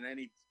I'd been in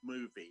any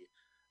movie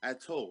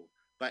at all.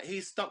 But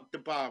he stocked the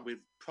bar with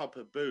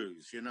proper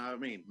booze, you know what I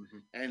mean?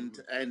 And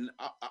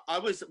I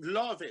was, a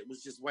lot of it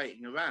was just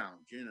waiting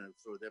around,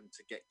 for them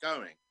to get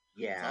going.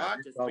 Yeah. So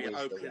I'd just be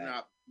opening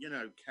up, can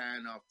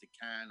after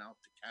can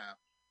after can.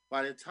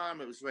 By the time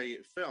it was ready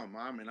to film,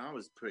 I mean, I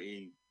was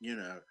pretty,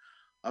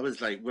 I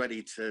was like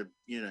ready to,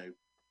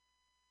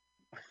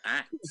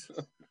 act.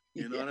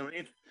 You know what I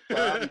mean?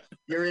 Well,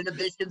 your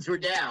inhibitions were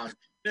down.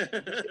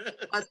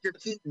 Buster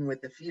Keaton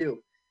with a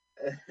few.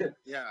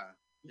 Yeah.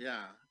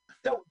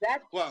 So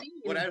that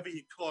whatever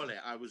you call it,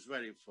 I was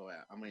ready for it.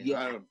 I mean,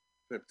 I don't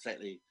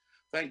particularly.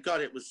 Thank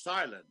God it was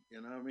silent.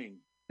 You know what I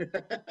mean?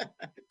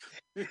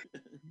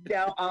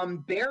 Now,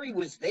 Barry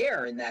was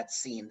there in that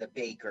scene. The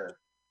baker.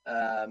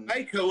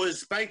 Baker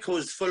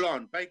was full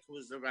on. Baker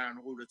was around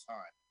all the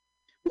time.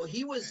 Well,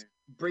 he was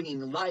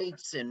bringing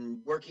lights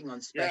and working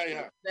on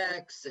special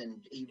effects,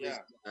 and he was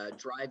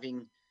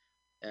driving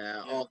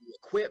all the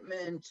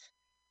equipment.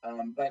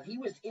 But he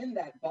was in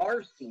that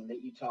bar scene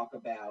that you talk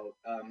about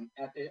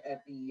at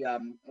the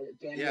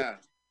Daniel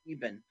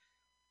Stephen.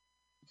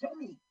 Tell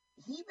me,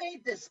 he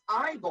made this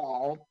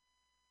eyeball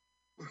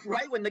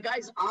right when the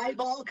guy's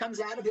eyeball comes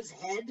out of his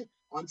head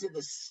onto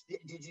the.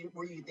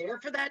 Were you there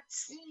for that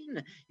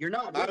scene? You're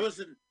not. I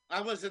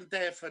wasn't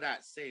there for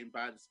that scene,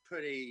 but it's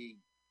pretty,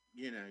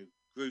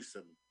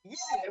 gruesome.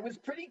 Yeah, it was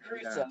pretty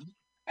gruesome.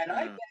 And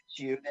I bet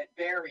you that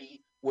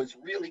Barry was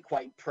really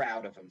quite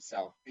proud of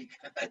himself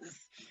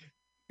because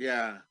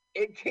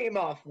it came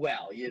off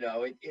well. You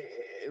know,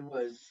 it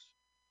was.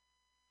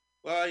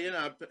 Well, you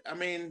know, I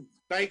mean,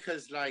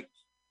 Baker's like,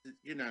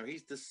 you know,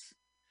 he's the.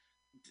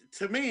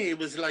 To me, it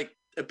was like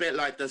a bit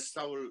like the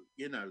soul,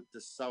 you know,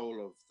 the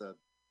soul of the.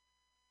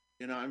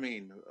 You know what I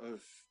mean?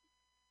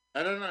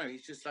 I don't know.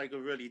 He's just like a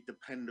really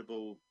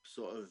dependable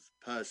sort of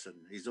person.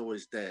 He's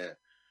always there,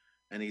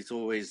 and he's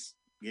always,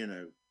 you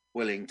know,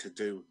 willing to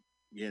do,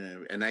 you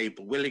know,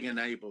 willing and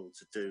able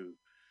to do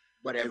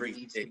whatever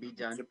needs to be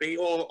done. To be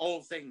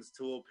all things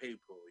to all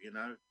people, you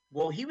know.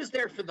 Well, he was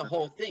there for the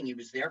whole thing. He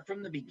was there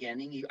from the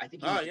beginning. I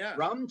think he was a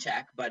drum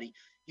tech, but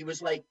he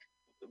was like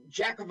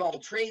jack of all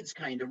trades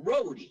kind of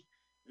roadie.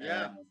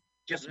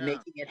 Just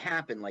making it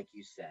happen, like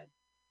you said.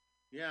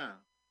 Yeah.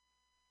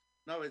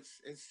 No, it's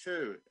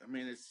true. I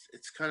mean,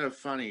 it's kind of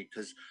funny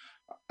because,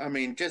 I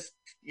mean, just,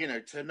 you know,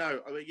 to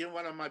know, I mean, you're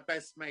one of my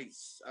best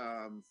mates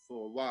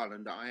for a while,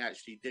 and I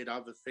actually did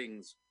other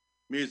things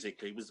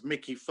musically, was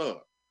Mickey Foot,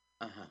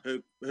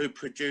 who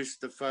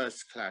produced the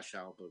first Clash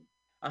album.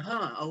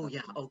 Oh,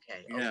 yeah.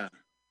 Okay. Yeah.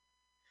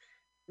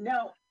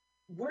 Now,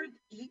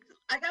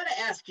 I got to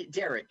ask you,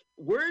 Derek,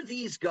 were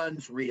these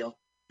guns real?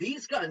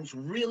 These guns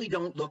really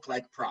don't look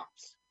like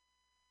props.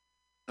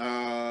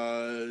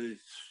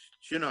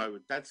 You know,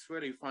 that's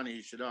really funny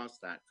you should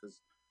ask that,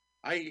 because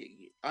I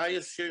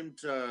assumed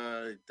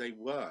they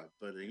were,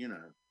 but you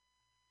know,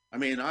 I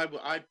mean,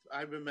 I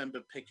remember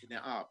picking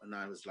it up and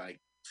I was like,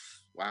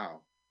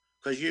 wow,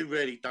 because you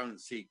really don't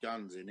see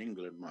guns in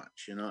England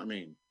much, you know what I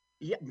mean?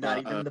 Yeah, not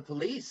even the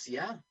police,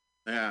 yeah.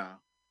 Yeah,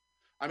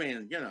 I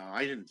mean, you know,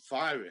 I didn't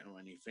fire it or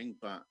anything,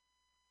 but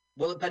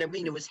I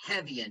mean, it was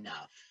heavy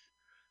enough.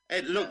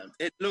 It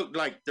looked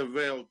like the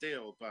real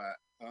deal, but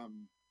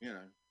you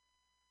know.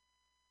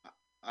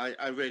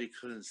 I really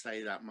couldn't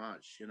say that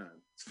much, you know.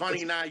 It's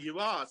funny now you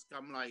ask.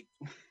 I'm like,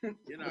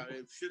 you know,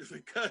 it should have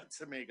occurred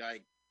to me,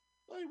 like,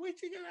 where'd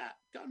you get that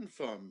gun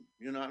from?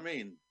 You know what I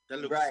mean?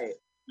 That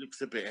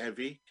looks a bit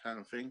heavy, kind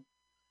of thing.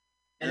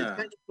 And it's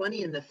kind of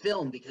funny in the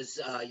film because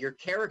your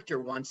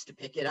character wants to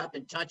pick it up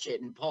and touch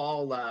it, and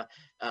Paul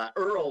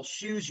Earl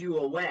shoos you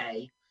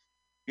away.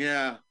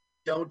 Yeah.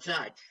 Don't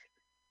touch.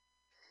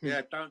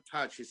 Yeah, don't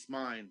touch. It's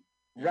mine.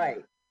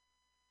 Right.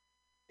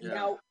 Yeah.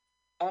 Now,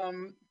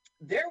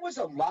 there was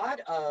a lot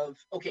of,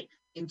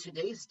 in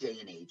today's day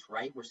and age,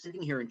 right? We're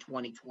sitting here in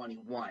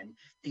 2021.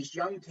 These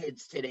young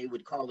kids today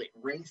would call it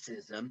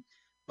racism.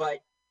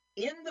 But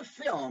in the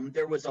film,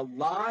 there was a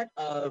lot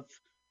of,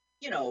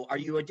 you know, are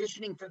you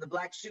auditioning for the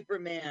Black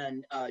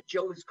Superman?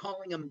 Joe is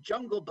calling him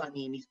Jungle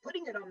Bunny, and he's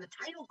putting it on the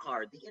title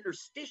card, the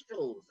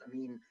interstitials. I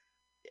mean,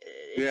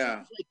 it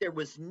seems like there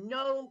was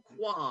no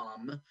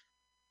qualm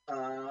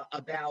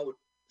about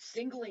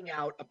singling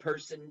out a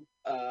person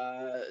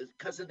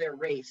because of their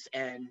race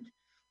and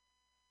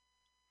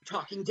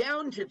talking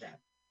down to them.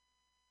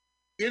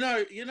 You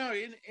know,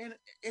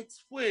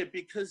 it's weird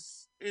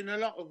because in a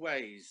lot of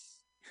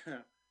ways,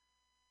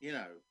 you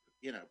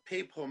know,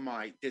 people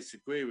might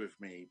disagree with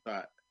me,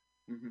 but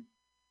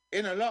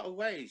in a lot of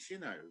ways, you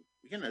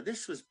know,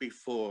 this was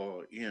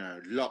before, you know,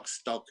 Lock,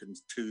 Stock, and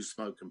Two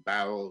Smoking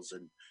Barrels,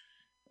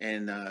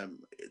 and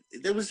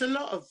there was a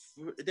lot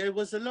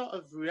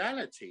of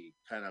reality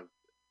kind of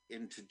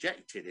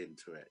interjected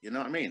into it. You know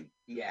what I mean?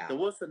 Yeah. There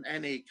wasn't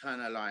any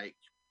kind of like,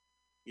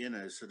 you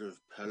know, sort of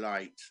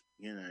polite,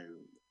 you know,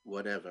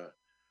 whatever.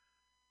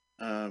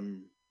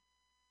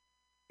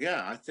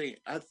 Yeah, I think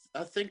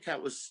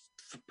that was,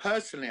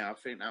 personally, I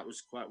think that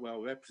was quite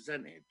well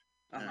represented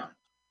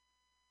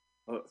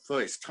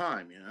for its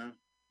time, you know.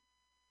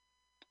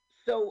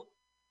 So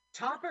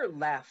Topper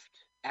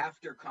left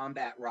after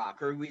Combat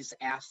Rock, or he was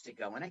asked to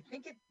go, and I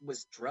think it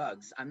was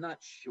drugs. I'm not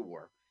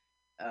sure.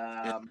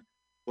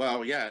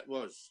 Well, yeah, it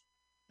was.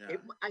 Yeah.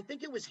 I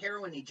think it was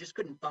heroin. He just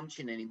couldn't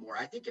function anymore.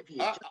 I think if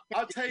he,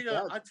 I'll tell you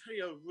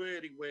a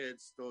really weird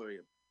story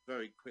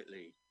very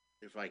quickly,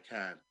 if I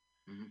can.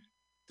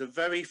 The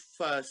very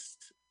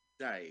first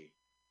day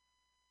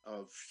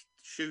of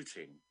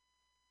shooting,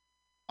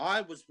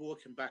 I was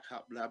walking back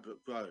up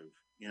Ladbroke Grove,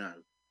 you know,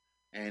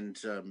 and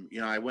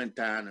you know, I went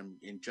down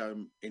and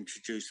Joe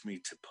introduced me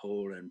to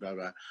Paul and blah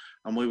blah,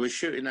 and we were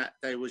shooting that.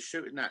 They were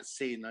shooting that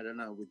scene, I don't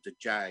know, with the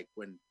Jag,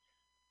 when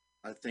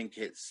I think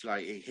it's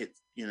like it hit,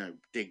 you know,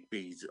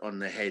 Digby's on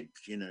the head,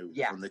 you know,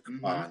 on the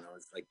car. And I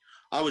was like,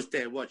 I was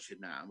there watching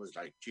that. I was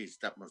like, geez,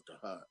 that must have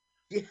hurt.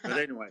 Yeah. But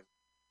anyway,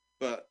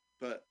 but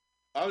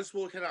I was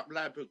walking up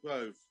Ladbroke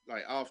Grove,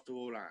 like after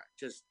all that,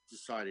 just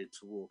decided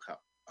to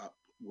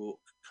walk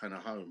kind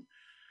of home.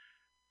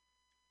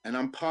 And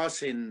I'm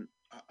passing,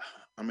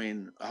 I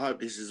mean, I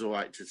hope this is all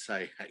right to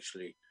say,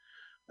 actually.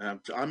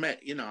 I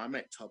met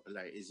Topper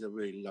late. He's a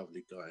really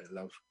lovely guy. I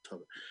love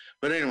Topper.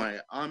 But anyway,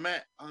 I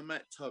met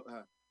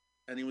Topper,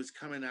 and he was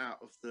coming out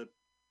of the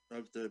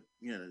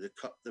you know,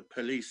 the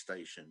police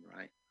station,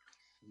 right?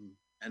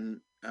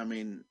 And I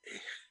mean,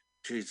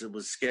 geez, it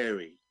was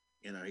scary.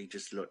 You know, he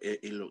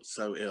looked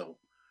so ill,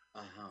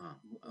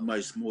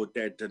 almost more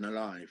dead than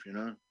alive. You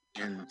know,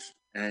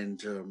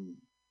 and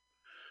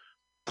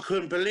I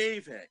couldn't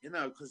believe it, you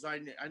know, because I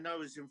know he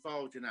was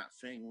involved in that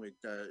thing with,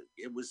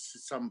 it was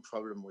some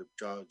problem with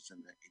drugs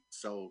and he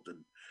sold, and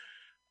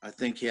I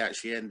think he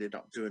actually ended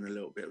up doing a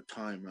little bit of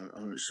time.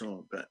 I'm not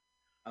sure, but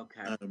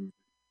Okay.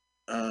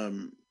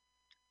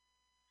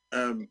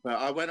 But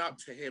I went up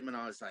to him and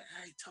I was like,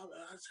 "Hey, Tom,"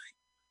 I was like,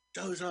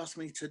 "Joe's asked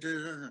me to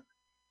do that,"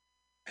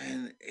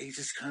 and he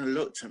just kind of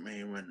looked at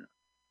me and went,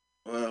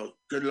 "Well,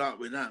 good luck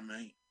with that,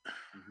 mate."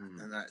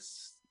 Mm-hmm. And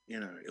that's, you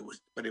know,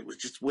 it was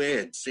just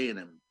weird seeing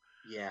him.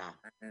 Yeah.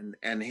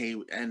 And he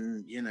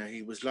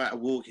was like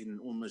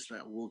almost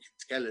like a walking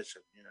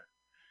skeleton, you know.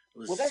 It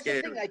was Well, that's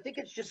scary. the thing. I think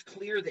it's just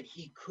clear that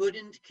he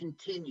couldn't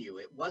continue.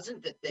 It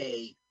wasn't that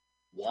they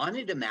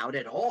wanted him out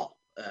at all.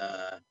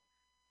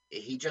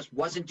 He just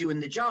wasn't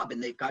doing the job,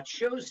 and they've got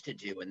shows to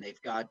do, and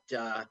they've got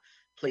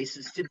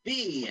places to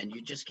be, and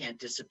you just can't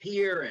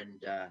disappear.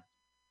 And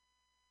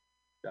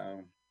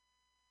so,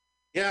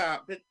 Yeah,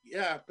 but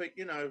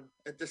you know,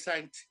 at the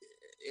same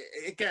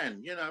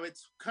again, you know,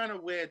 it's kind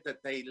of weird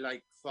that they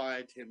like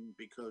fired him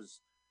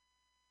because,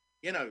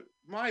 you know,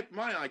 my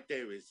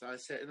idea is, I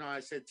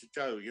said to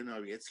Joe, you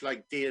know, it's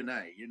like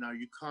DNA, you know,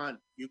 you can't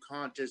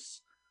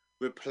just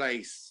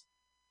replace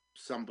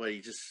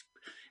somebody. Just,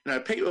 you know,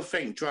 people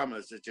think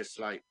drummers are just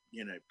like,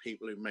 you know,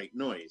 people who make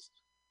noise,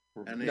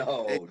 and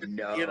no.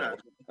 you know,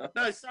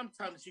 no,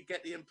 sometimes you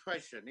get the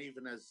impression,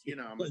 even as, you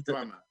know, I'm a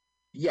drummer.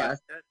 Yes.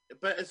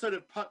 But a sort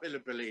of popular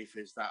belief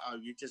is that, oh,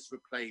 you just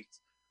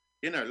replace,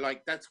 you know,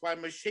 like that's why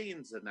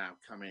machines are now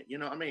coming. You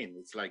know what I mean?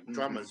 It's like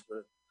drummers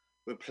were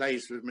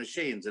replaced with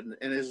machines, and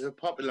it's a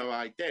popular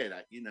idea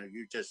that, you know,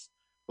 you just.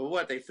 But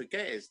what they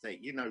forget is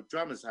that, you know,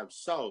 drummers have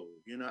soul.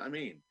 You know what I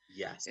mean?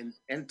 Yes.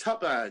 And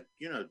Tupper,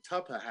 you know,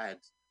 Tupper had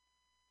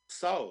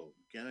soul.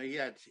 You know, he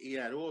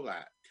had all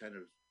that kind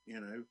of, you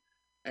know,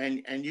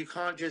 and you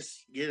can't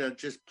just, you know,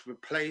 just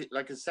replace.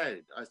 Like I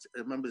said, I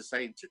remember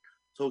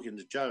talking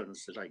to Joe, and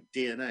said, like,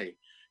 DNA.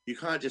 You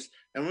can't just,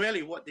 and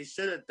really what they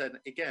should have done,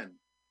 again,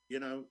 you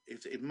know,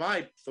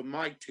 for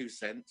my 2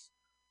 cents,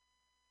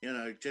 you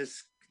know,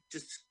 just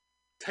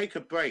take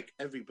a break,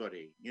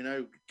 everybody, you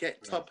know,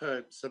 get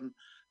Topper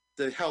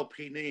the help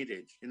he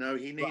needed. You know,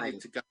 he needed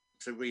to go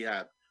to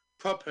rehab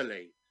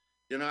properly.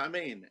 You know what I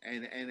mean?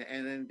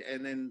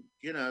 And then,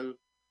 you know,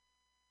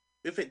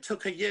 if it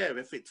took a year,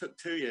 if it took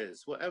 2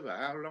 years,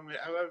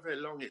 however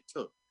long it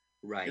took,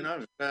 Right. you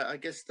know, I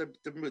guess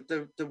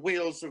the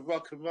wheels of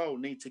rock and roll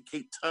need to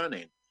keep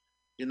turning,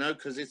 you know,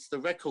 because it's the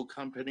record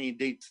company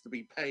needs to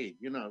be paid,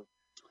 you know.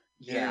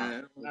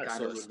 Yeah, got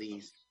to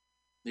release.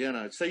 You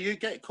know, so you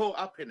get caught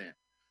up in it,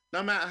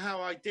 no matter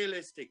how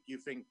idealistic you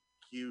think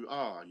you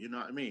are. You know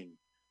what I mean?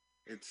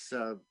 It's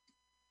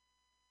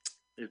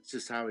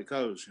just how it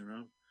goes, you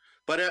know.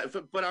 But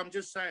I'm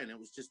just saying, it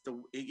was just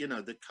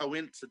the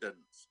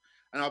coincidence,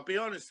 and I'll be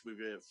honest with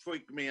you, it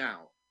freaked me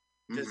out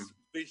just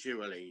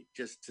visually,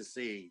 just to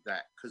see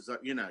that, because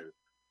you know,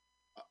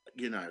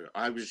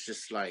 I was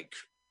just like,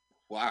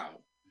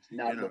 wow,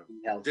 Not you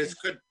know, this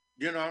could,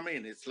 you know what I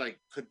mean? It's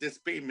like, could this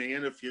be me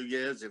in a few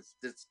years if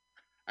this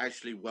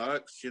actually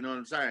works? You know what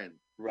I'm saying?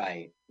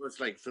 Right. It was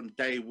like from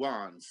day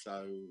one,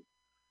 so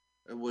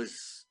it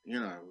was, you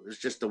know, it was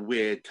just a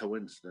weird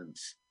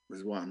coincidence,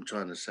 is what I'm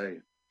trying to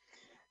say.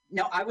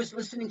 Now, I was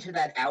listening to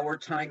that Our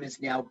Time Is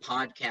Now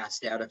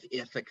podcast out of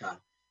Ithaca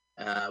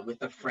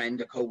with a friend,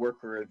 a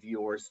coworker of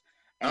yours.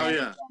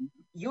 And,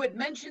 you had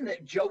mentioned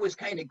that Joe was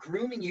kind of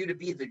grooming you to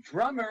be the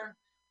drummer,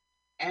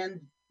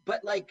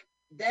 but like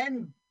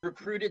then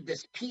recruited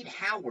this Pete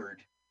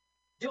Howard.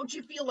 Don't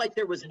you feel like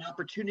there was an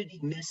opportunity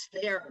missed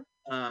there?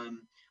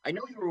 I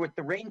know you were with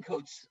the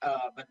Raincoats,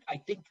 but I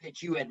think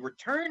that you had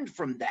returned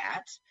from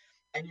that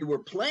and you were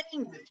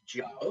playing with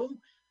Joe.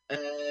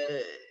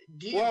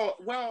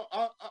 Well,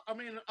 I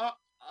mean, I'll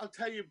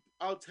tell you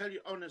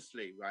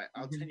honestly, right?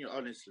 I'll tell you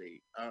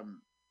honestly.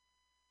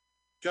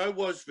 Joe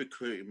was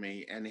recruiting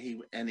me, and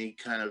he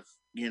kind of,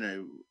 you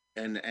know,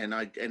 and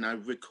I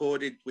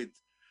recorded with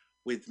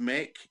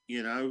Mick,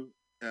 you know,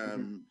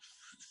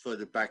 for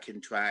the backing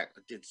track.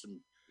 I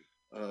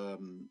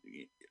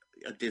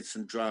did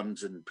some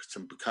drums and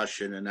some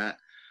percussion and that,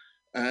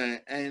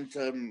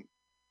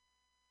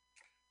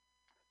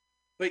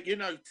 but you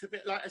know, to be,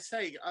 like I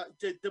say,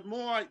 the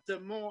more I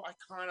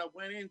kind of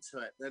went into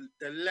it,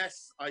 the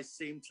less I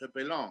seemed to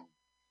belong.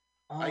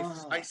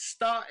 I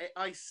started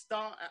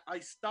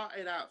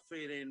out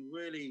feeling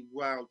really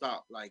riled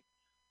up, like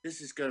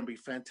this is going to be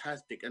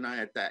fantastic, and I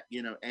had that,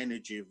 you know,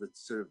 energy of a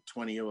sort of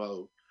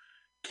 20-year-old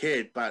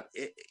kid. But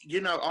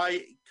you know,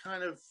 I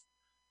kind of,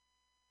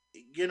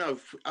 you know,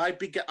 I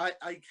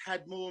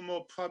had more and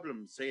more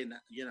problems saying,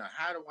 you know,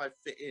 how do I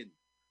fit in?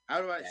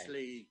 How do I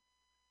actually,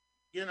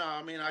 you know,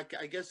 I mean, I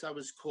guess I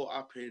was caught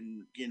up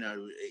in, you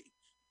know,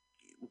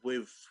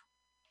 with,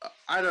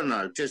 I don't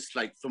know, just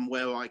like from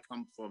where I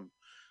come from,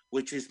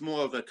 which is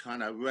more of a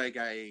kind of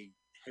reggae,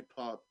 hip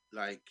hop,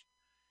 like,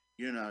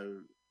 you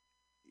know,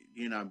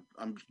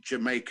 I'm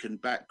Jamaican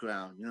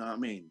background, you know what I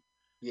mean?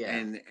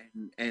 Yeah.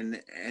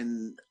 And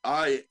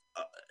I,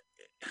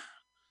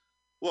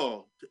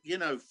 well, you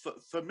know,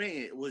 for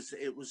me, it was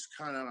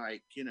kind of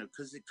like, you know,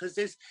 because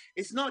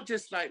it's not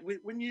just like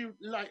when you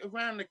like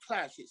around the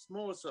Clash, it's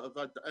more sort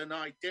of an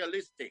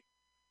idealistic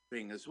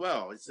thing as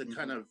well. It's a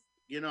kind of,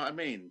 you know what I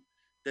mean?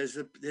 There's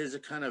a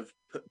kind of,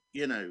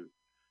 you know,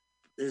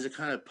 there's a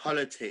kind of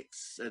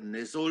politics, and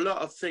there's a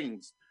lot of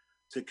things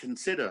to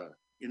consider,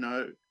 you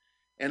know.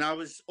 And I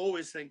was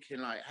always thinking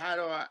like, how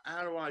do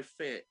I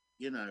fit,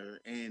 you know,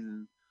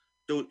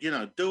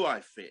 do I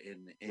fit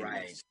in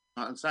Right. this?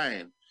 You know what I'm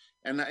saying?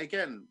 And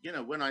again, you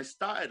know, when I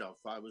started off,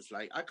 I was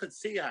like, I could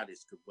see how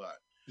this could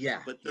work.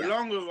 Yeah. But the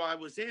longer I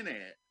was in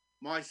it,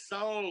 my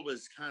soul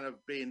was kind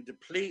of being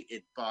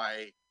depleted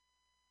by,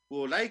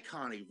 well, they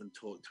can't even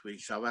talk to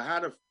each other. How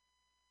the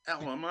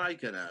hell am I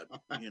gonna,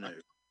 you know,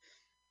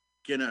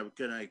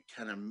 gonna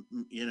kind of,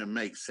 you know,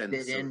 make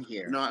sense Fit in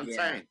here. You know what I'm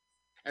saying?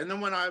 And then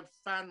when I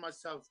found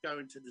myself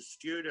going to the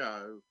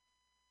studio,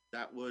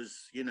 that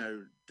was, you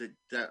know,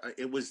 that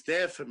it was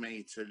there for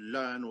me to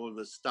learn all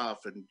the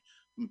stuff and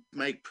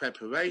make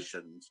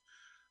preparations.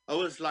 I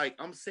was like,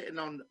 I'm sitting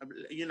on,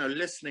 you know,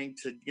 listening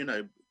to, you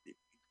know,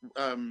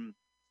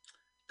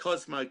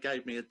 Cosmo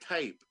gave me a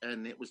tape,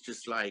 and it was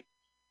just like,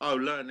 oh,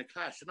 learn the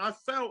Clash. And I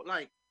felt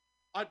like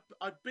I'd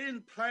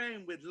been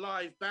playing with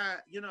live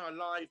band, you know, a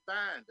live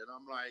band, and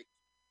I'm like,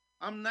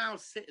 I'm now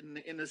sitting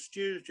in a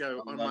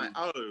studio on my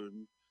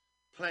own,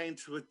 playing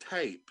to a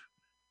tape,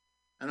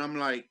 and I'm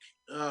like,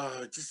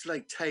 oh, just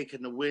like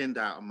taking the wind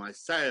out of my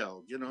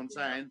sail. You know what I'm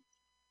saying?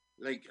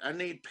 Like, I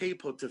need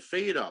people to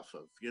feed off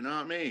of. You know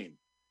what I mean?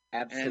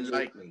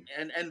 Absolutely.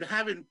 And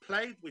having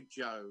played with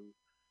Joe,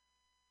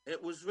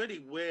 it was really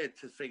weird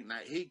to think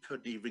that he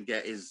couldn't even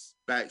get his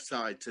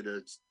backside to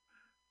the.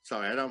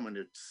 Sorry, I don't want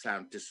to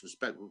sound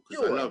disrespectful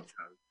because I love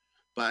Joe,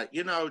 but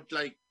you know,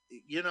 like,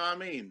 you know what I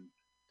mean?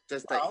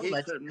 Just that he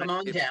let's come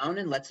on down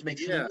and let's make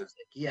some music.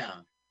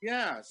 Yeah.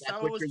 Yeah, so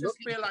I was just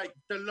feel like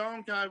the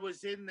longer I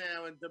was in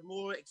there and the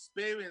more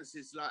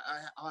experiences like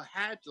I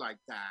had like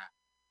that,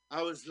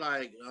 I was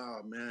like,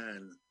 oh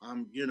man,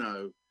 I'm, you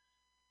know,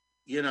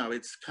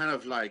 it's kind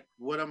of like,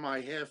 what am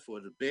I here for?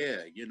 The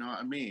beer, you know what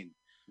I mean?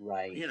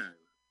 Right. You know,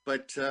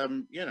 but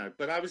you know,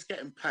 but I was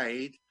getting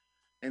paid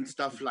and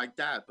stuff like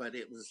that. But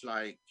it was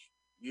like,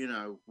 you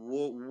know,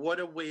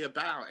 what are we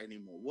about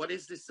anymore? What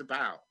is this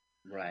about?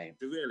 Right.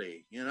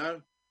 Really, you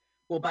know?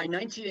 Well, by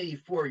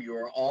 1984, you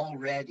were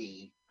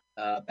already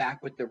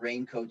back with the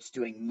Raincoats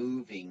doing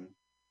moving,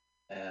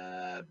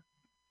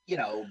 you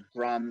know,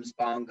 drums,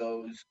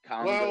 bongos,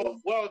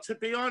 congos. Well, to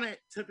be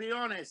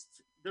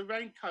honest, the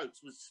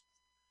Raincoats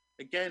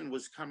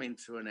was coming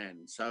to an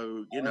end.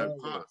 So, you know,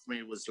 part of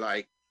me was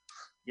like,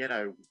 you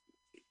know,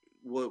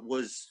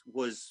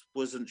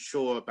 wasn't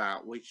sure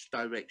about which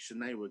direction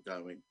they were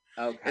going.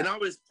 Okay. And I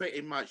was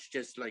pretty much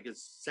just like a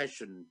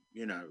session,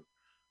 you know,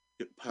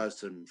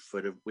 person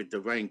with the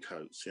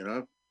Raincoats, you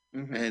know.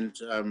 And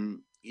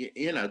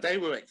you know, they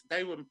were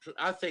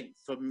I think,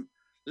 from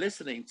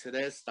listening to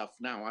their stuff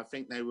now, I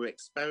think they were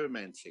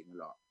experimenting a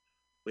lot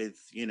with,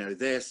 you know,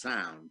 their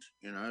sound,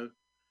 you know.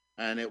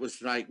 And it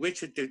was like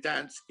Richard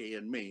Dudansky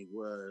and me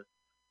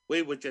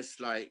we were just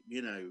like,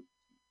 you know,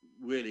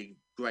 really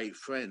great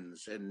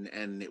friends,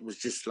 and it was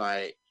just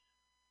like,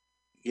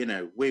 you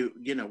know,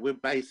 we're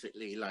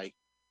basically like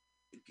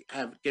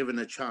have given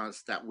a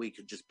chance that we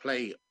could just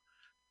play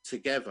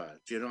together.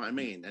 Do you know what I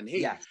mean? And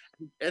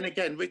and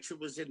again, Richard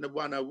was in the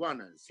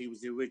 101ers. He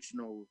was the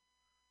original,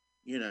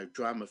 you know,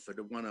 drummer for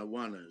the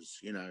 101ers,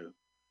 you know,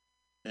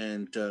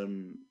 and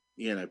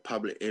you know,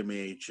 Public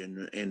Image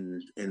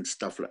and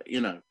stuff like, you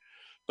know,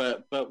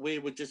 but we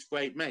were just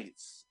great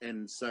mates,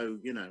 and so,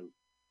 you know,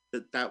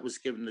 that was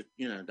given the,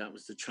 you know, that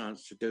was the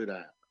chance to do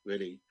that,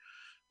 really.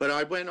 But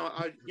I went on,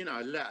 you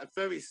know,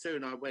 very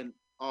soon I went,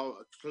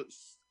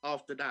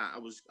 after that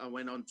I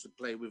went on to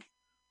play with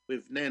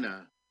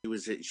Nina.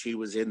 She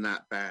was in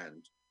that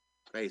band,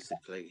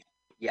 basically.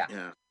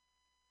 Yeah.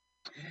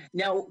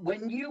 Now,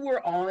 when you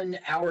were on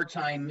Our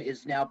Time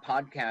Is Now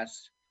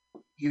podcast,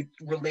 you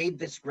relayed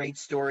this great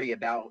story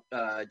about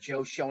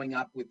Joe showing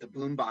up with the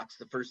boombox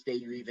the first day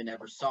you even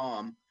ever saw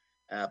him,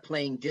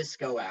 playing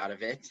disco out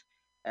of it.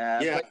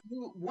 But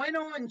you went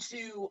on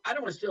to, I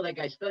don't want to steal that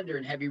guy's thunder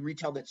and have you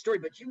retell that story,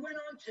 but you went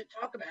on to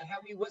talk about how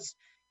he was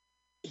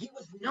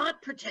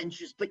not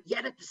pretentious, but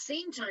yet at the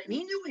same time,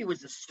 he knew he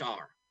was a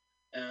star.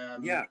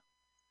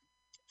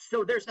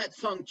 So there's that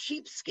song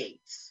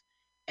Cheapskates,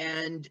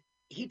 and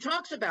he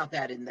talks about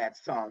that in that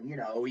song, you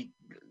know,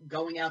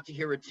 going out to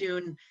hear a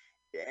tune,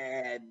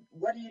 and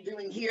what are you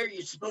doing here?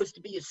 You're supposed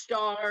to be a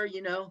star,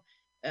 you know.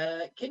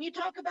 Can you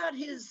talk about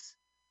his,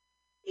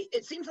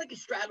 it seems like he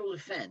straddled a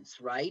fence,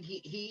 right?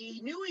 He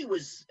knew he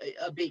was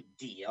a big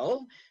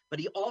deal, but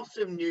he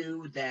also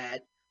knew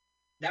that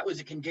was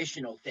a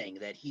conditional thing,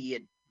 that he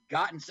had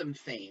gotten some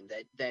fame,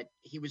 that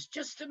he was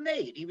just a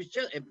mate. He was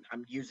just,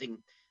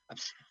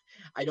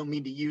 I don't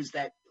mean to use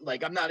that,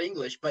 like, I'm not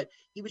English, but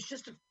he was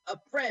just a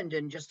friend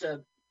and just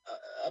a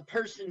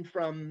person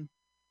from,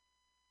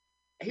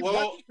 he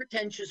wasn't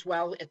pretentious,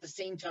 while at the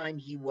same time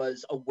he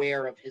was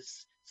aware of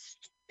his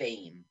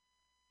fame.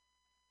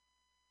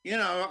 you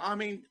know, I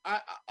mean,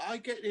 I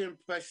get the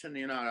impression,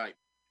 you know, like,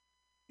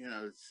 you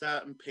know,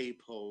 certain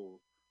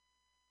people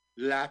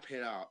lap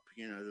it up,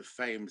 you know, the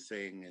fame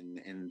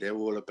thing, and they're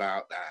all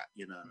about that,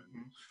 you know.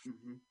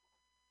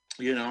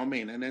 You know what I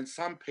mean? And then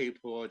some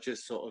people are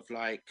just sort of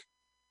like,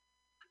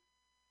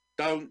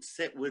 don't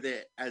sit with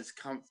it as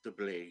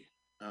comfortably.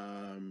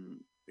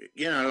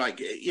 You know, like,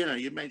 you know,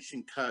 you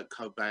mentioned Kurt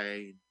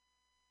Cobain,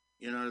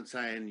 you know what I'm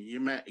saying?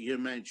 You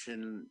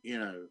mentioned, you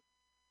know,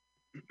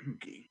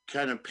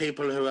 kind of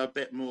people who are a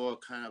bit more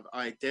kind of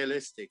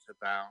idealistic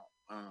about,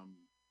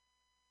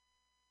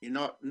 you're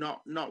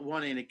not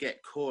wanting to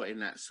get caught in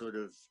that sort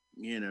of,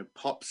 you know,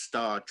 pop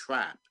star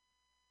trap.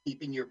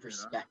 Keeping your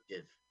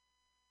perspective.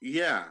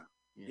 Yeah.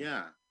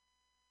 And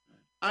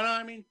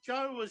I mean,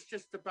 Joe was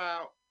just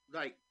about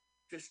like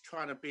just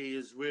trying to be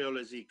as real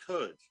as he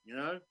could, you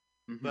know.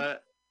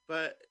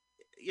 But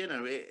you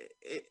know,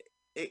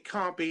 it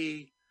can't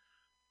be.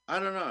 I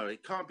don't know.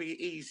 It can't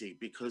be easy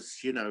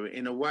because, you know,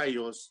 in a way,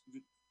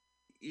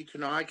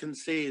 I can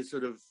see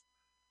sort of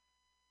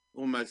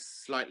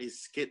almost slightly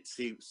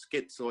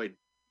schizoid,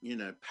 you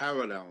know,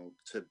 parallel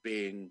to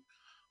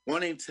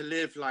wanting to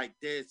live like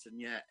this, and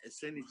yet as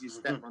soon as you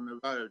step on the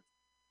road,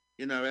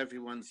 you know,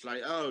 everyone's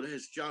like, oh,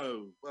 there's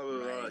Joe, blah, blah,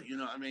 blah. You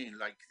know what I mean?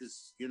 Like,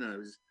 this, you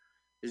know,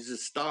 is a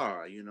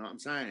star, you know what I'm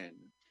saying?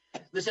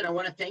 Listen, I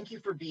want to thank you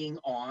for being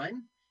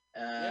on.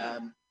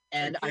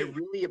 And I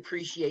really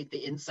appreciate the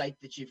insight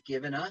that you've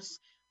given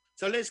us.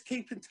 So let's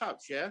keep in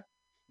touch, yeah?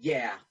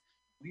 Yeah.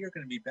 We are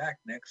going to be back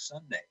next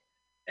Sunday,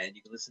 and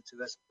you can listen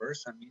to us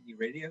first on Mutiny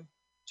Radio,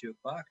 2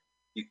 o'clock.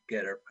 You can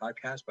get our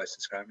podcast by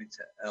subscribing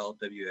to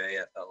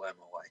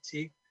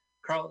LWAFLMOYT.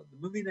 Carl, the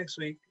movie next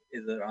week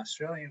is an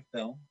Australian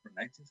film from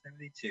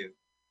 1972.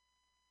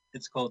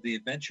 It's called The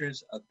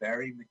Adventures of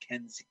Barry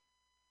Mackenzie.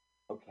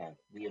 Okay,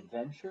 The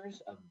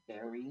Adventures of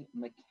Barry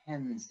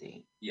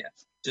Mackenzie.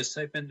 Yes, just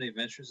type in The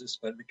Adventures of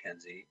Spud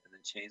Mackenzie and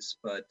then change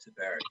Spud to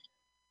Barry.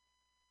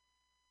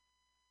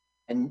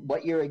 And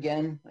what year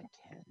again?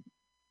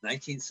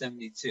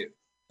 1972.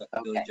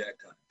 Billy Jack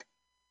time.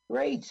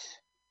 Great.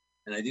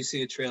 And I do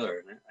see a trailer,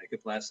 and I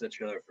could blast that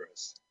trailer for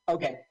us.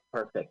 Okay,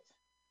 perfect.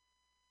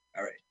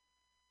 All right.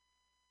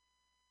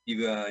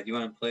 You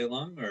want to play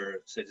along,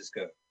 or should I just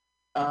go?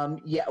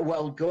 Yeah,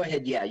 well, go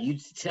ahead. Yeah, you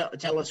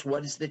tell us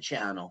what is the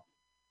channel.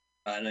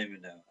 I don't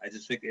even know. I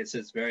just think it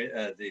says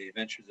The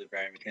Adventures of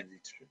Barry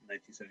Mackenzie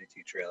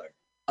 1972 trailer.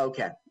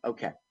 Okay.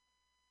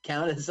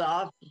 Count us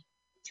off.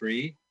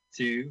 3,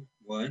 2,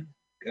 1,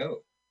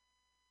 go.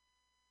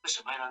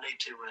 Listen, mate, I need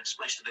to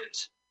smash the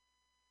boots.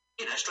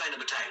 You know, strain the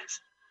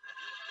potatoes.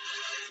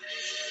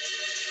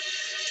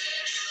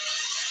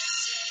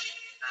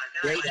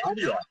 Great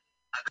audio.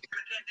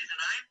 Mackenzie's the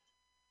name.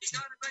 He's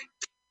got a great...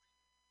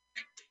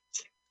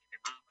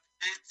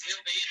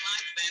 He'll be in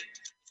like that.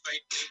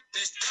 Great big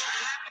fist.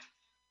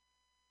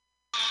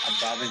 I'm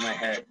bobbing my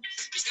head.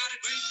 He's got a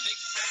great big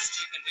fast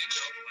chicken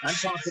dingo. I'm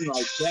talking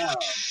like that.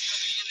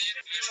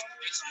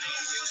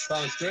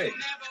 Sounds great.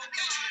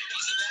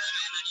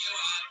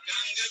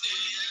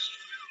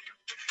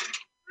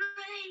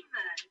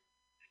 Raymond,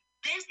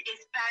 this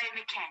is Barry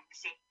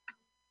Mackenzie.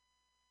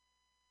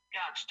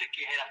 Can't stick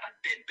your head up a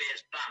dead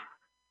bear's bum.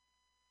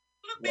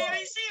 Look,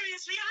 Barry,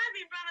 seriously, I've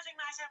been promising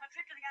myself a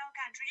trip to the old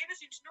country ever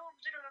since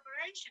Norm's little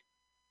operation.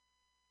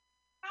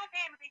 My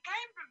family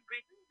came from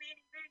Britain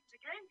many moons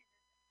ago.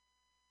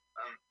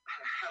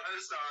 Hello,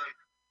 sir.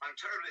 I'm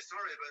terribly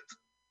sorry, but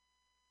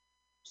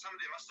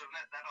somebody must have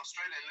let that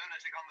Australian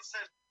lunatic on the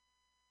set.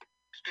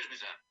 Excuse me,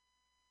 sir.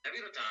 Have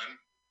you the time?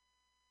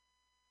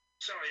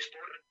 Sorry,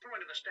 sport, but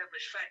point of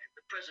established fact at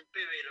the present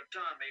period of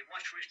time, a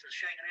watch wrist is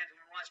shaking hands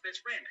with wife's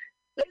best friend.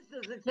 This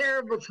is a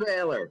terrible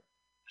trailer.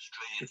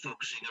 Australian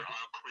folk singer,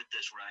 I'll quit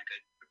this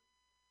racket.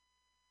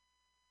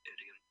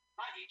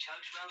 Like you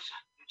chose well, sir.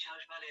 You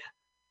chose well here.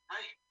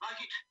 Hey, like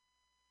it.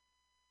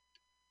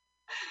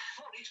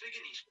 40 big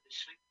guineas for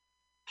this thing.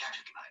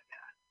 Capital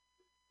idea.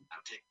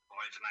 I'll take the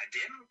boy to my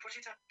den and put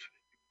it up to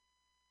him.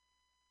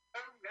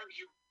 Oh, no,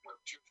 you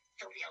won't, you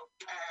filthy old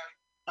perv.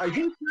 Are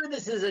you sure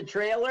this is a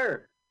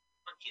trailer?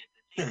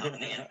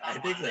 I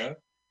think so.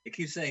 It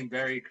keeps saying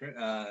Barry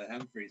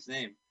Humphrey's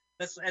name.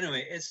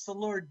 Anyway. It's the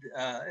Lord.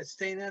 It's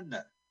Dane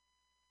Edna.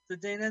 The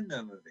Dane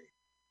Edna movie.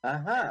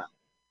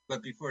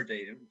 But before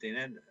Dane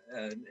Edna,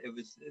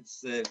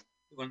 it's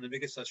one of the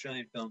biggest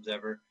Australian films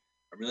ever.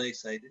 I'm really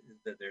excited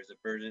that there's a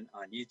version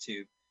on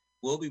YouTube.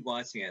 We'll be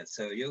watching it,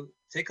 so you'll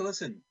take a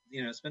listen.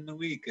 You know, spend the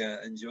week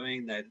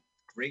enjoying that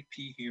great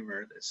P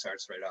humor that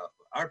starts right off.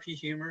 Our P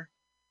humor,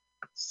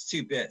 it's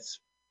 2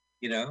 bits.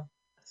 You know,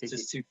 it's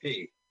just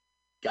 2P.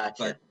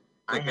 Gotcha.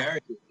 But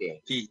Barry's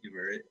P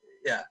humor,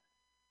 yeah,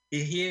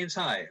 he aims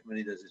high when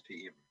he does his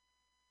P humor.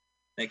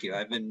 Thank you.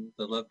 I've been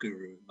the love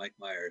guru, Mike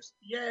Myers.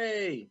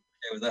 Yay!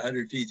 With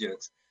 100 P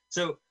jokes.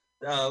 So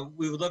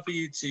we would love for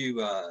you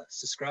to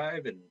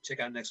subscribe and check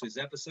out next week's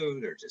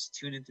episode, or just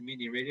tune into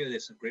Mutiny Radio.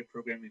 There's some great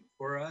programming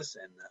for us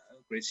and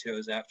great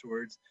shows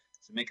afterwards.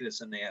 So make it a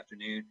Sunday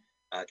afternoon.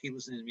 Keep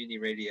listening to Mutiny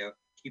Radio.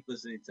 Keep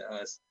listening to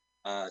us.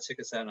 Check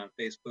us out on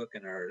Facebook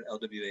and our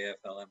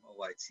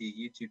LWAFLMOYT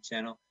YouTube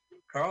channel.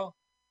 Carl,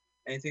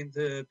 anything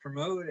to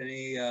promote?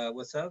 Any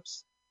what's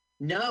ups?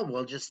 No,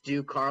 we'll just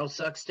do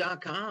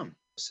carlsucks.com.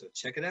 So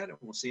check it out, and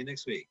we'll see you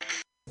next week.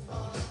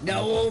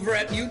 Now over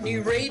at Mutiny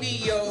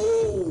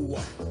Radio,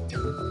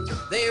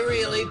 they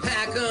really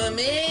pack 'em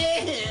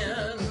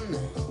in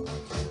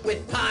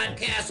with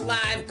podcast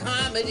live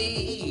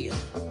comedy.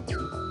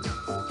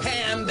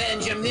 Pam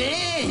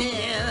Benjamin.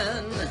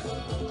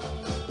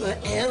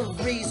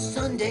 Every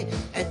Sunday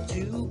at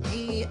 2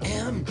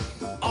 p.m.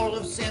 all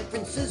of San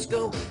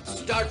Francisco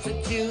starts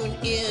to tune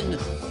in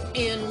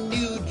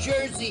New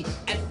Jersey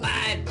at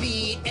 5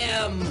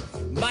 p.m.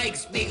 Mike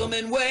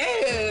Spiegelman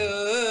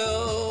Wells.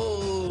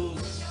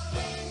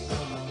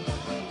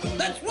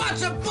 Let's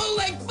watch a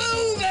full-length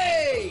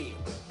movie!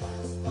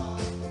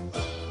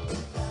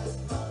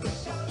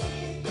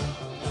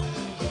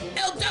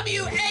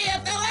 LWAFLMOYT!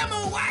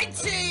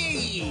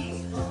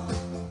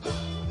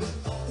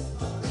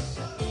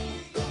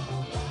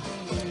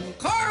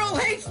 Carl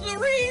hates the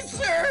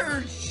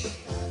research!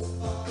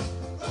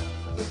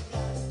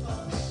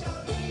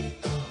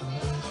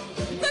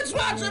 Let's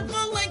watch a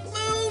full-length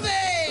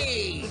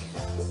movie!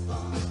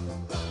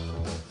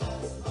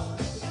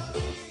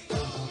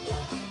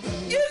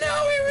 You know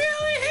he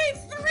really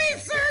hates the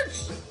research!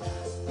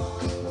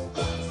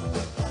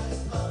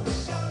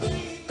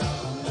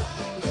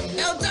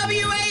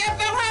 LWAFLMOYT!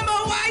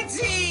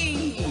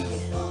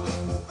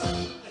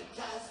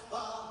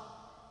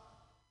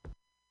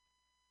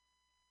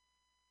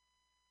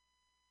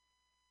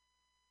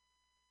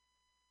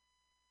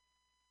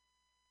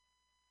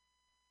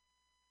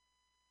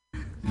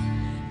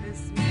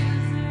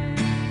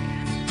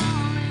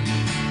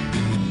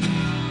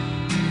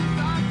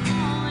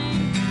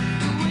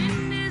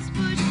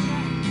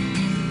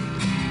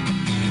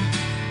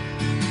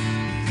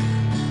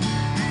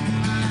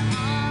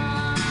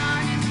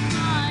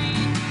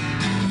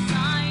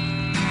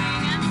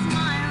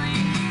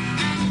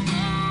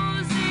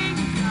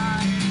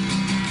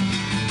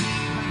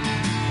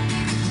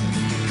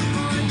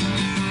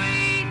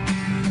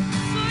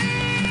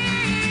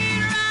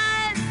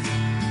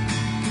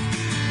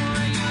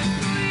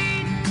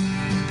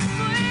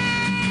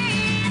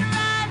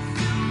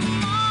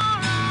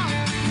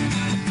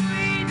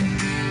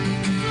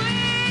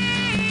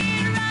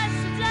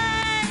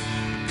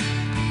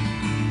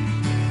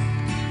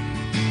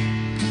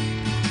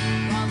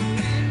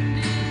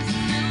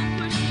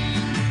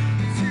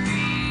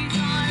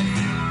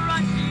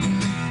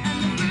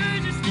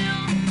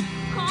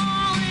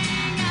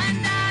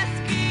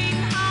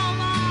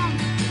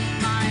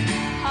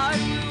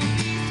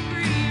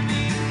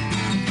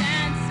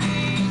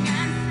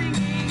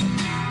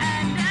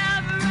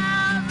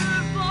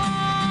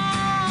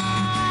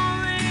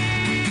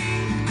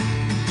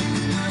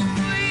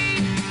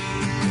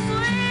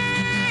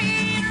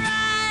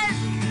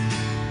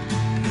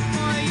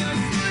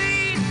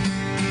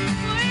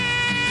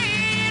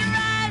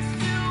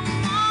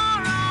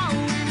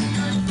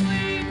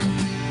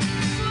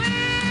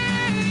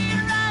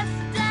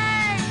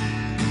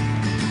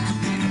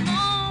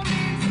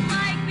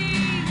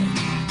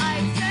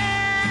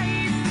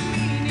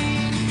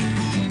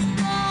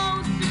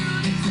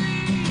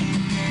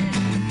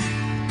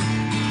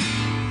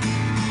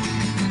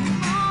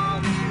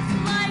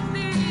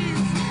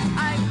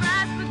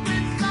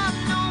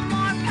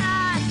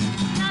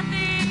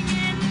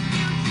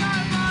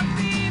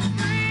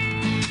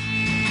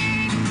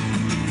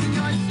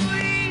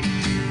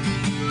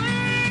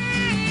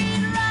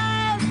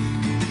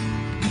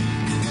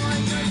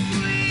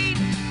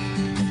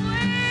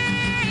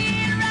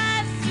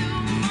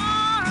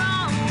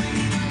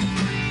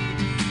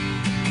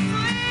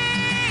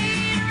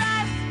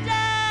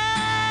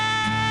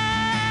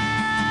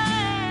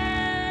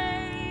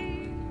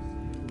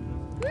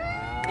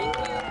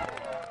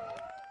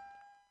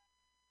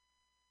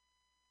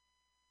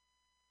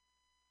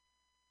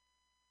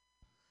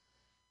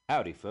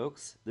 Howdy,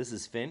 folks. This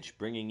is Finch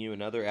bringing you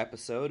another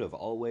episode of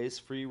Always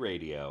Free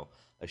Radio,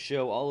 a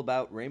show all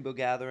about rainbow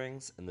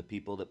gatherings and the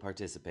people that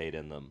participate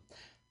in them.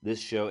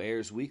 This show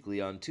airs weekly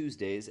on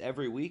Tuesdays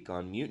every week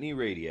on Mutiny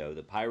Radio,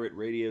 the pirate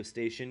radio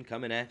station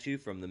coming at you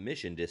from the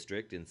Mission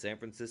District in San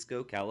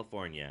Francisco,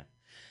 California.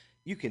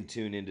 You can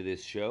tune into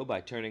this show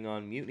by turning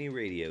on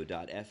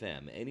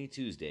MutinyRadio.fm any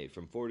Tuesday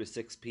from 4 to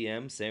 6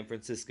 p.m. San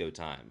Francisco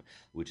time,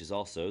 which is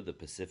also the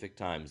Pacific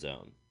time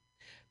zone.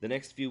 The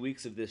next few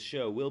weeks of this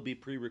show will be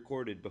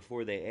pre-recorded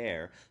before they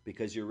air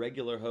because your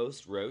regular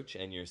host, Roach,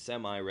 and your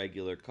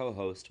semi-regular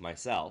co-host,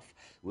 myself,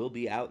 will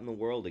be out in the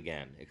world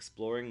again,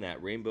 exploring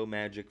that rainbow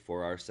magic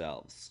for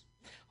ourselves.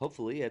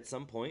 Hopefully, at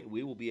some point,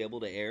 we will be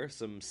able to air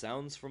some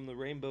Sounds from the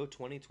Rainbow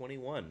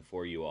 2021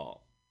 for you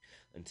all.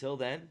 Until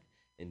then,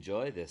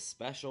 enjoy this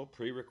special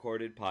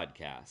pre-recorded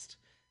podcast.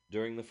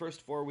 During the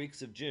first 4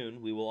 weeks of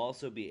June, we will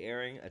also be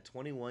airing a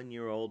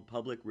 21-year-old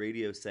public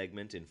radio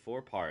segment in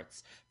 4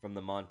 parts from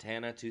the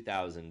Montana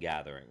 2000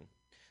 gathering.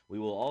 We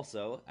will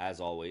also, as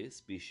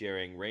always, be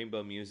sharing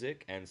rainbow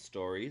music and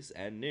stories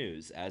and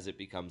news as it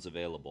becomes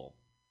available.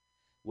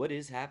 What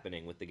is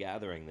happening with the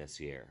gathering this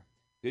year?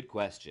 Good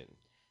question.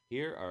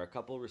 Here are a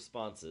couple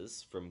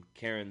responses from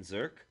Karen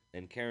Zirk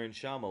and Karen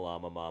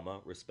Shamalama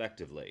Mama,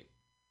 respectively.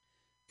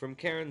 From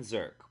Karen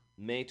Zirk,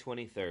 May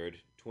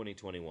 23rd,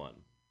 2021.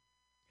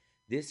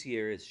 This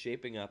year is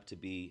shaping up to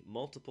be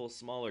multiple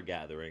smaller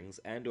gatherings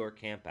and or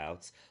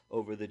campouts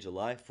over the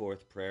July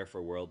 4th Prayer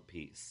for World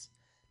Peace.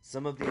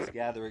 Some of these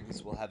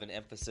gatherings will have an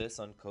emphasis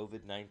on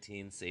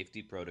COVID-19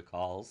 safety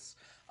protocols,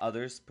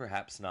 others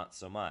perhaps not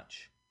so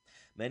much.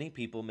 Many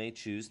people may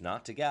choose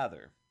not to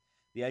gather.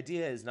 The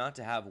idea is not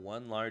to have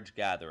one large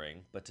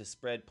gathering, but to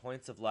spread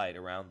points of light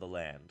around the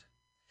land.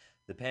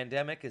 The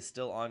pandemic is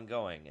still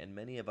ongoing, and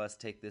many of us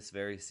take this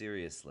very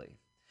seriously.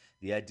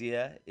 The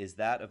idea is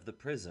that of the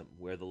prism,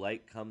 where the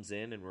light comes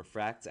in and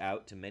refracts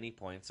out to many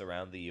points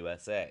around the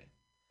USA.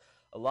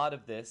 A lot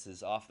of this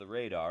is off the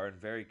radar and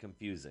very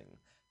confusing.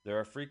 There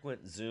are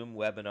frequent Zoom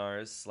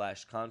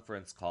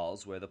webinars/conference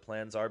calls where the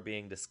plans are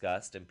being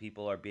discussed and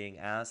people are being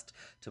asked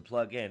to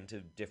plug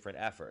into different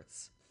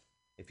efforts.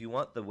 If you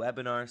want the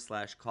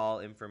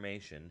webinar/call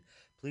information,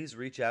 please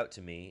reach out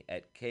to me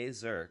at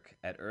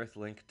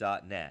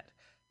kzirk@earthlink.net.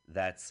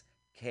 That's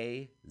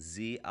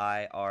KZIRK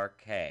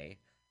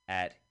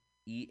at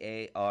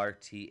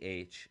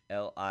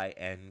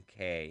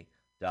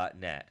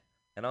EARTHLINK.net,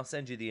 and I'll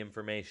send you the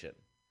information.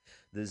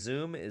 The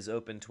Zoom is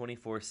open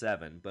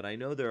 24/7, but I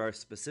know there are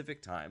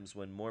specific times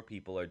when more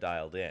people are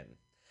dialed in.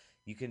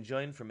 You can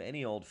join from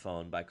any old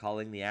phone by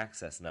calling the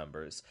access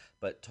numbers,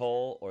 but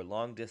toll or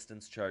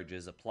long-distance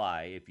charges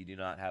apply if you do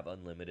not have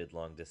unlimited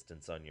long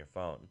distance on your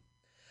phone.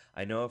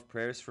 I know of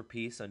prayers for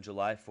peace on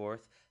July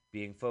 4th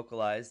being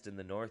focalized in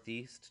the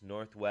Northeast,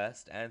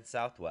 Northwest, and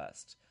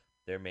Southwest.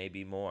 There may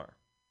be more.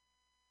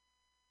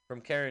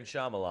 From Karen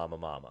Shamalama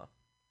Mama.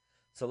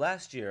 So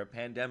last year, a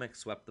pandemic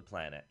swept the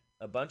planet.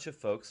 A bunch of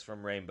folks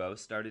from Rainbow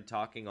started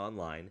talking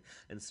online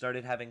and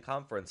started having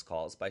conference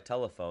calls by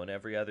telephone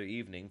every other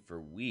evening for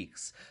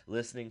weeks,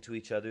 listening to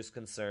each other's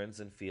concerns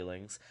and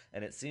feelings,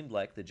 and it seemed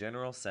like the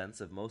general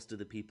sense of most of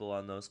the people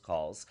on those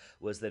calls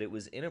was that it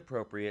was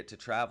inappropriate to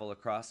travel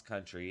across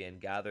country and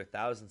gather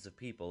thousands of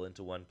people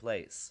into one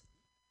place.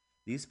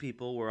 These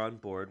people were on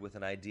board with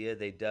an idea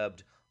they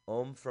dubbed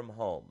Om from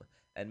Home,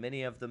 and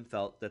many of them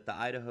felt that the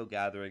Idaho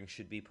gathering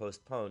should be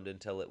postponed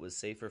until it was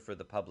safer for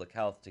the public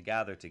health to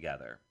gather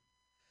together.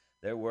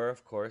 There were,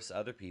 of course,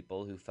 other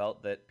people who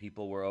felt that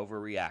people were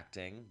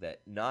overreacting,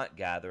 that not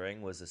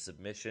gathering was a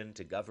submission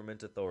to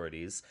government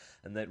authorities,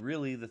 and that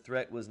really the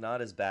threat was not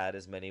as bad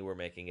as many were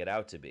making it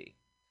out to be.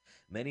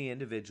 Many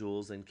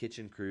individuals and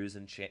kitchen crews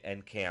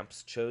and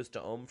camps chose to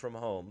Om from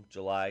Home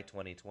July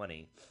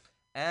 2020,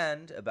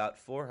 and about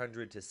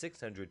 400 to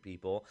 600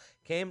 people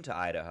came to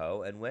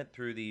Idaho and went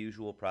through the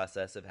usual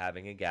process of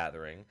having a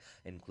gathering,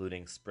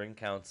 including Spring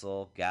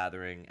Council,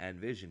 Gathering, and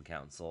Vision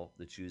Council,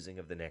 the choosing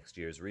of the next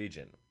year's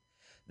region.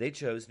 They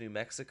chose New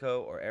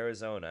Mexico or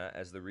Arizona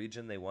as the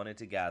region they wanted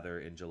to gather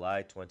in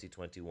July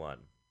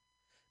 2021.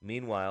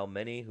 Meanwhile,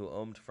 many who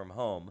Ohmed from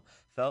home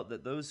felt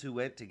that those who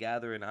went to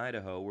gather in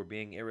Idaho were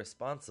being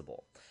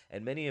irresponsible,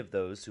 and many of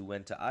those who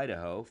went to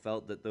Idaho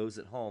felt that those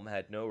at home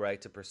had no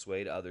right to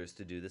persuade others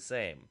to do the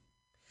same.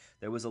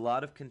 There was a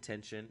lot of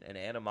contention and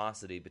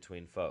animosity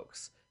between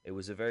folks. It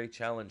was a very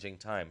challenging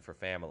time for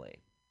family.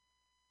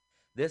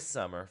 This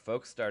summer,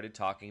 folks started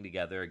talking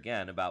together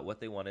again about what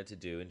they wanted to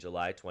do in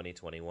July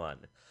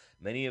 2021.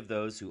 Many of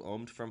those who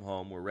Ohmed from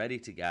home were ready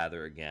to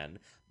gather again,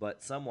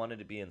 but some wanted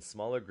to be in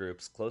smaller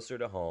groups closer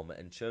to home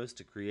and chose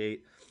to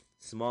create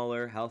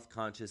smaller,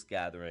 health-conscious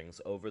gatherings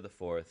over the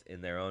 4th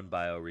in their own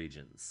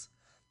bioregions.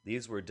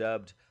 These were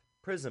dubbed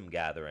prism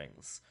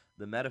gatherings,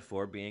 the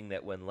metaphor being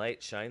that when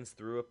light shines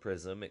through a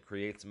prism, it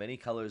creates many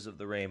colors of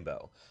the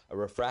rainbow, a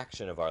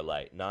refraction of our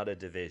light, not a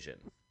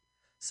division.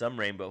 Some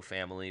Rainbow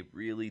family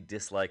really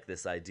dislike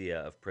this idea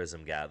of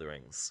prism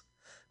gatherings.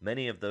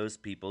 Many of those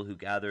people who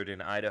gathered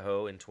in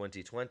Idaho in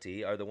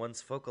 2020 are the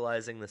ones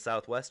focalizing the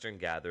Southwestern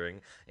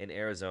gathering in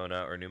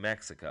Arizona or New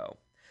Mexico.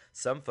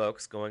 Some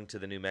folks going to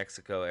the New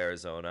Mexico,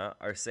 Arizona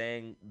are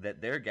saying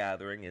that their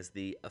gathering is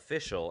the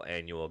official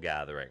annual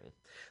gathering,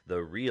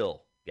 the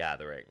real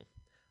gathering.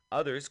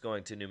 Others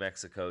going to New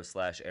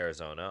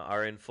Mexico/Arizona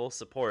are in full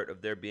support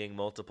of there being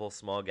multiple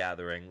small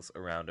gatherings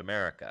around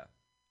America.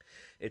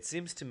 It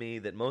seems to me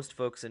that most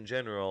folks in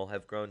general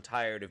have grown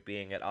tired of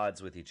being at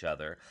odds with each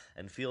other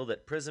and feel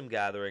that prism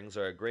gatherings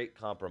are a great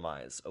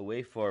compromise, a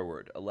way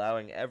forward,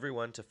 allowing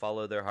everyone to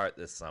follow their heart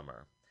this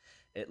summer.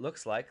 It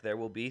looks like there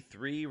will be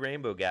 3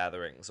 rainbow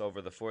gatherings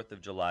over the 4th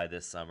of July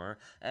this summer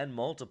and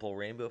multiple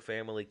rainbow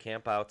family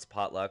campouts,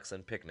 potlucks,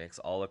 and picnics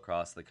all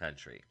across the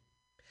country.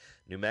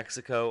 New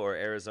Mexico or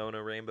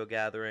Arizona Rainbow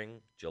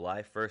Gathering,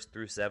 July 1st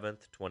through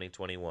 7th,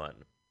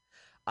 2021.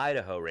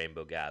 Idaho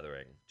Rainbow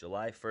Gathering,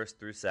 July 1st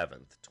through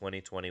 7th,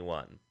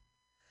 2021.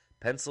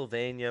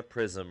 Pennsylvania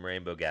Prism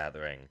Rainbow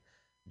Gathering,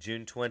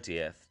 June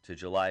 20th to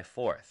July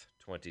 4th,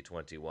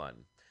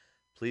 2021.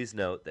 Please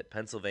note that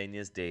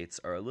Pennsylvania's dates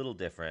are a little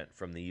different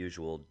from the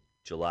usual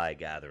July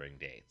gathering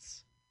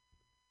dates.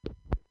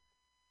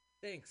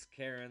 Thanks,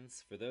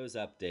 Karens, for those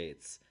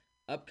updates.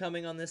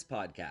 Upcoming on this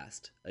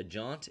podcast, a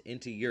jaunt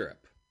into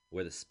Europe,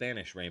 where the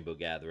Spanish Rainbow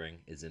Gathering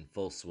is in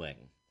full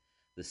swing.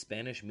 The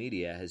Spanish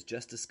media has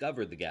just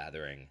discovered the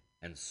gathering,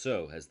 and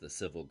so has the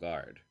Civil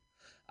Guard.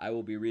 I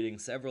will be reading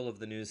several of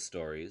the news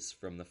stories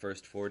from the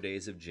first 4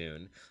 days of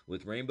June,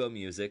 with rainbow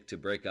music to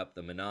break up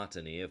the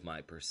monotony of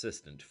my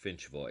persistent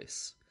Finch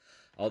voice.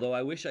 Although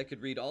I wish I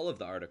could read all of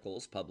the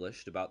articles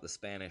published about the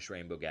Spanish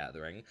Rainbow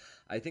Gathering,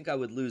 I think I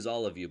would lose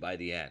all of you by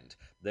the end.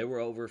 There were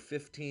over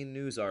 15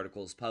 news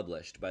articles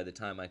published by the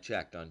time I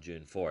checked on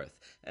June 4th,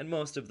 and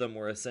most of them were essentially